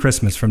Swinging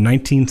Christmas from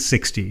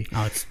 1960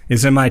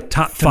 is in my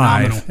top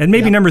phenomenal. 5 and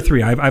maybe number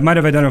 3. I might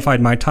have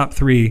identified my top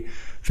 3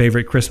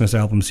 favorite Christmas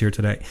albums here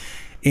today.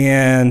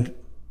 And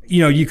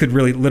you could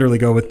really literally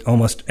go with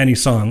almost any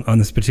song on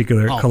this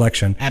particular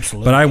collection.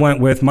 Absolutely. But I went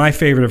with my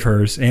favorite of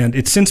hers, and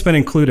it's since been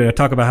included. I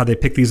talk about how they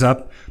pick these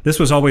up. This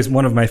was always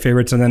one of my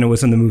favorites, and then it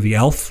was in the movie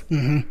Elf.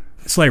 Mm-hmm.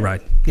 Sleigh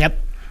Ride. Yep.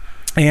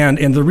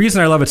 And the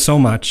reason I love it so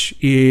much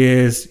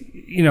is,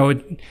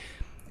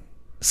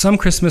 some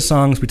Christmas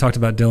songs, we talked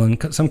about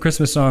Dylan, some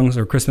Christmas songs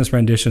or Christmas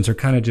renditions are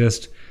kind of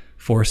just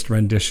forced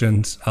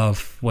renditions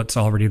of what's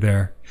already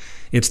there.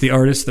 It's the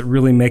artists that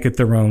really make it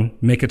their own,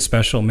 make it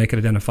special, make it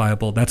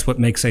identifiable. That's what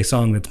makes a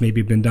song that's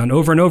maybe been done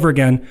over and over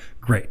again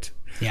great.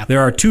 Yep. There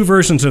are 2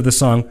 versions of the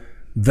song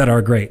that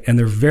are great, and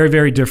they're very,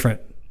 very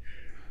different.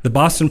 The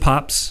Boston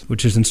Pops,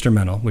 which is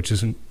instrumental, which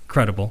is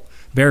incredible,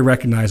 very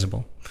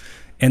recognizable.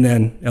 And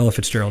then Ella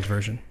Fitzgerald's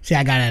version. See,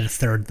 I got it at a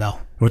 3rd, though.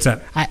 What's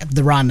that?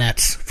 The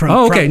Ronettes. From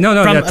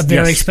A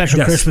Very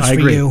Special Christmas for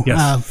You.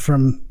 Yes.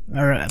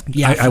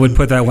 I would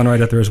put that one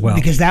right up there as well.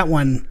 Because that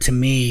one, to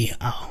me,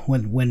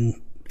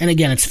 and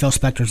again, it's Phil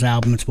Spector's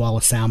album, it's Wall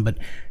of Sound, but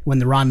when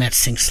the Ronettes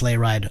sing Sleigh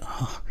Ride,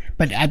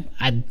 But I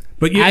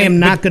you, am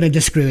not going to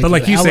disagree with you. But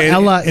like you say,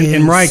 Ella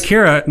and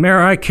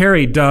Mariah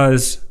Carey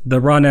does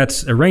the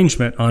Ronettes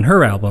arrangement on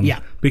her album. Yeah.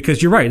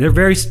 Because you're right.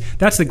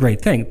 That's the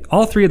great thing.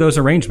 All three of those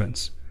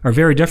arrangements are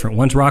very different.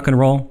 One's rock and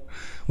roll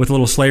with a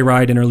little sleigh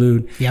ride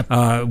interlude.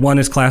 Yep. One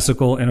is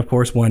classical, and of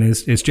course one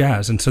is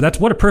jazz. And so that's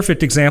what a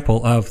perfect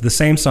example of the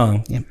same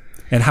song. Yep.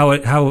 And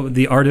how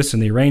the artist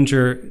and the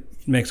arranger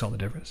makes all the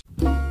difference.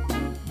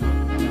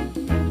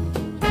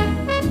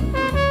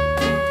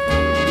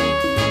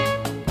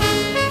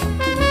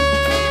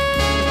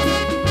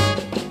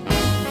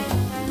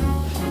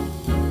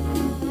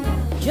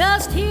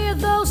 Just hear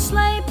those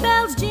sleigh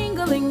bells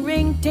jingling,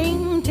 ring,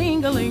 ting,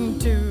 tingling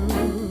too.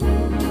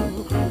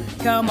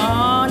 Come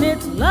on,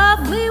 it's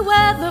lovely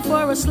weather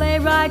for a sleigh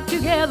ride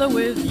together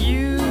with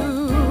you.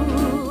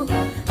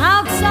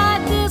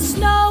 Outside the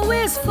snow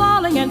is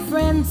falling and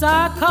friends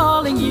are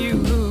calling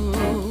you.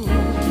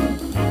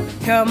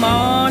 Come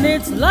on,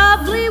 it's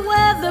lovely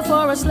weather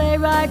for a sleigh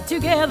ride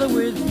together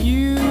with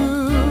you.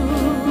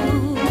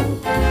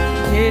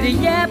 Giddy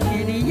yap,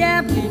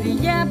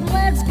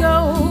 let's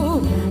go.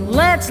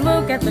 Let's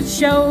look at the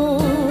show.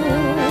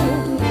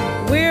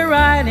 We're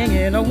riding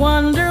in a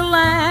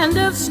wonderland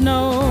of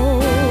snow.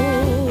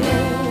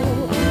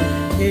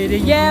 Giddy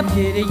yap,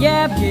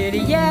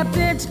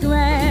 it's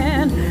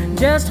grand.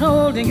 Just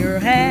holding your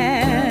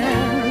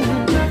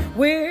hand.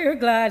 We're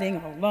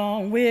gliding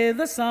along with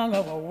the song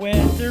of a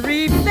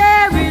wintry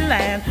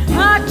fairyland.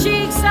 Our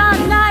cheeks are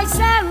nice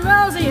and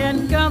rosy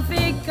and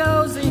comfy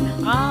cozy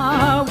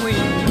are we.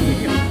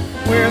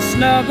 We're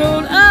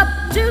snuggled up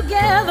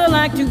together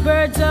like two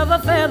birds of a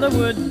feather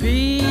would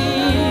be.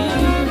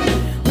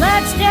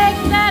 Let's take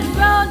that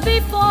road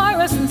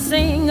before us and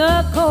sing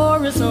a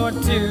chorus or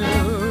two.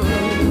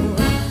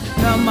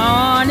 Come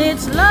on,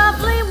 it's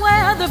lovely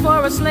weather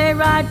for a sleigh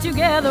ride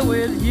together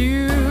with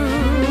you.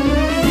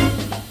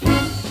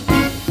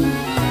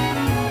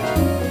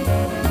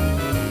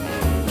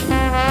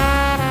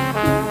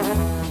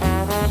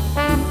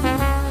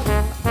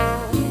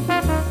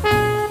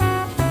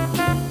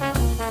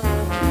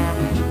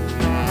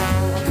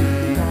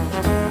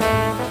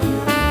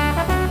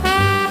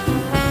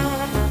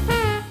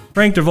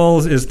 Frank DeVoe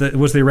was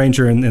the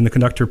arranger and the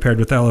conductor paired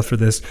with Ella for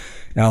this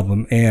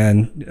album,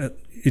 and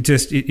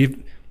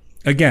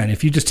again,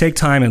 if you just take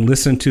time and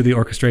listen to the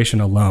orchestration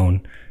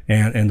alone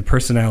and the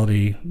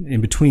personality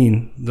in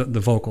between the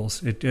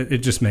vocals, it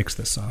just makes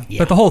this song. Yeah.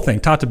 But the whole thing,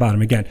 top to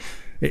bottom, again,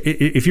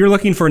 if you're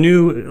looking for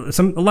a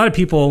lot of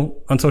people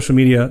on social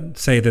media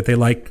say that they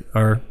like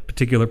our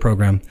particular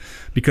program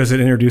because it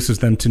introduces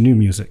them to new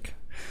music,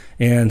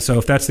 and so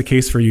if that's the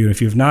case for you,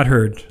 if you've not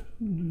heard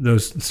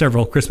those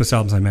several Christmas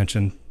albums I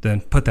mentioned, then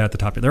put that at the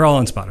top. They're all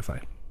on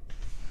Spotify.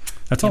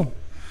 That's all.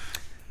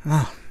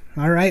 Oh,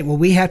 all right. Well,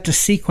 we have to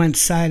sequence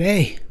side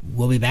A.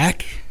 We'll be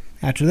back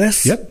after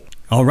this. Yep.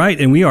 All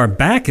right. And we are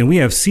back, and we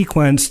have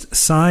sequenced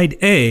side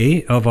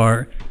A of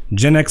our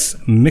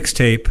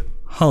genXmixtape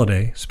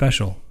holiday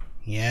special.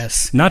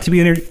 Yes. Not to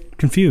be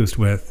confused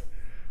with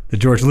the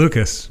George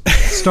Lucas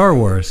Star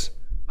Wars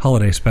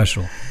holiday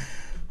special.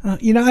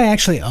 I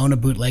actually own a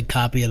bootleg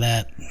copy of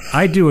that.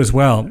 I do as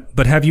well.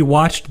 But have you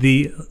watched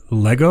the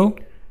Lego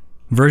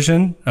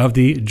version of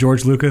the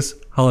George Lucas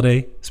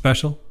holiday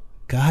special?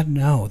 God,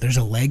 no. There's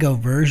a Lego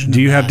version.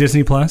 Do you have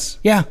Disney Plus?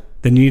 Yeah.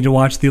 Then you need to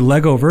watch the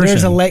Lego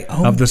version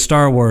of the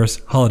Star Wars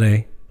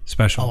holiday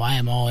special. Oh, I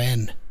am all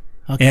in.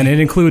 Okay. And it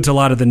includes a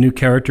lot of the new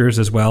characters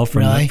as well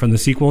from Really? from the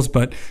sequels,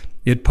 but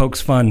it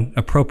pokes fun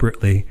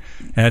appropriately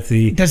at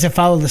the... Does it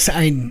follow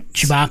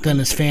Chewbacca and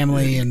his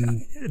family?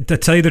 And to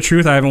tell you the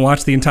truth, I haven't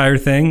watched the entire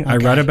thing. Okay. I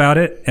read about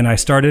it, and I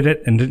started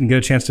it and didn't get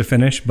a chance to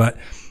finish, but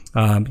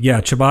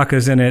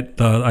Chewbacca's in it.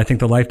 I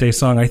think the Life Day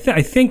song. I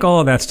think all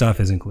of that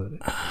stuff is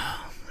included.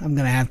 I'm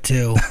gonna have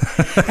to.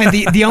 And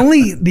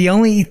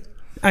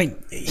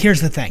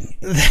here's the thing: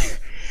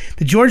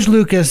 the George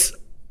Lucas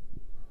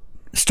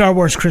Star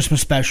Wars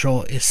Christmas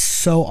special is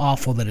so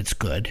awful that it's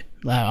good.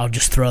 I'll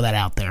just throw that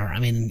out there. I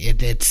mean,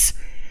 it's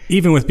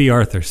even with B.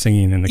 Arthur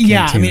singing in the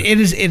cantina. I mean, it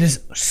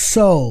is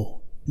so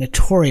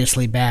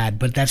notoriously bad,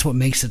 but that's what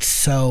makes it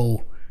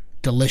so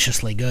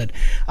deliciously good.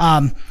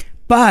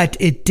 But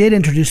it did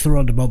introduce the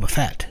world to Boba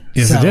Fett.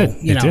 Yes, so, it did.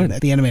 You know,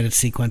 the animated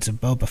sequence of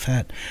Boba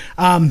Fett.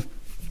 I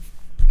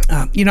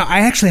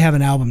actually have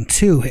an album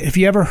too. Have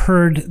you ever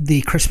heard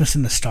the Christmas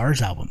in the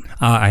Stars album?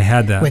 I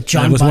had that. With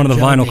John That was Bon one of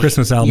the Jovi. vinyl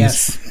Christmas albums.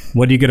 Yes.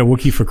 What do you get a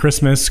Wookiee for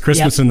Christmas?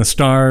 Christmas in the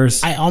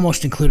Stars. I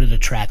almost included a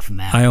track from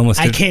that.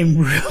 I came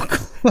real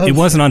close. It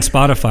wasn't on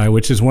Spotify,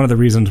 which is one of the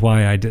reasons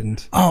why I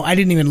didn't. Oh, I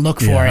didn't even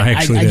look for it.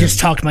 I just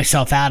talked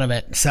myself out of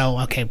it. So,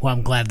 okay, well,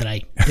 I'm glad that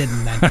I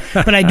didn't then.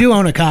 But I do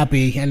own a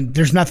copy, and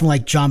there's nothing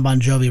like John Bon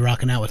Jovi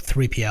rocking out with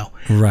 3PO.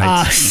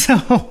 Right.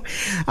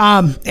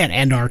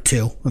 And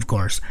R2, of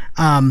course.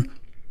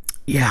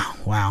 Yeah,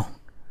 wow.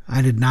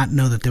 I did not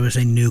know that there was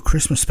a new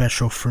Christmas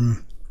special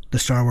from the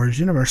Star Wars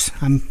universe.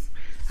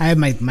 I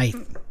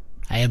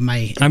I have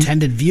my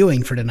intended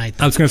viewing for tonight.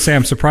 I was going to say,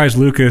 I'm surprised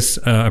Lucas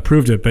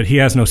approved it, but he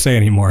has no say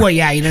anymore. Well,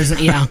 yeah, he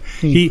doesn't. Yeah,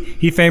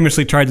 he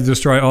famously tried to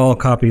destroy all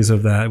copies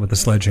of that with a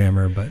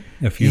sledgehammer. But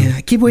if you,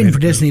 I keep waiting for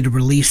Disney to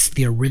release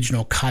the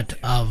original cut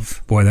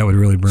of. Boy, that would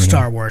really burn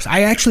Star Wars.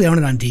 I actually own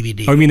it on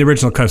DVD. Oh, you mean the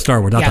original cut of Star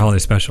Wars, not the holiday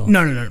special?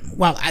 No.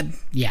 Well,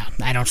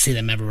 I don't see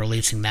them ever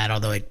releasing that.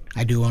 Although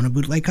I do own a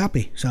bootleg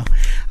copy. So,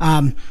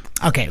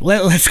 okay,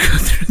 let's go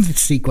through the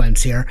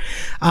sequence here.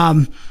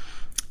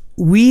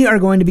 We are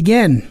going to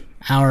begin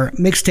our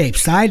mixtape,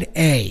 side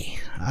A,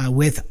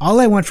 with All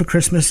I Want for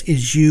Christmas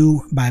Is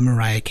You by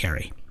Mariah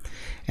Carey.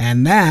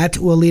 And that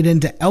will lead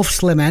into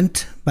Elf's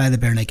Lament by the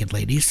Bare Naked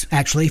Ladies.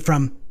 Actually,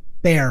 from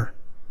Bare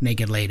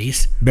Naked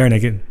Ladies. Bare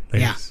Naked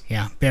Ladies.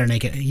 Yeah, Bare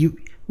Naked. You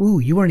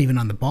weren't even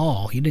on the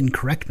ball. You didn't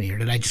correct me, or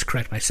did I just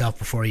correct myself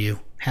before you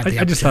had the opportunity?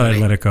 I just thought I'd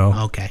let it go.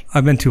 Okay.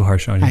 I've been too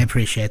harsh on you. I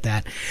appreciate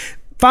that.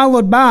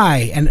 Followed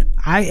by, and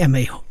I am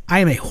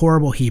a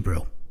horrible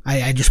Hebrew.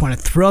 I just want to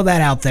throw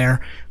that out there.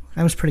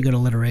 That was pretty good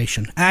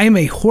alliteration. I am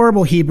a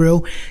horrible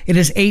Hebrew. It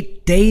is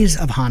 8 days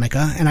of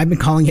Hanukkah, and I've been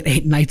calling it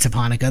 8 nights of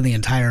Hanukkah the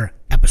entire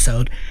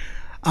episode.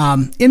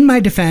 In my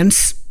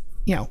defense,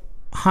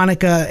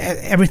 Hanukkah,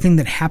 everything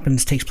that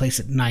happens takes place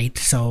at night.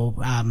 So,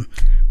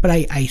 but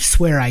I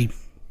swear I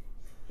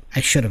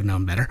should have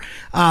known better.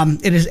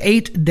 It is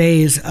 8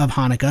 days of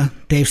Hanukkah.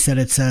 Dave said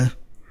it's a,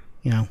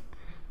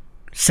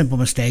 simple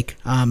mistake.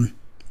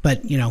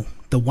 But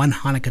the one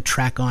Hanukkah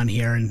track on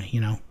here, and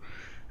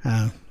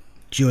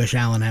Jewish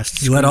Alan has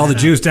to. You let all the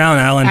Jews down,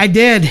 Alan. I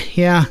did,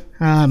 yeah.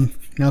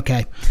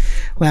 Okay.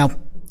 Well,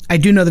 I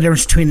do know the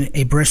difference between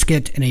a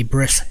brisket and a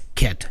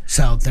brisket,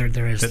 so there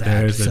is that.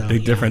 There's a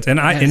big difference, and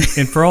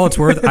and for all it's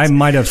worth, I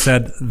might have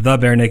said the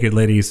Bare Naked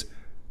Ladies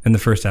in the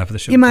first half of the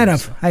show. You might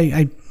have. So.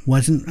 I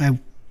wasn't.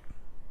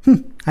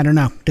 I don't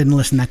know. Didn't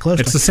listen that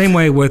closely. It's the same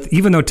way with,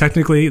 even though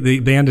technically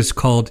the band is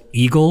called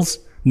Eagles.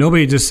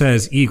 Nobody just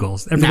says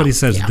Eagles. Everybody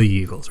says the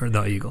Eagles or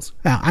the Eagles.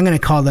 Well, I'm going to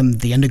call them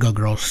the Indigo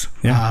Girls.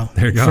 Yeah,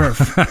 there you go.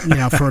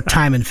 For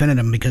time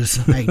infinitum, because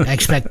I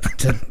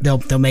expect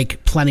they'll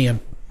make plenty of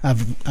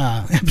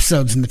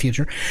episodes in the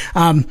future.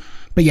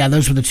 But yeah,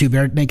 those were the two,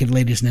 Bare Naked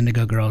Ladies and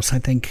Indigo Girls. I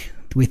think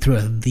we threw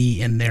a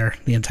 "the" in there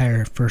the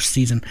entire first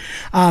season.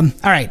 All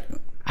right,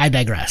 I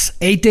digress.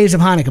 8 Days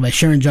of Hanukkah by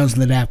Sharon Jones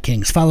and the Dap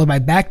Kings, followed by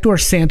Backdoor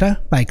Santa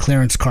by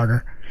Clarence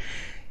Carter,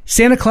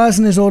 Santa Claus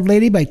and His Old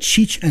Lady by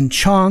Cheech and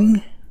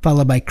Chong,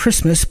 followed by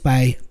Christmas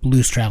by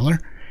Blues Traveler,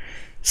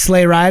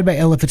 Sleigh Ride by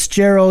Ella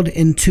Fitzgerald,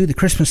 Into the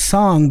Christmas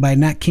Song by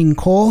Nat King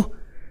Cole,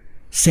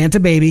 Santa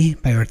Baby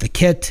by Eartha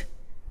Kitt,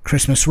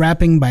 Christmas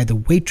Wrapping by The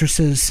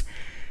Waitresses,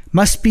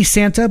 Must Be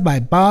Santa by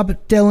Bob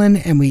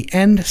Dylan, and we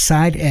end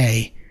side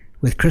A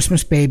with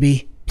Christmas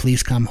Baby,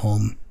 Please Come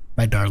Home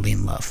by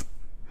Darlene Love.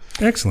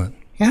 Excellent.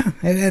 Yeah,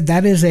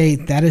 that is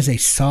a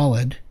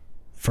solid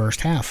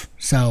first half.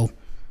 So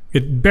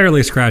it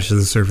barely scratches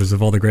the surface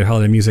of all the great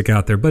holiday music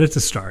out there, but it's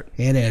a start.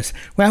 It is.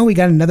 Well, we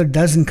got another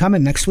dozen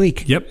coming next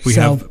week. Yep, we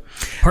have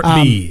part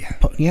B.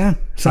 Yeah.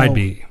 Side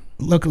B.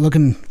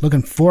 Looking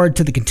forward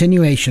to the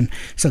continuation.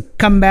 So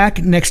come back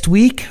next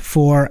week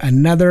for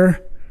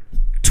another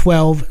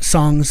 12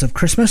 songs of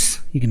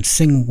Christmas. You can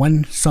sing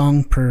one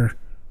song per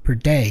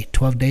day,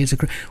 12 days of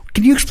Christmas.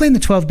 Can you explain the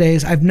 12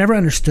 days? I've never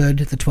understood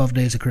the 12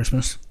 days of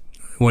Christmas.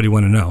 What do you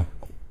want to know?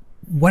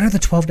 What are the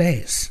 12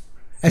 days?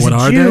 As what a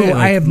are Jew, they?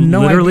 I have no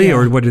literally, idea.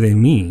 or what do they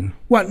mean?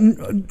 Well,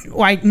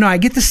 I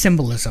get the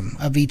symbolism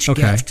of each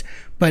gift,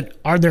 but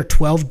are there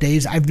 12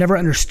 days? I've never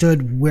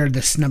understood where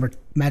this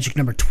magic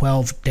number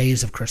 12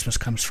 days of Christmas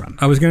comes from.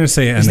 I was going to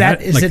say, is like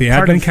the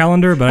Advent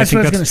calendar, but I think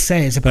what I was going to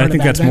say. Is it part but I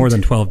think of that's Advent? more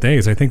than 12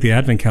 days. I think the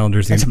Advent calendar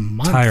is the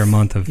entire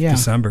month of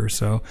December.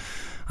 So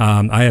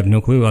I have no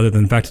clue other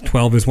than the fact that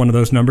 12 is one of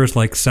those numbers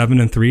like 7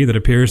 and 3 that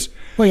appears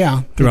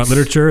throughout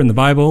literature and the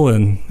Bible.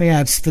 And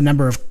it's the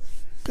number of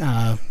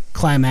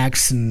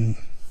climax and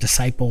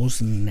disciples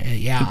and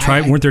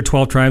weren't there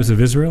 12 tribes of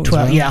Israel?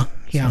 12, as well?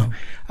 Yeah.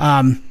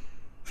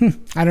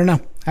 I don't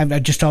know. I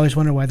just always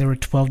wondered why there were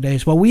 12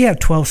 days. Well, we have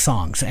 12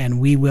 songs, and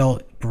we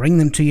will bring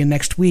them to you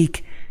next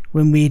week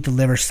when we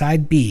deliver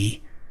side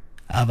B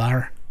of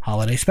our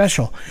holiday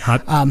special.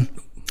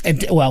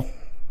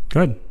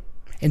 Good.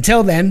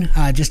 Until then,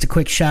 just a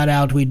quick shout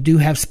out. We do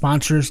have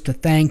sponsors to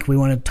thank. We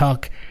want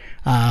to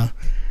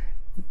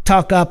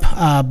talk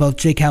up both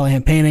Jake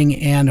Callahan Painting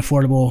and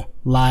Affordable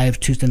Live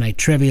Tuesday Night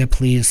Trivia.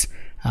 Please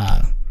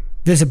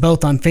visit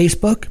both on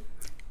Facebook.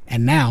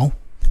 And now,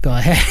 go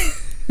ahead.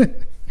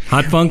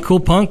 Hot funk,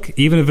 cool punk,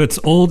 even if it's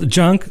old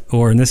junk,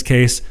 or in this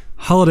case,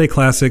 holiday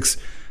classics,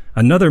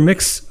 another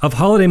mix of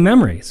holiday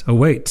memories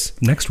awaits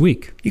next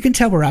week. You can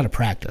tell we're out of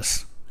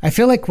practice. I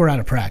feel like we're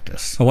out of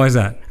practice. Oh, why is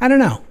that? I don't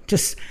know.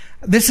 Just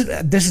this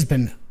has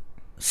been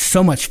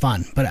so much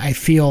fun, but I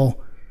feel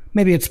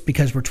maybe it's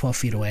because we're 12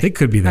 feet away. It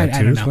could be that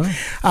too as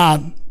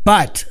well.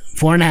 But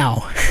for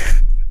now,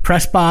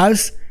 press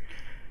pause.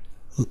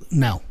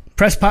 No.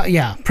 Press pause.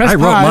 Yeah. Press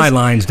pause. I wrote my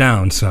lines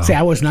down, so. See,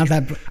 I was not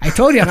that. I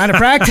told you I'm out of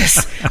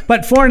practice.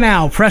 But for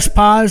now, press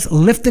pause,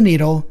 lift the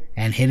needle,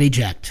 and hit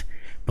eject.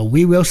 But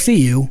we will see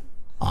you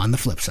on the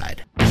flip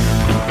side.